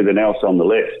speaking, everything else on the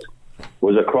list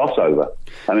was a crossover.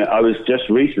 I mean, I was just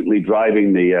recently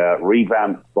driving the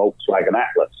revamped Volkswagen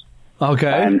Atlas.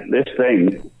 Okay. And this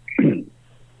thing,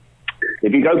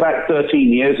 if you go back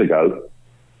 13 years ago,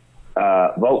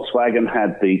 Volkswagen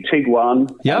had the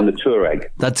Tiguan and the Touareg.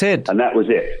 That's it. And that was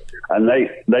it. And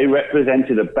they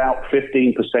represented about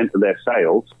 15% of their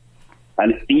sales.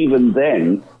 And even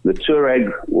then, the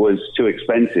Touareg was too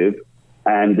expensive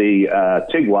and the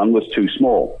Tiguan was too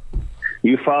small.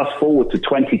 You fast forward to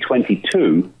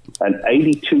 2022, and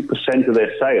 82% of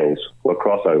their sales were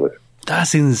crossovers.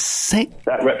 That's insane.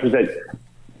 That represents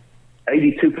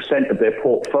 82% of their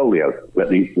portfolio.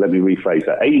 Let me rephrase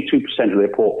that. 82% of their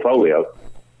portfolio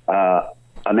are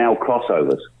now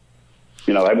crossovers.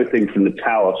 You know, everything from the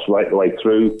Taos right the way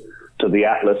through to the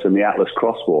Atlas and the Atlas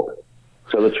Crossport.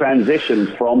 So the transition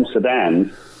from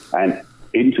sedans and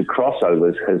into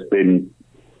crossovers has been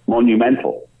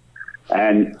monumental.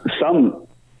 And some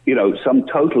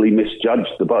totally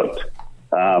misjudged the boat.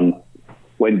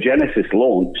 When Genesis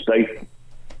launched,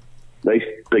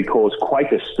 they caused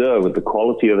quite a stir with the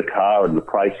quality of the car and the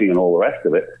pricing and all the rest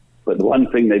of it. But the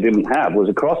one thing they didn't have was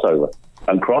a crossover.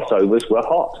 And crossovers were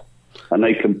hot. And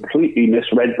they completely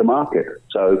misread the market.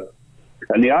 So,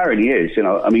 and the irony is,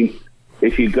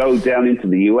 if you go down into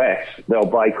the US, they'll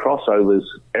buy crossovers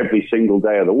every single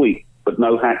day of the week, but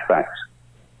no hatchbacks.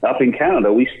 Up in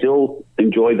Canada, we still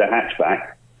enjoy the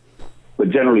hatchback, but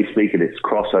generally speaking, it's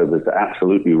crossovers that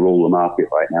absolutely rule the market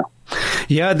right now.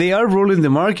 Yeah, they are ruling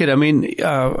the market. I mean,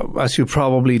 as you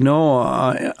probably know,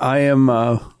 I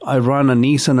run a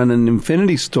Nissan and an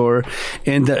Infiniti store,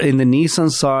 and in the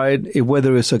Nissan side,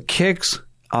 whether it's a Kicks,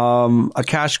 a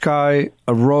Qashqai,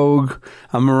 a Rogue,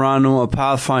 a Murano, a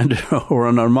Pathfinder, or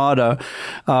an Armada,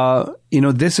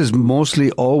 this is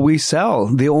mostly all we sell.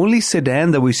 The only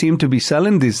sedan that we seem to be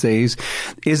selling these days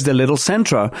is the little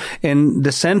Sentra. And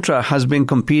the Sentra has been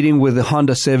competing with the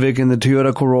Honda Civic and the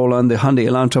Toyota Corolla and the Hyundai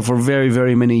Elantra for very,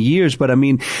 very many years. But I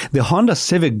mean, the Honda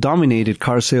Civic dominated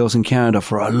car sales in Canada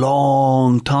for a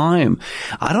long time.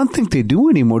 I don't think they do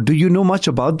anymore. Do you know much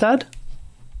about that?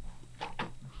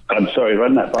 I'm sorry,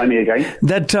 run that by me again.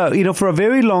 That, for a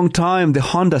very long time, the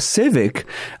Honda Civic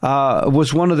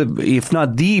was one of the, if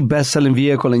not the best-selling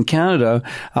vehicle in Canada.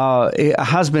 It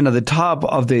has been at the top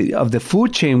of the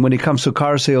food chain when it comes to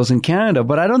car sales in Canada.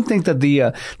 But I don't think that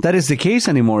that is the case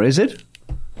anymore, is it?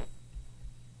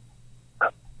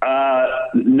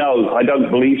 No, I don't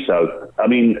believe so. I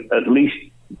mean, at least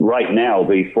right now,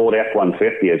 the Ford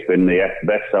F-150 has been the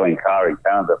best-selling car in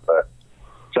Canada for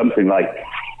something like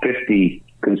 50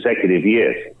 consecutive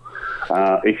years.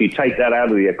 If you take that out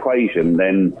of the equation,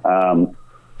 then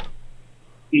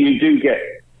you do get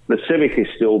the Civic is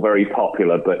still very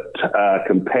popular, but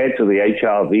compared to the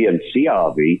HRV and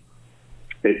CRV,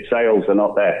 its sales are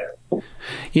not there.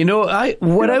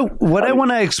 What I want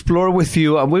to explore with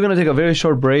you, we're going to take a very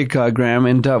short break, Graeme,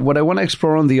 and what I want to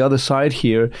explore on the other side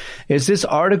here is this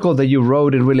article that you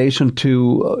wrote in relation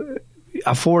to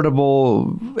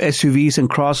affordable SUVs and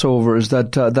crossovers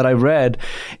that I read,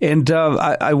 and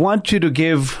I want you to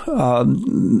give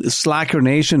Slacker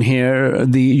Nation here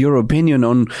your opinion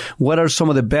on what are some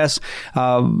of the best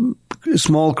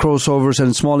small crossovers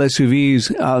and small SUVs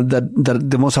that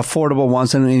the most affordable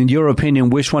ones, and in your opinion,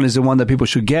 which one is the one that people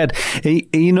should get?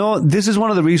 This is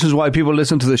one of the reasons why people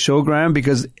listen to the show, Graeme,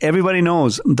 because everybody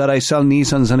knows that I sell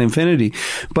Nissans and Infiniti,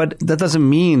 but that doesn't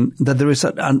mean that there is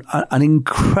an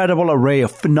incredible array of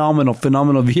phenomenal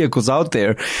vehicles out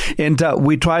there, and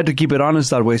we try to keep it honest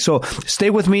that way. So stay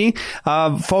with me,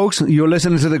 folks. You're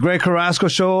listening to the Greg Carrasco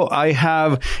Show. I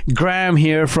have Graeme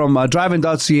here from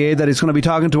driving.ca that is going to be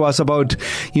talking to us about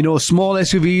small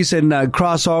SUVs and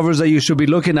crossovers that you should be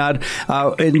looking at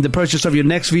in the purchase of your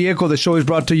next vehicle. The show is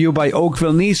brought to you by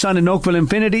Oakville Nissan and Oakville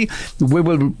Infiniti. We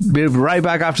will be right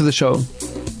back after the show.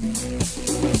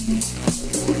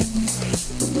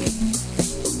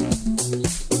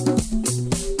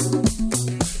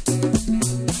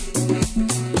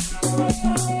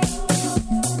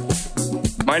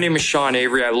 My name is Sean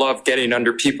Avery. I love getting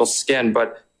under people's skin,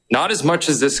 but not as much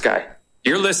as this guy.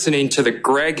 You're listening to the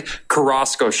Greg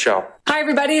Carrasco Show. Hi,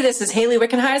 everybody. This is Haley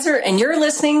Wickenheiser, and you're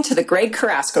listening to the Greg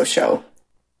Carrasco Show.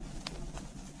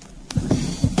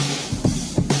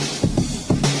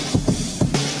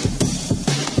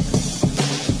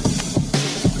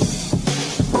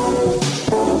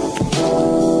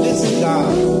 Listen,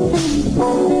 darling.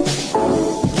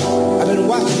 I've been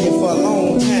watching you for a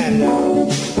long time now.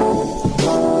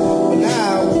 But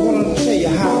now I want to tell you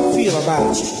how I feel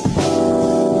about you.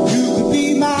 You could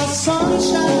be my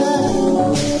sunshine.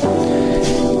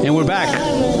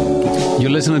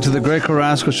 listening to the Greg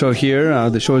Carrasco Show here.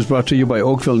 The show is brought to you by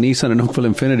Oakville Nissan and Oakville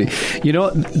Infinity. You know,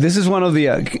 this is one of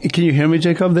the... can you hear me,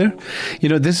 Jacob, there? You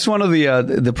know, this is one of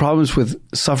the problems with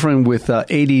suffering with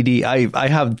ADD. I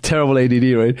have terrible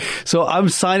ADD, right? So I'm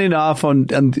signing off on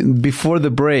before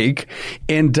the break,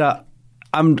 and...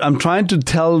 I'm trying to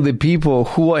tell the people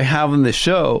who I have on the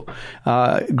show,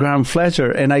 Graeme Fletcher,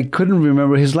 and I couldn't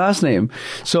remember his last name.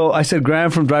 So I said Graeme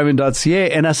from driving.ca,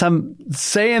 and as I'm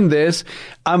saying this,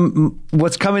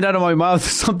 what's coming out of my mouth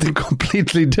is something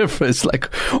completely different. It's like,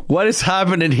 what is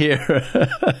happening here?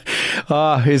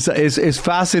 It's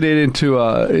fascinating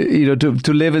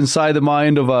to live inside the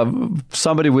mind of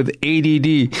somebody with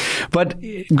ADD. But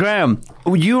Graeme,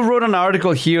 you wrote an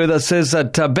article here that says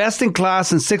that best in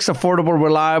class and 6 affordable,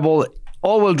 reliable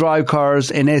all-wheel drive cars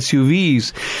and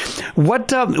SUVs.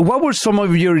 What were some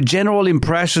of your general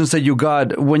impressions that you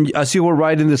got as you were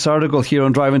writing this article here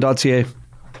on driving.ca?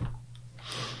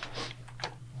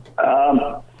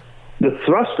 The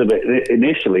thrust of it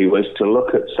initially was to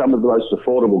look at some of the most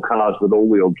affordable cars with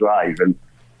all-wheel drive, and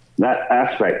that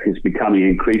aspect is becoming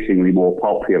increasingly more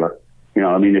popular. You know,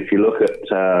 I mean, if you look at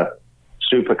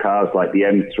supercars like the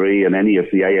M3 and any of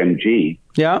the AMG,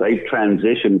 they've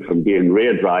transitioned from being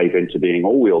rear drive into being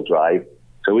all-wheel drive.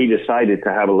 So we decided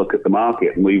to have a look at the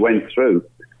market, and we went through.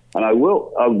 And I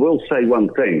will say one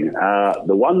thing.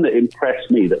 The one that impressed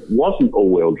me that wasn't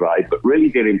all-wheel drive but really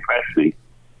did impress me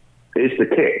is the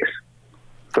Kicks.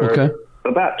 For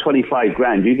about 25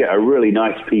 grand, you get a really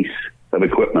nice piece of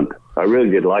equipment. I really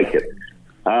did like it.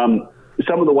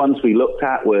 Some of the ones we looked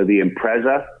at were the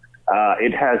Impreza.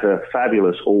 It has a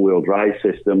fabulous all-wheel drive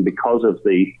system because of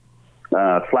the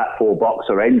flat four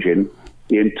boxer engine.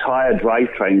 The entire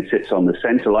drivetrain sits on the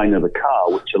center line of the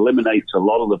car, which eliminates a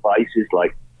lot of the vices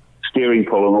like steering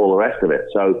pull and all the rest of it.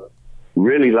 So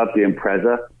really loved the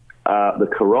Impreza. The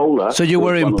Corolla. So you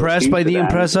were impressed by the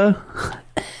Impreza?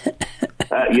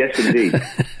 Yes, indeed.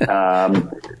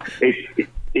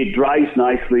 It drives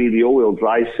nicely. The all-wheel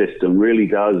drive system really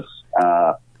does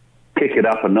kick it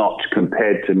up a notch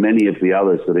compared to many of the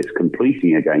others that it's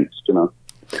competing against. You know,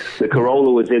 the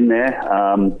Corolla was in there.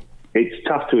 It's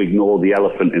tough to ignore the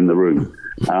elephant in the room.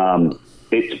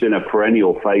 It's been a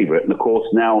perennial favorite, and of course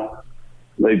now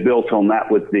they've built on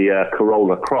that with the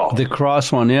Corolla Cross. The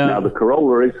Cross one, yeah. Now the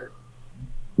Corolla is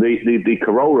the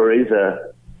Corolla is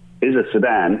a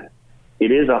sedan.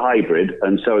 It is a hybrid,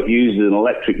 and so it uses an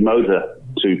electric motor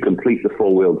to complete the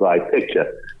four-wheel drive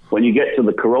picture. When you get to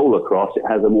the Corolla Cross, it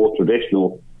has a more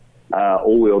traditional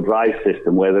all-wheel drive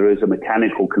system where there is a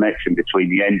mechanical connection between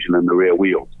the engine and the rear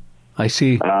wheels. I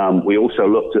see. We also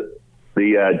looked at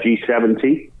the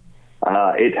G70.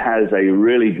 It has a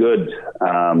really good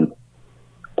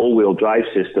all-wheel drive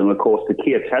system. Of course, the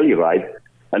Kia Telluride.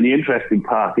 And the interesting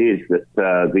part is that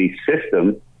the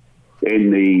system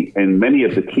in many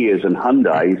of the Kias and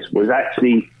Hyundais was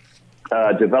actually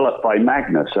developed by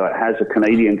Magna, so it has a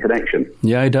Canadian connection.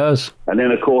 Yeah, it does. And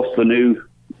then, of course, the new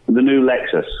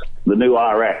Lexus, the new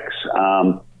RX.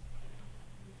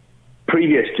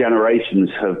 Previous generations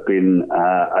have been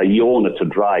a yawner to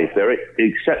drive. They're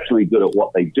exceptionally good at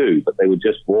what they do, but they were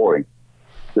just boring.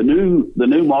 The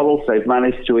new models, they've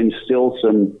managed to instill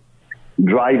some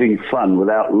driving fun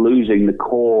without losing the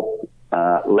core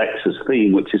Lexus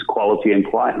theme, which is quality and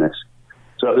quietness.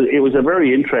 So it was a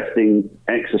very interesting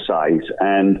exercise.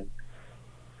 And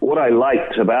what I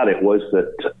liked about it was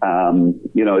that,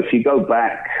 if you go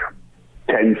back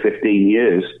 10, 15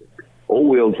 years,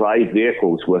 all-wheel drive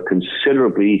vehicles were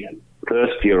considerably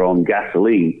thirstier on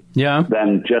gasoline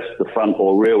than just the front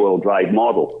or rear-wheel drive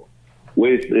model.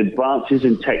 With advances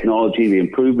in technology, the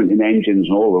improvement in engines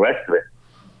and all the rest of it,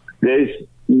 there's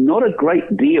not a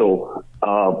great deal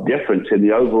of difference in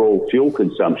the overall fuel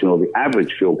consumption or the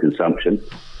average fuel consumption,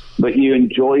 but you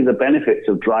enjoy the benefits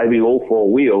of driving all four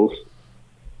wheels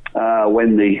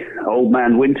when the old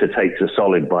man winter takes a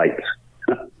solid bite.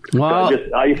 Well, so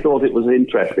I thought it was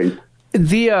interesting.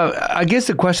 I guess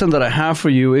the question that I have for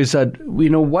you is that,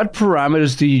 what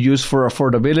parameters do you use for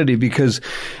affordability? Because,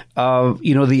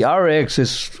 the RX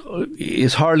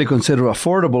is hardly considered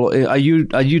affordable. Are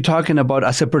you talking about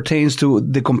as it pertains to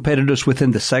the competitors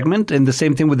within the segment, and the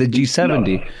same thing with the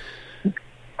G70?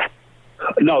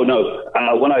 No.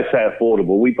 When I say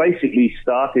affordable, we basically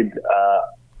started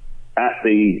at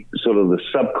the sort of the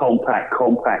subcompact,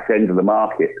 compact end of the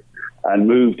market and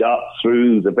moved up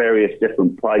through the various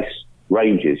different price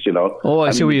ranges, Oh,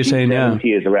 I see what you're saying, yeah.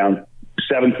 The is around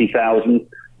 70,000.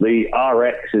 The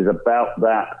RX is about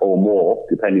that or more,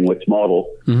 depending which model.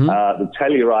 Mm-hmm. The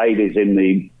Telluride is in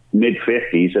the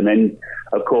mid-50s. And then,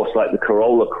 of course, like the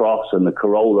Corolla Cross and the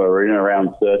Corolla are in around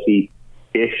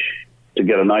 30-ish to to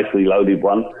get a nicely loaded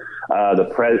one.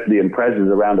 The Impreza is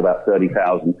around about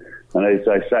 30,000. And as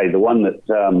I say, the one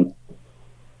that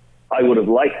I would have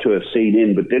liked to have seen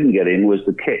in but didn't get in was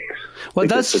the Kicks. Well,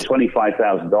 because for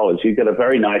 $25,000, you get a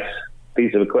very nice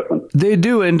piece of equipment. They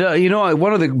do, and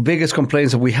one of the biggest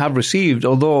complaints that we have received,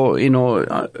 although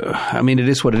I mean it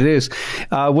is what it is,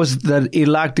 was that it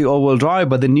lacked the all-wheel drive.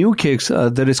 But the new Kicks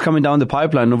that is coming down the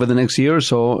pipeline over the next year or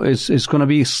so is going to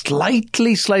be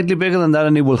slightly bigger than that,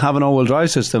 and it will have an all-wheel drive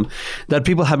system that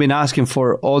people have been asking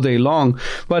for all day long.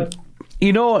 But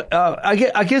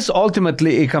I guess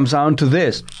ultimately it comes down to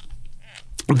this.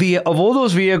 Of all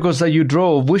those vehicles that you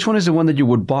drove, which one is the one that you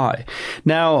would buy?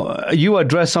 Now, you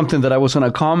addressed something that I was going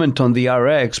to comment on the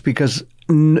RX, because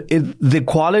the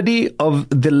quality of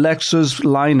the Lexus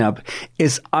lineup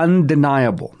is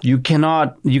undeniable. You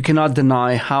cannot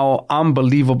deny how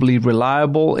unbelievably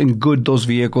reliable and good those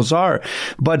vehicles are.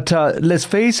 But let's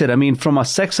face it, I mean, from a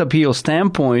sex appeal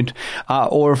standpoint,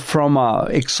 or from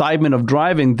excitement of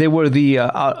driving, they were the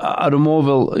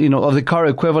automobile, of the car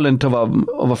equivalent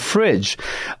of a fridge,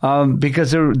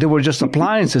 because they were just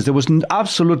appliances. There was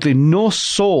absolutely no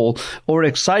soul or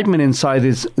excitement inside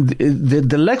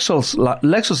the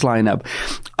Lexus lineup.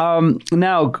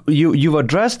 Now, you've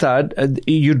addressed that.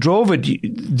 You drove it.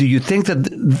 Do you think that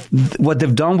what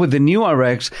they've done with the new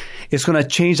RX is going to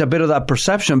change a bit of that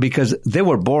perception? Because they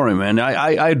were boring, man.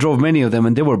 I drove many of them,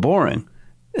 and they were boring.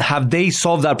 Have they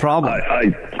solved that problem?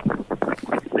 I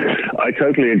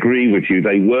totally agree with you.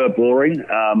 They were boring.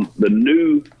 The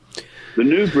new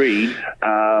breed,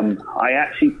 I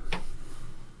actually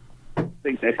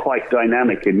think they're quite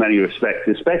dynamic in many respects,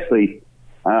 especially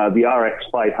the RX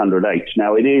 500H.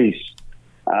 Now, it is,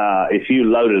 if you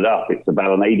load it up, it's about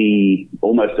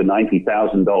almost a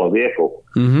 $90,000 vehicle.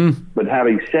 Mm-hmm. But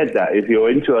having said that, if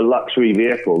you're into a luxury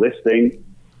vehicle, this thing,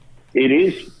 it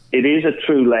is a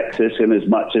true Lexus in as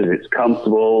much as it's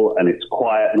comfortable and it's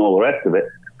quiet and all the rest of it.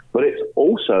 But it's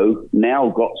also now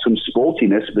got some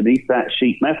sportiness beneath that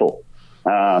sheet metal.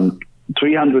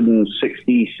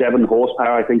 367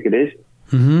 horsepower, I think it is.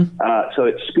 Mm-hmm. So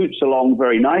it scoots along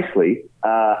very nicely,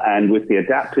 and with the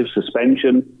adaptive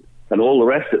suspension and all the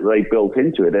rest that they built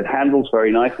into it, it handles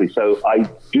very nicely. So I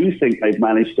do think they've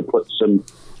managed to put some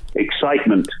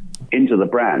excitement into the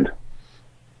brand.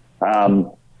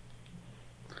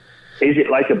 Is it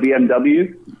like a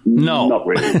BMW? No. Not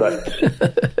really, but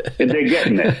they're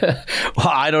getting there. Well,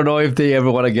 I don't know if they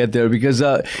ever want to get there, because,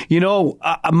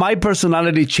 my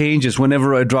personality changes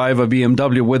whenever I drive a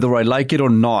BMW, whether I like it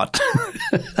or not.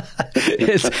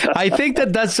 I think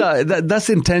that's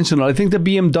intentional. I think the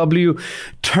BMW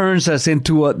turns us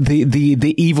into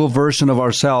the evil version of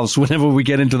ourselves whenever we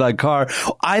get into that car.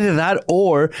 Either that,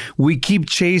 or we keep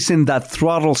chasing that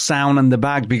throttle sound in the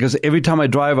back, because every time I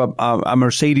drive a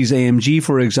Mercedes AMG,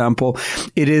 for example,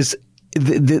 it is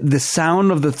the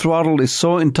sound of the throttle is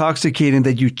so intoxicating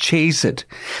that you chase it.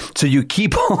 So you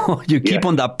keep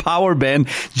on that power band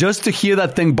just to hear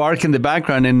that thing bark in the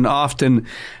background, and often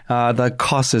that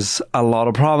causes a lot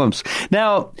of problems.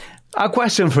 Now, a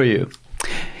question for you.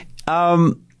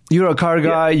 You're a car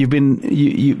guy.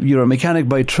 You're a mechanic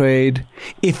by trade.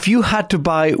 If you had to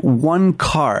buy one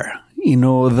car,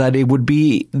 that it would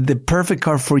be the perfect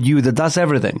car for you that does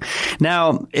everything.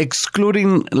 Now,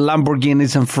 excluding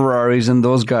Lamborghinis and Ferraris and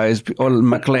those guys, or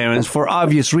McLarens, for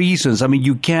obvious reasons. I mean,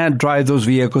 you can't drive those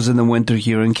vehicles in the winter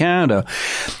here in Canada.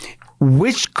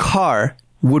 Which car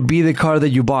would be the car that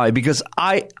you buy? Because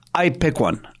I'd pick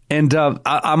one. And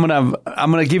I'm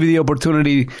gonna give you the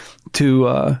opportunity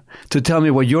to tell me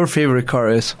what your favorite car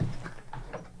is.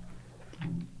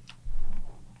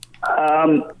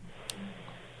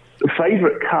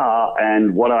 Favorite car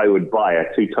and what I would buy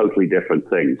are two totally different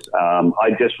things. I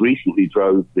just recently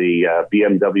drove the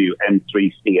BMW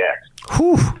M3 CS.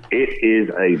 Whew. It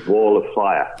is a ball of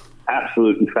fire.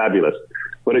 Absolutely fabulous.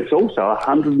 But it's also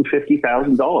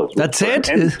 $150,000. That's it?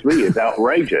 M3 is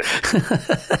outrageous.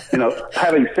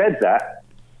 Having said that,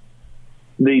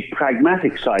 the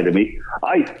pragmatic side of me,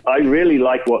 I really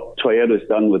like what Toyota's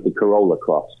done with the Corolla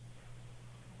Cross.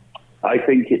 I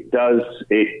think it does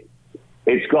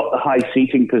It's got the high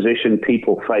seating position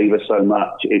people favor so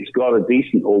much. It's got a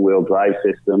decent all-wheel drive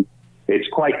system. It's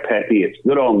quite peppy. It's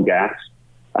good on gas.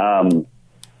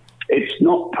 It's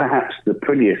not perhaps the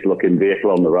prettiest looking vehicle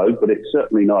on the road, but it's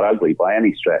certainly not ugly by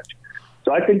any stretch.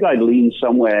 So I think I'd lean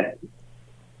somewhere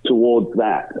towards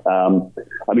that.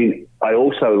 I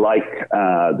also like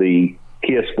the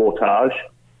Kia Sportage,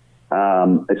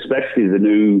 especially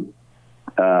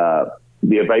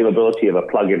the availability of a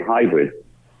plug-in hybrid,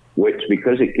 which,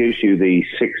 because it gives you the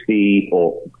 60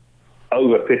 or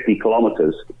over 50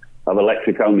 kilometers of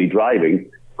electric-only driving,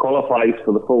 qualifies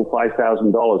for the full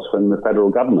 $5,000 from the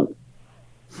federal government.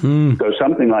 So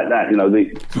something like that, you know,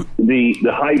 the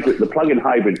hybrid, the plug-in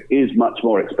hybrid is much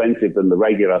more expensive than the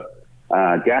regular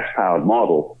gas-powered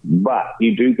model, but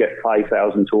you do get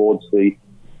 $5,000 towards the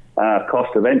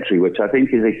cost of entry, which I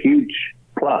think is a huge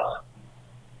plus.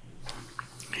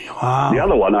 Wow. The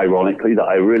other one, ironically, that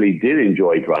I really did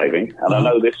enjoy driving, and I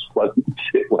know this won't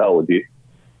sit well with you,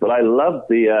 but I love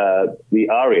the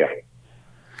Aria.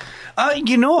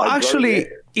 You know, actually,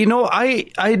 you know, I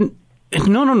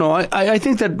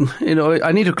think that, you know,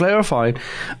 I need to clarify.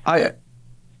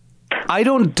 I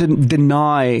don't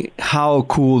deny how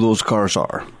cool those cars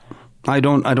are. I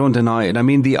don't deny it. I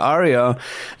mean, the Aria,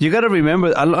 you got to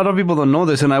remember, a lot of people don't know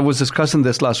this, and I was discussing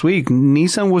this last week.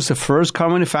 Nissan was the first car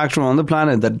manufacturer on the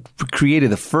planet that created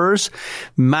the first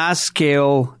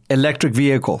mass-scale electric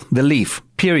vehicle, the Leaf,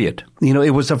 period. You know,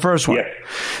 it was the first one. Yes.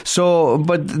 So,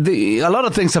 but a lot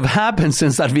of things have happened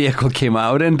since that vehicle came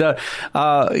out. And,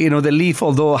 you know, the Leaf,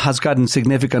 although has gotten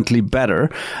significantly better,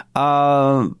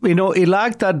 you know, it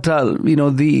lacked that, you know,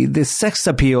 the sex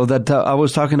appeal that I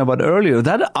was talking about earlier.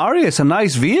 That Aria is a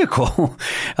nice vehicle.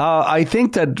 I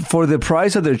think that for the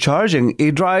price that they're charging,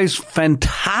 it drives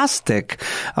fantastic,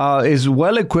 is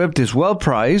well equipped, is well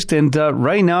priced. And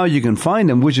right now you can find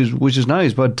them, which is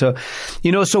nice. But,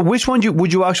 you know, so which one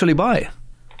would you actually buy?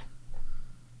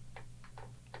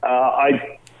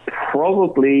 I'd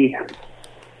probably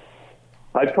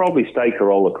stay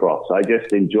Corolla Cross. I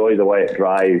just enjoy the way it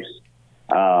drives.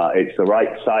 It's the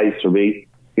right size for me.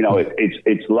 You know,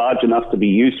 it's large enough to be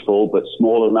useful, but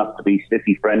small enough to be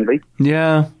city friendly.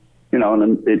 Yeah. You know,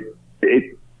 and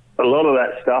a lot of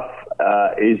that stuff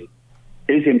is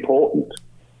important.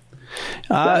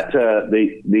 But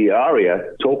the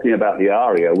Aria, talking about the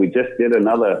Aria, we just did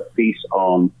another piece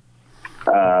on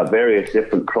various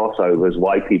different crossovers,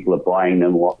 why people are buying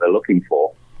them, what they're looking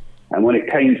for. And when it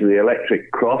came to the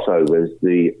electric crossovers,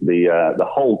 the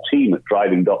whole team at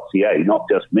driving.ca, not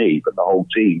just me, but the whole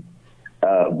team,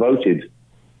 voted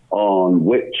on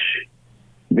which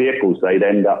vehicles they'd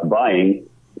end up buying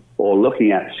or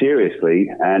looking at seriously.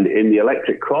 And in the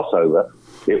electric crossover,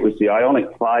 it was the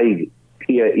Ioniq 5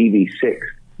 Kia EV6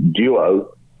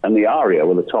 Duo and the Aria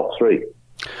were the top three.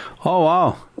 Oh,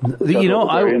 wow. You know,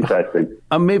 very interesting.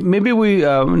 Maybe we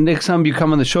next time you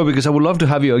come on the show, because I would love to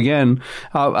have you again.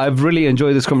 I've really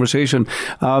enjoyed this conversation.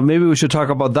 Maybe we should talk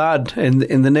about that in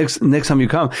the next time you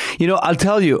come. You know, I'll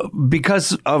tell you,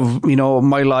 because of, you know,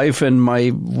 my life and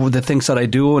the things that I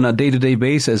do on a day-to-day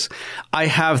basis, I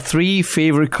have 3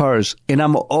 favorite cars, and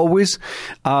I'm always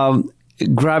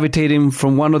gravitating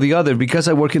from one or the other. Because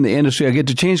I work in the industry, I get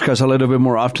to change cars a little bit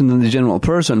more often than the general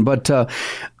person. But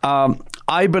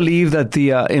I believe that the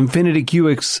Infiniti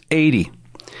QX80,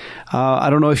 I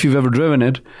don't know if you've ever driven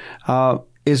it,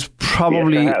 is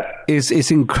probably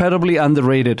is incredibly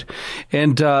underrated.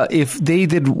 And if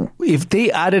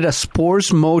they added a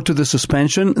sports mode to the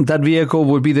suspension, that vehicle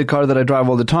would be the car that I drive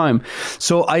all the time.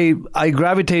 So I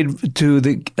gravitate to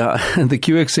the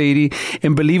QX80,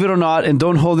 and believe it or not, and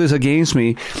don't hold this against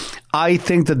me, I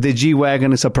think that the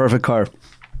G-Wagon is a perfect car.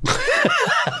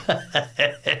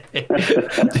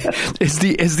 It's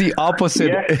the opposite.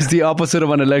 Yeah. It's the opposite of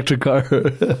an electric car.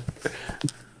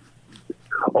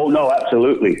 Oh no,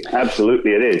 absolutely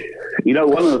it is. You know,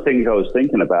 one of the things I was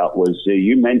thinking about was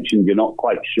you mentioned you're not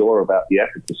quite sure about the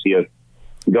efficacy of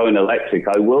going electric.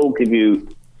 I will give you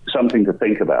something to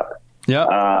think about. Yeah.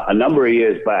 A number of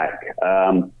years back,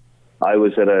 I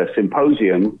was at a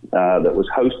symposium that was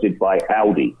hosted by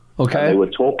Audi. Okay. And they were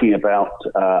talking about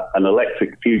an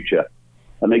electric future.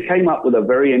 And they came up with a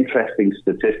very interesting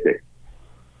statistic.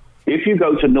 If you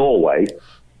go to Norway,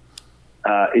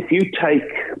 if you take,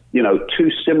 you know,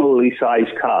 2 similarly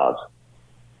sized cars,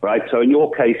 right? So in your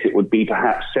case, it would be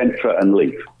perhaps Sentra and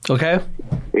Leaf. Okay.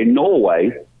 In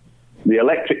Norway, the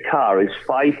electric car is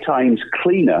 5 times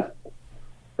cleaner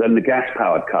than the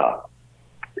gas-powered car.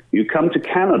 You come to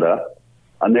Canada,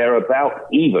 and they're about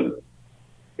even.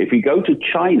 If you go to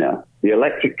China, the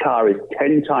electric car is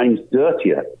 10 times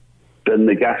dirtier than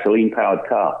the gasoline-powered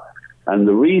car. And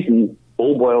the reason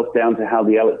all boils down to how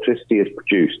the electricity is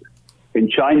produced. In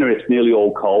China, it's nearly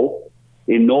all coal.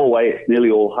 In Norway, it's nearly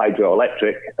all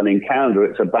hydroelectric. And in Canada,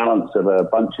 it's a balance of a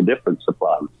bunch of different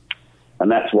supplies.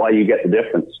 And that's why you get the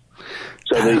difference.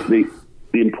 So the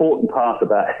important part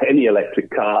about any electric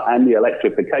car and the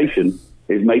electrification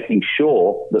is making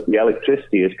sure that the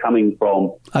electricity is coming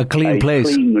from a clean place,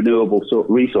 clean, renewable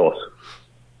resource.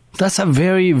 That's a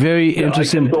very, very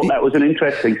interesting. I thought that was an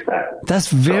interesting stat. That's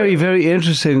very, very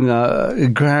interesting,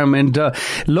 Graeme. And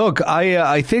look,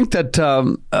 I think that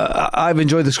I've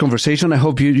enjoyed this conversation. I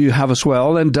hope you have as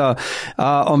well. And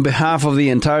on behalf of the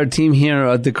entire team here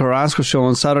at the Carrasco Show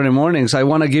on Saturday mornings, I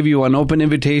want to give you an open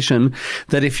invitation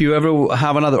that if you ever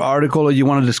have another article or you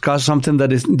want to discuss something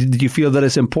that you feel that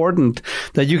is important,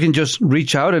 that you can just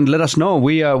reach out and let us know.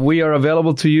 We are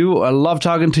available to you. I love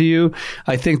talking to you.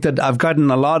 I think that I've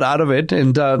gotten a lot out of it,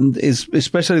 and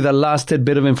especially that last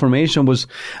bit of information was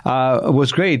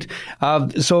great.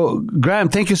 So, Graeme,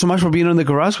 thank you so much for being on the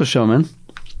Carrasco Show, man.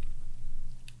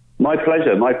 My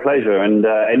pleasure. And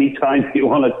anytime you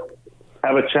want to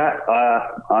have a chat,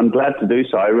 I'm glad to do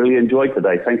so. I really enjoyed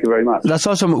today. Thank you very much. That's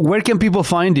awesome. Where can people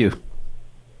find you?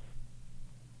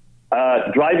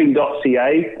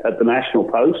 Driving.ca at the National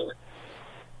Post.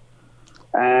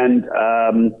 And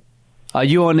are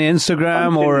you on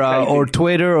Instagram or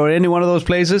Twitter or any one of those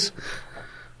places?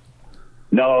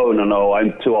 No.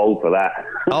 I'm too old for that.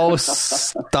 Oh,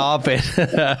 stop it.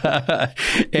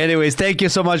 Anyways, thank you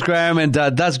so much, Graeme. And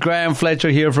that's Graeme Fletcher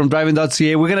here from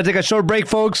Driving.ca. We're going to take a short break,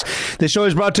 folks. The show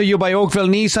is brought to you by Oakville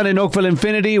Nissan and Oakville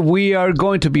Infinity. We are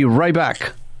going to be right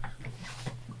back.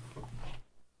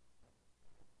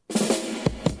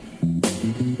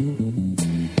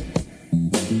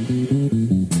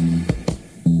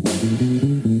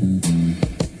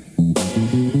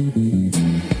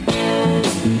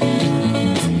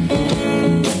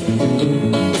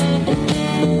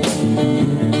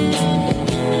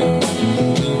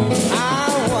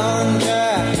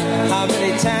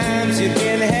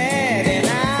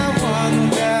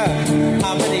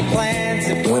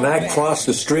 When I cross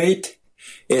the street,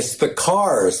 it's the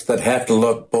cars that have to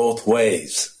look both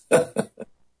ways.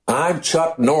 I'm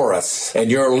Chuck Norris, and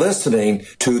you're listening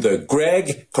to the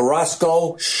Greg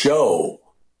Carrasco Show.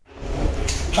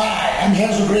 Hi, I'm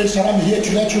Renzo Grace, and I'm here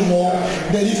to let you know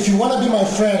that if you want to be my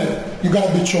friend, you got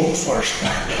to be choked first.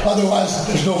 Otherwise,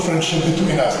 there's no friendship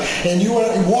between us. And you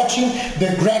are watching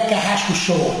the Greg Carrasco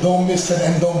Show. Don't miss it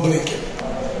and don't blink it.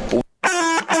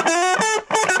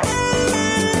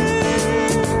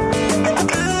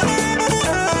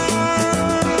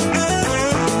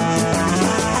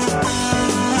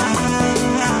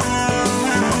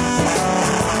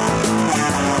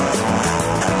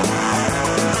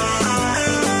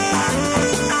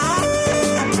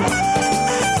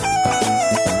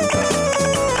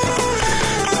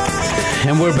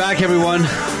 And we're back, everyone.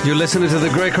 You're listening to the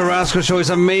Greg Carrasco Show. It's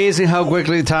amazing how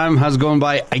quickly time has gone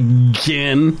by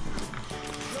again.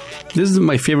 This is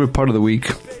my favorite part of the week.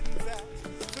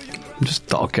 I'm just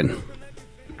talking.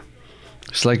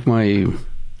 It's like my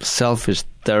selfish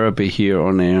therapy here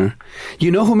on air.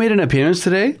 You know who made an appearance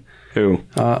today? Who?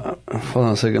 Hold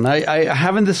on a second. I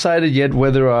haven't decided yet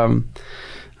whether I'm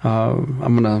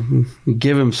going to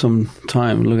give him some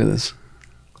time. Look at this.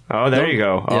 Oh, there you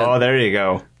go. Yeah. Oh, there you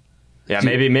go. Yeah,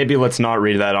 maybe let's not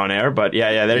read that on air, but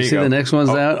yeah, there you see go. The next one's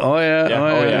out. Oh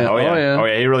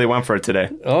yeah. He really went for it today.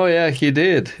 Oh yeah, he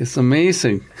did. It's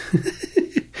amazing.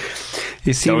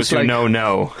 It seems Those who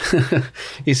know.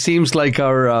 It seems like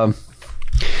our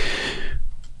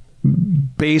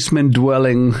basement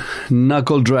dwelling,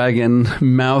 knuckle dragon,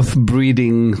 mouth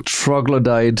breeding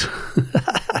troglodyte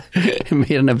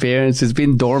made an appearance. It's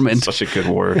been dormant. Such a good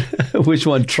word. Which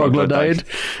one? Troglodyte?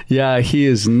 Yeah, he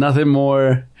is nothing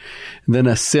more than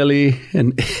a silly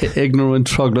and ignorant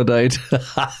troglodyte. For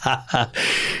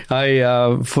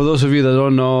those of you that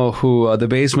don't know who the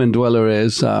basement dweller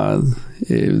is,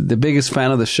 the biggest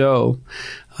fan of the show.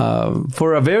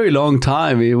 For a very long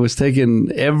time, he was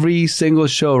taking every single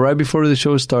show right before the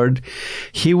show started.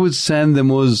 He would send the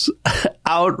most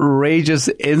outrageous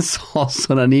insults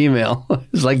on an email.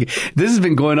 It's like, this has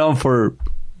been going on for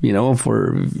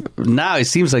now it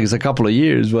seems like it's a couple of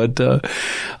years, but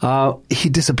he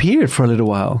disappeared for a little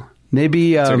while.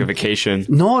 Maybe took a vacation.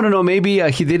 No. Maybe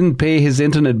he didn't pay his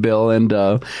internet bill, and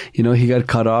he got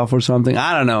cut off or something.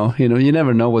 I don't know. You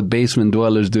never know what basement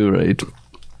dwellers do, right?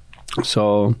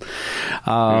 So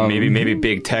maybe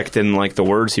big tech didn't like the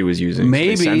words he was using.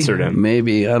 Maybe so they censored him.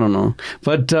 Maybe, I don't know.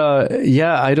 But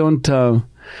I don't.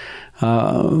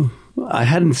 I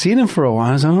hadn't seen him for a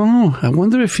while. So I don't know. I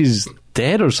wonder if he's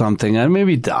dead or something. I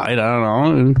maybe died. I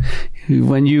don't know.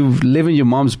 When you live in your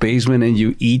mom's basement and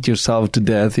you eat yourself to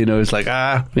death, it's like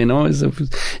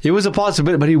it was a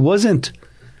possibility, but he wasn't.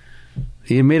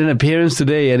 He made an appearance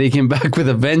today, and he came back with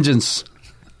a vengeance.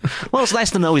 Well, it's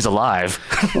nice to know he's alive.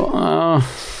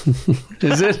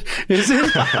 Is it? Is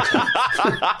it?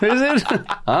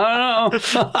 I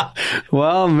don't know.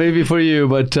 Well, maybe for you,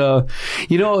 but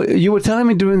you were telling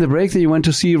me during the break that you went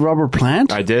to see Robert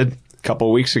Plant. I did. couple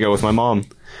of weeks ago with my mom.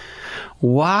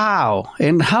 Wow.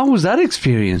 And how was that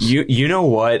experience? You know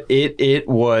what? It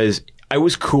was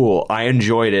cool. I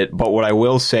enjoyed it. But what I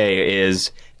will say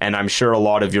is, and I'm sure a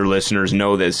lot of your listeners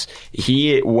know this,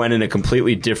 he went in a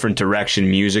completely different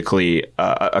direction musically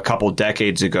a couple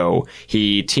decades ago.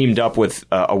 He teamed up with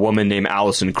a woman named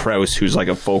Alison Krauss, who's like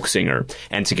a folk singer.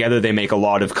 And together they make a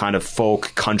lot of kind of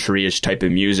folk country-ish type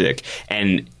of music.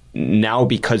 And now,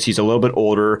 because he's a little bit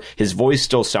older, his voice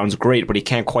still sounds great, but he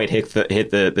can't quite hit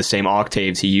the same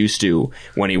octaves he used to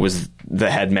when he was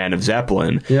the head man of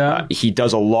Zeppelin. Yeah. He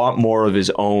does a lot more of his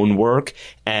own work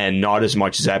and not as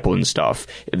much Zeppelin stuff.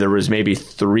 There was maybe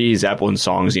 3 Zeppelin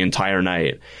songs the entire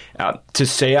night. To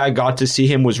say I got to see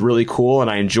him was really cool, and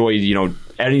I enjoyed,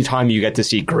 anytime you get to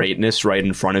see greatness right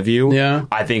in front of you,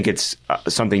 I think it's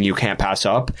something you can't pass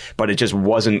up, but it just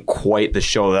wasn't quite the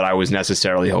show that I was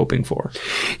necessarily hoping for.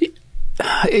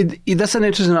 That's an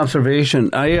interesting observation.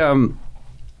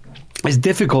 It's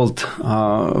difficult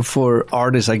for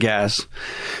artists, I guess,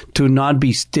 to not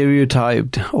be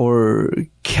stereotyped or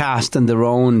cast in their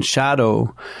own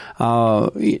shadow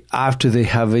after they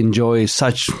have enjoyed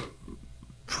such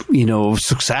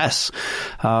success.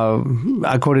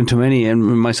 According to many,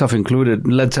 and myself included,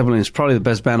 Led Zeppelin is probably the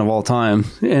best band of all time.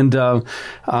 And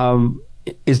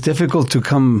it's difficult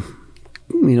to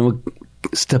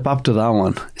step up to that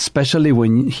one, especially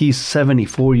when he's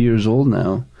 74 years old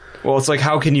now. Well, it's like,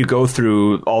 how can you go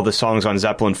through all the songs on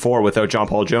Zeppelin 4 without John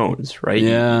Paul Jones, right?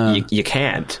 Yeah. You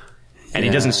can't. And he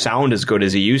doesn't sound as good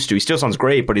as he used to. He still sounds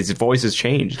great, but his voice has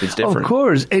changed. It's different. Of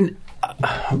course. And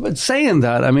but saying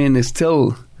that, I mean, it's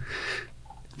still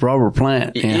Robert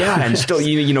Plant. Yeah, and still,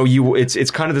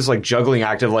 it's kind of this like juggling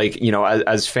act of like,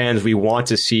 as fans, we want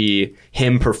to see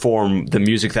him perform the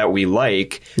music that we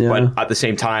like, but at the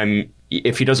same time,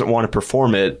 if he doesn't want to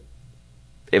perform it,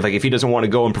 if he doesn't want to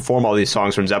go and perform all these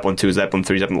songs from Zeppelin 2, Zeppelin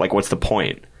 3, Zeppelin, what's the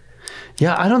point?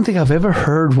 Yeah, I don't think I've ever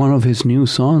heard one of his new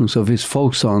songs, of his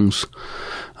folk songs.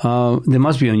 They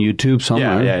must be on YouTube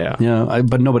somewhere. Yeah.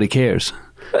 But nobody cares.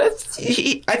 I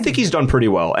think he's done pretty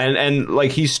well, and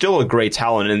like he's still a great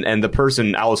talent. And the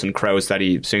person Alison Krauss that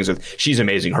he sings with, she's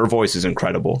amazing. Her voice is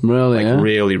incredible, really,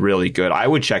 really, really good. I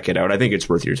would check it out. I think it's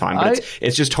worth your time. But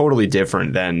it's just totally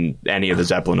different than any of the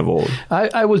Zeppelin of old.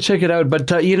 I will check it out. But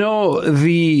the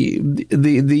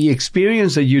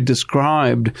experience that you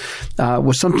described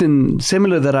was something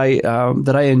similar that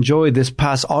I enjoyed this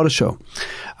past auto show.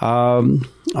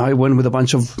 I went with a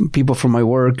bunch of people from my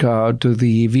work to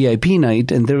the VIP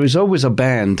night, and there is always a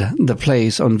band that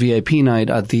plays on VIP night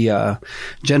at the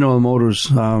General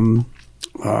Motors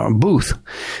booth.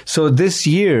 So this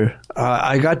year,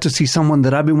 I got to see someone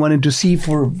that I've been wanting to see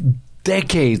for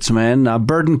decades, man.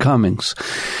 Burton Cummings.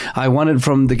 I wanted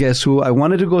from the Guess Who. I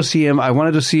wanted to go see him. I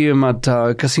wanted to see him at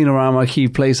Casino-Rama. He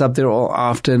plays up there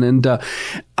often. And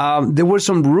there were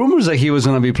some rumors that he was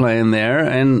going to be playing there.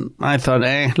 And I thought,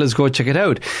 let's go check it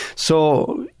out.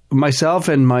 So myself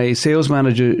and my sales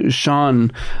manager,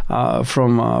 Sean,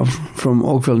 from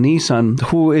Oakville Nissan,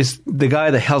 who is the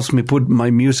guy that helps me put my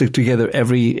music together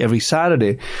every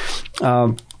Saturday,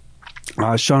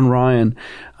 Sean Ryan,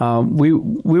 we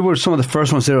were some of the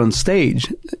first ones there on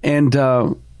stage, and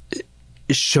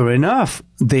sure enough,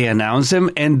 they announced him,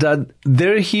 and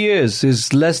there he is.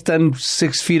 He's less than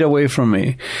 6 feet away from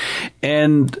me,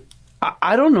 and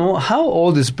I don't know how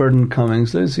old is Burton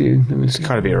Cummings. Let's see. He's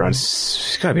got to be around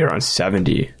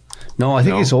 70. No, I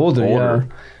think he's older. Yeah.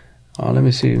 Let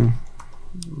me see.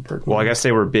 Well, I guess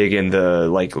they were big in the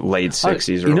late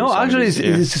 60s. Or actually,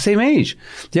 it's the same age.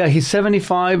 Yeah, he's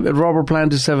 75. Robert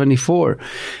Plant is 74,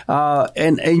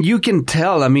 and you can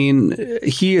tell. I mean,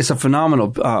 he is a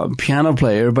phenomenal piano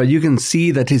player, but you can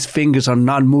see that his fingers are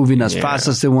not moving as fast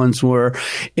as they once were.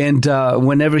 And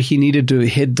whenever he needed to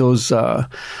hit those,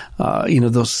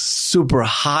 those super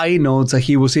high notes that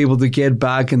he was able to get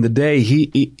back in the day,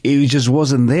 he just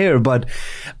wasn't there. But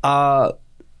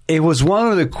it was one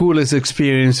of the coolest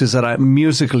experiences that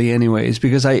musically anyways,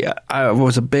 because I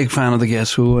was a big fan of the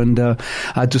Guess Who, and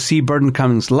to see Burton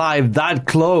Cummings live that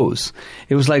close,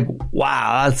 it was like,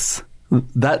 wow,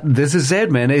 this is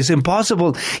it, man. It's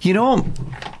impossible. I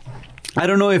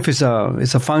don't know if it's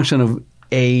a function of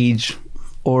age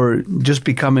or just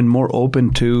becoming more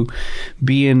open to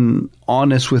being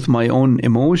honest with my own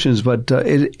emotions, but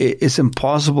it's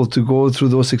impossible to go through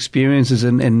those experiences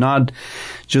and not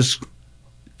just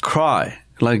cry.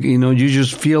 Like, you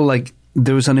just feel like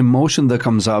there is an emotion that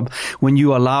comes up when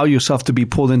you allow yourself to be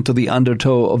pulled into the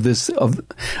undertow of this of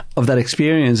that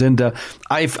experience. And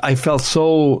I felt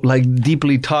so like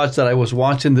deeply touched that I was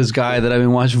watching this guy that I've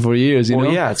been watching for years. You know?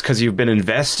 Yeah, it's because you've been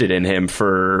invested in him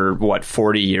for what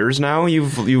 40 years now.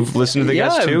 You've listened to the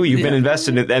guests too. You've been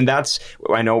invested in, and that's,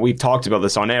 I know we've talked about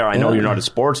this on air. I know you're not a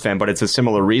sports fan, but it's a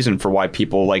similar reason for why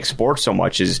people like sports so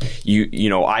much. Is you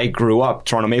know, I grew up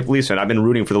Toronto Maple Leafs fan. I've been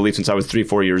rooting for the Leafs since I was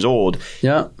 3-4 years old.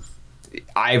 Yeah.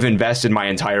 I've invested my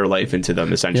entire life into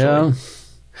them, essentially.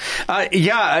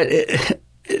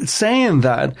 Saying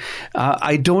that,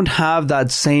 I don't have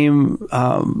that same.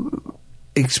 Let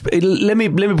me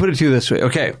put it to you this way.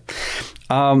 Okay,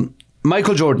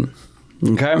 Michael Jordan.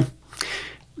 Okay,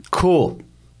 cool,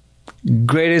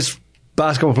 greatest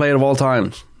basketball player of all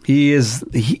time. He is,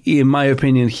 in my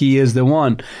opinion, he is the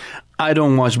one. I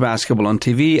don't watch basketball on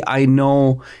TV. I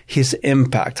know his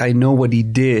impact. I know what he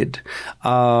did.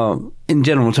 In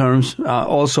general terms,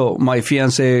 also my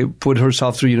fiance put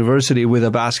herself through university with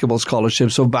a basketball scholarship.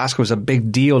 So basketball is a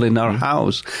big deal in our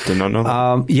house. Did not know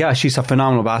that. Yeah, she's a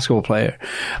phenomenal basketball player.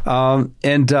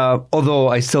 And although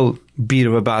I still beat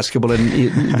her at basketball,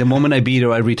 and the moment I beat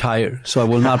her, I retire. So I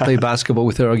will not play basketball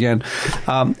with her again.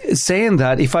 Saying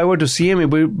that, if I were to see him,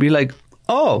 it would be like,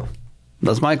 oh,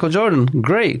 that's Michael Jordan.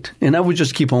 Great. And I would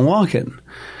just keep on walking.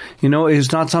 You know,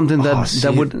 it's not something that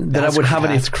I would have.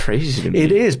 That's crazy to me.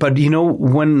 It is, but you know,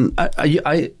 when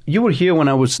you were here when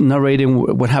I was narrating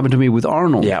what happened to me with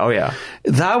Arnold. Yeah, oh yeah.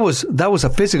 That was a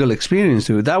physical experience,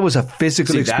 dude. That was a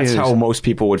physical experience. That's how most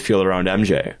people would feel around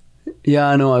MJ.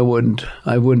 Yeah, no, I wouldn't.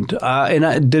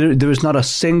 And there is not a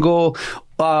single.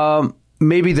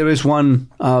 Maybe there is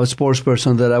one sports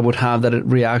person that I would have that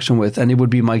reaction with, and it would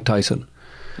be Mike Tyson.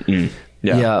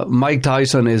 Yeah, Mike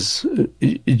Tyson is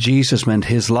Jesus, man.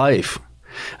 His life.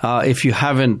 If you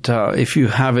haven't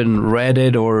read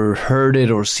it or heard it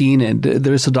or seen it,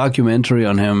 there is a documentary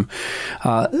on him.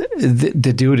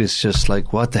 The dude is just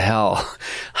like, what the hell?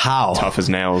 How? Tough as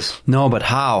nails. No, but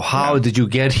how? How did you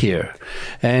get here?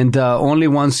 And only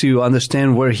once you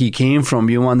understand where he came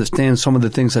from, you understand some of the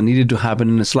things that needed to happen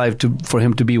in his life for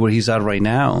him to be where he's at right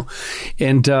now.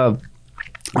 And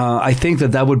I think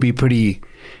that would be pretty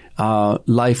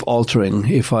life altering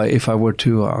if I were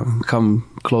to come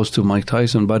close to Mike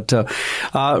Tyson. But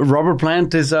Robert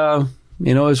Plant is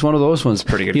is one of those ones.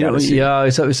 Pretty good.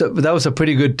 That was a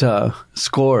pretty good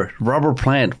score. Robert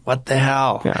Plant. What the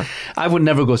hell? Yeah. I would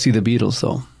never go see the Beatles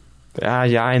though.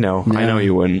 Yeah, I know. Yeah. I know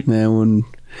you wouldn't. Yeah, I wouldn't.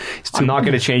 I'm not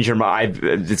going to change your mind.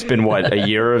 It's been, a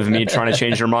year of me trying to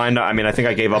change your mind? I mean, I think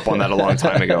I gave up on that a long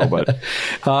time ago. But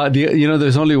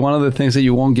there's only one of the things that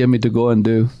you won't get me to go and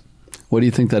do. What do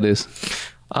you think that is?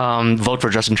 Vote for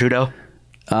Justin Trudeau.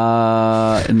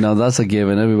 No, that's a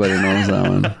given. Everybody knows that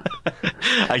one.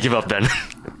 I give up then.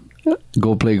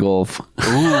 Go play golf. Ooh,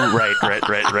 right.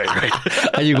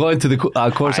 Are you going to the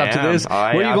course after this? Where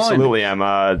are you absolutely going?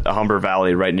 am. Humber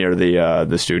Valley, right near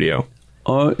the studio.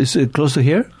 Oh, is it close to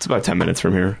here? It's about 10 minutes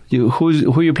from here.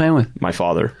 Who are you playing with? My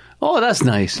father. Oh, that's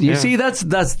nice. You see, that's see,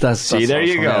 there awesome.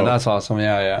 you go. Yeah, that's awesome.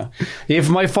 Yeah. If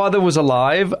my father was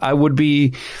alive, I would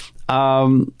be.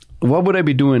 What would I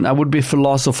be doing? I would be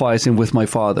philosophizing with my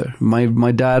father.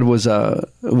 My dad was a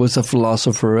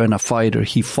philosopher and a fighter.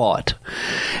 He fought,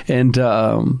 and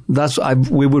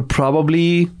we would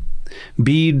probably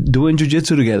be doing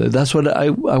jiu-jitsu together. That's what I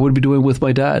would be doing with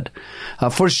my dad,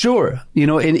 for sure. You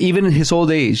know, and even in his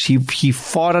old age, he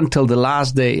fought until the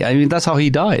last day. I mean, that's how he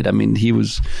died. I mean, he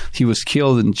was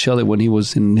killed in Chile when he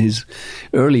was in his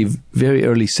very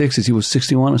early 60s. He was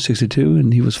 61 or 62,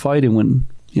 and he was fighting when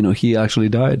he actually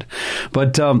died.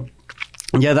 But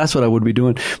yeah, that's what I would be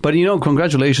doing. But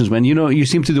congratulations, man. You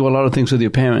seem to do a lot of things with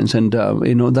your parents, and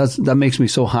that makes me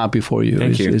so happy for you.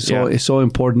 Thank you. It's so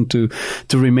important to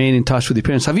remain in touch with your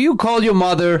parents. Have you called your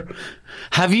mother?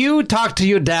 Have you talked to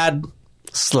your dad?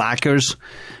 Slackers.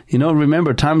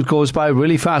 Remember, time goes by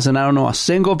really fast, and I don't know a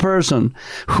single person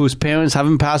whose parents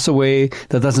haven't passed away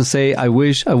that doesn't say, I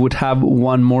wish I would have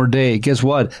one more day. Guess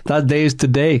what? That day is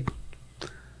today.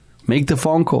 Make the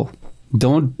phone call.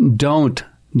 Do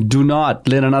not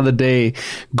let another day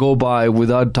go by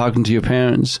without talking to your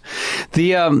parents.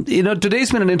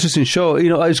 Today's been an interesting show.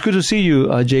 It's good to see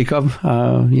you, Jacob.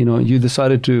 You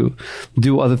decided to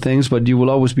do other things, but you will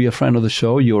always be a friend of the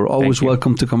show. You're always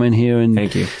welcome to come in here and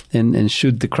thank you and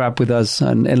shoot the crap with us.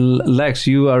 And Lex,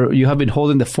 you have been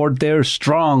holding the fort there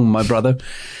strong, my brother.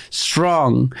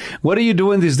 Strong. What are you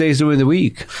doing these days during the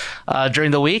week?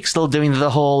 During the week, still doing the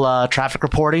whole traffic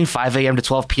reporting, 5 a.m. to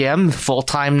 12 p.m. full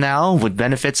time now with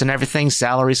benefits. benefits and everything,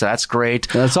 salary, so that's great.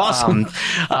 That's awesome.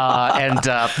 And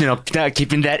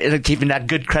keeping that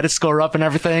good credit score up and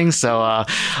everything. So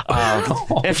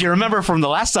if you remember from the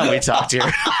last time we talked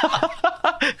here,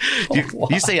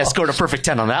 you say I scored a perfect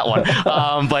 10 on that one.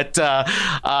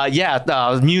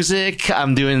 Music.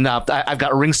 I'm doing. I've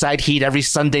got ringside heat every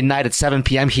Sunday night at 7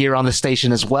 p.m. here on the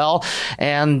station as well,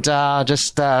 and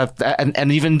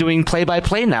and even doing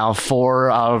play-by-play now for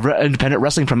independent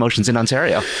wrestling promotions in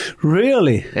Ontario.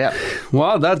 Really? Yeah.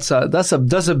 Wow, that's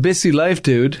a busy life,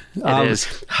 dude. It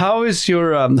is. How is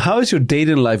your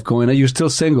dating life going? Are you still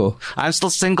single? I'm still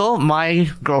single. My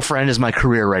girlfriend is my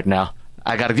career right now.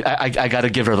 I gotta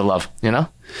give her the love, you know?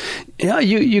 Yeah,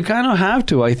 you kind of have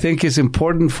to. I think it's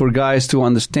important for guys to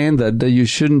understand that you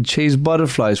shouldn't chase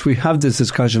butterflies. We have this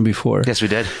discussion before. Yes, we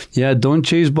did. Yeah, don't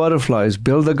chase butterflies.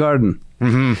 Build a garden.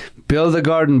 Mm-hmm. Build a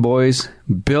garden, boys.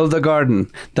 Build a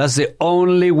garden. That's the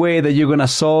only way that you're going to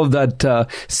solve that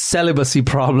celibacy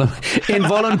problem,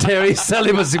 involuntary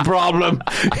celibacy problem.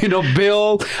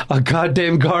 Build a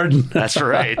goddamn garden. That's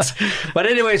right. But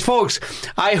anyways, folks,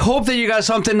 I hope that you got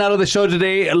something out of the show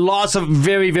today. Lots of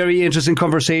very, very interesting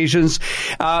conversations.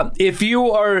 If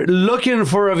you are looking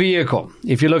for a vehicle,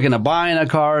 if you're looking at buying a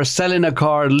car, selling a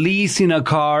car, leasing a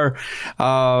car,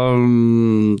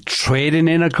 trading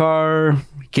in a car,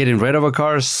 getting rid of a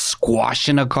car,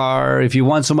 squashing a car. If you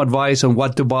want some advice on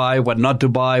what to buy, what not to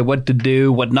buy, what to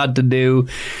do, what not to do,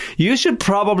 you should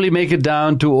probably make it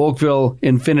down to Oakville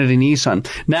Infinity Nissan.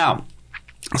 Now,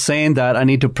 saying that, I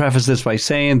need to preface this by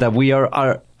saying that we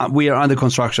are under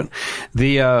construction.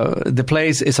 The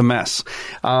place is a mess.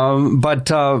 But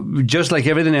just like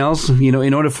everything else,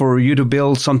 in order for you to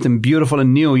build something beautiful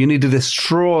and new, you need to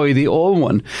destroy the old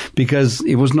one because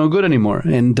it was no good anymore.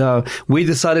 And we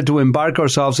decided to embark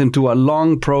ourselves into a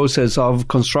long process of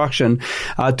construction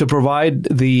to provide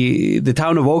the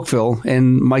town of Oakville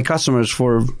and my customers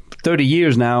for 30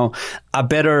 years now a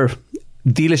better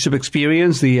dealership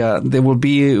experience. There will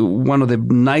be one of the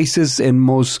nicest and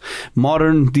most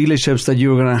modern dealerships that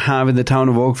you're going to have in the town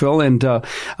of Oakville, and the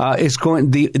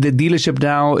dealership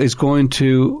now is going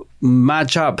to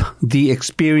match up the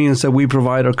experience that we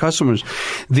provide our customers.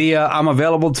 I'm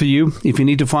available to you if you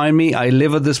need to find me. I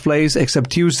live at this place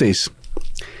except Tuesdays.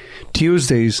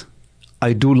 Tuesdays,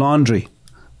 I do laundry.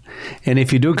 And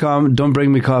if you do come, don't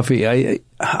bring me coffee.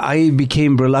 I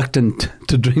became reluctant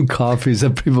to drink coffees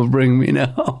that people bring me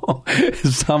now.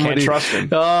 Somebody, can't trust him.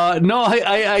 No,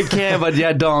 I can, but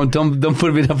yeah, don't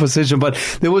put me in that position. But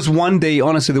there was one day,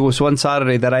 honestly, there was one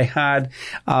Saturday that I had,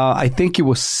 I think it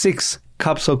was 6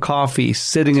 cups of coffee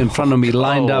sitting in front of me,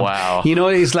 lined up. Wow.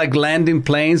 It's like landing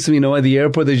planes, at the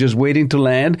airport, they're just waiting to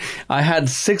land. I had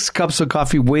 6 cups of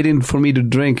coffee waiting for me to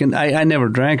drink, and I never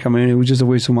drank. I mean, it was just a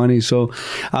waste of money. So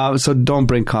don't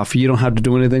bring coffee. You don't have to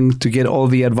do anything to get all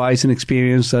the advice and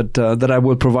experience that I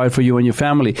will provide for you and your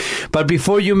family. But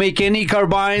before you make any car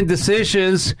buying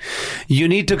decisions, you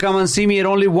need to come and see me at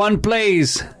only one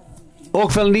place,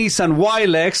 Oakville Nissan. Why,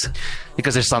 Lex?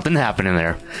 Because there's something happening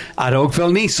there. At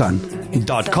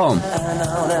OakvilleNissan.com.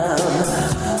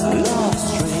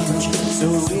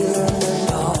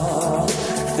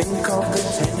 Think of the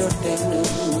tender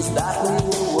things that we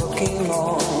were working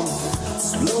on.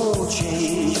 Slow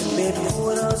change may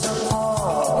put us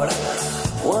apart.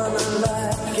 When the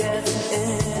light gets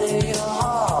into your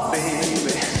heart,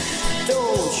 baby,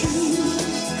 don't you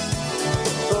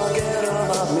forget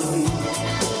about me.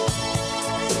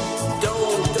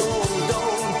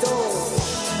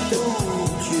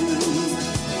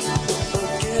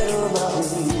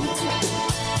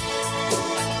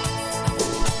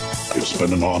 It's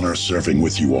been an honor serving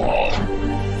with you all.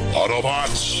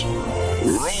 Autobots,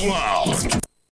 roll out!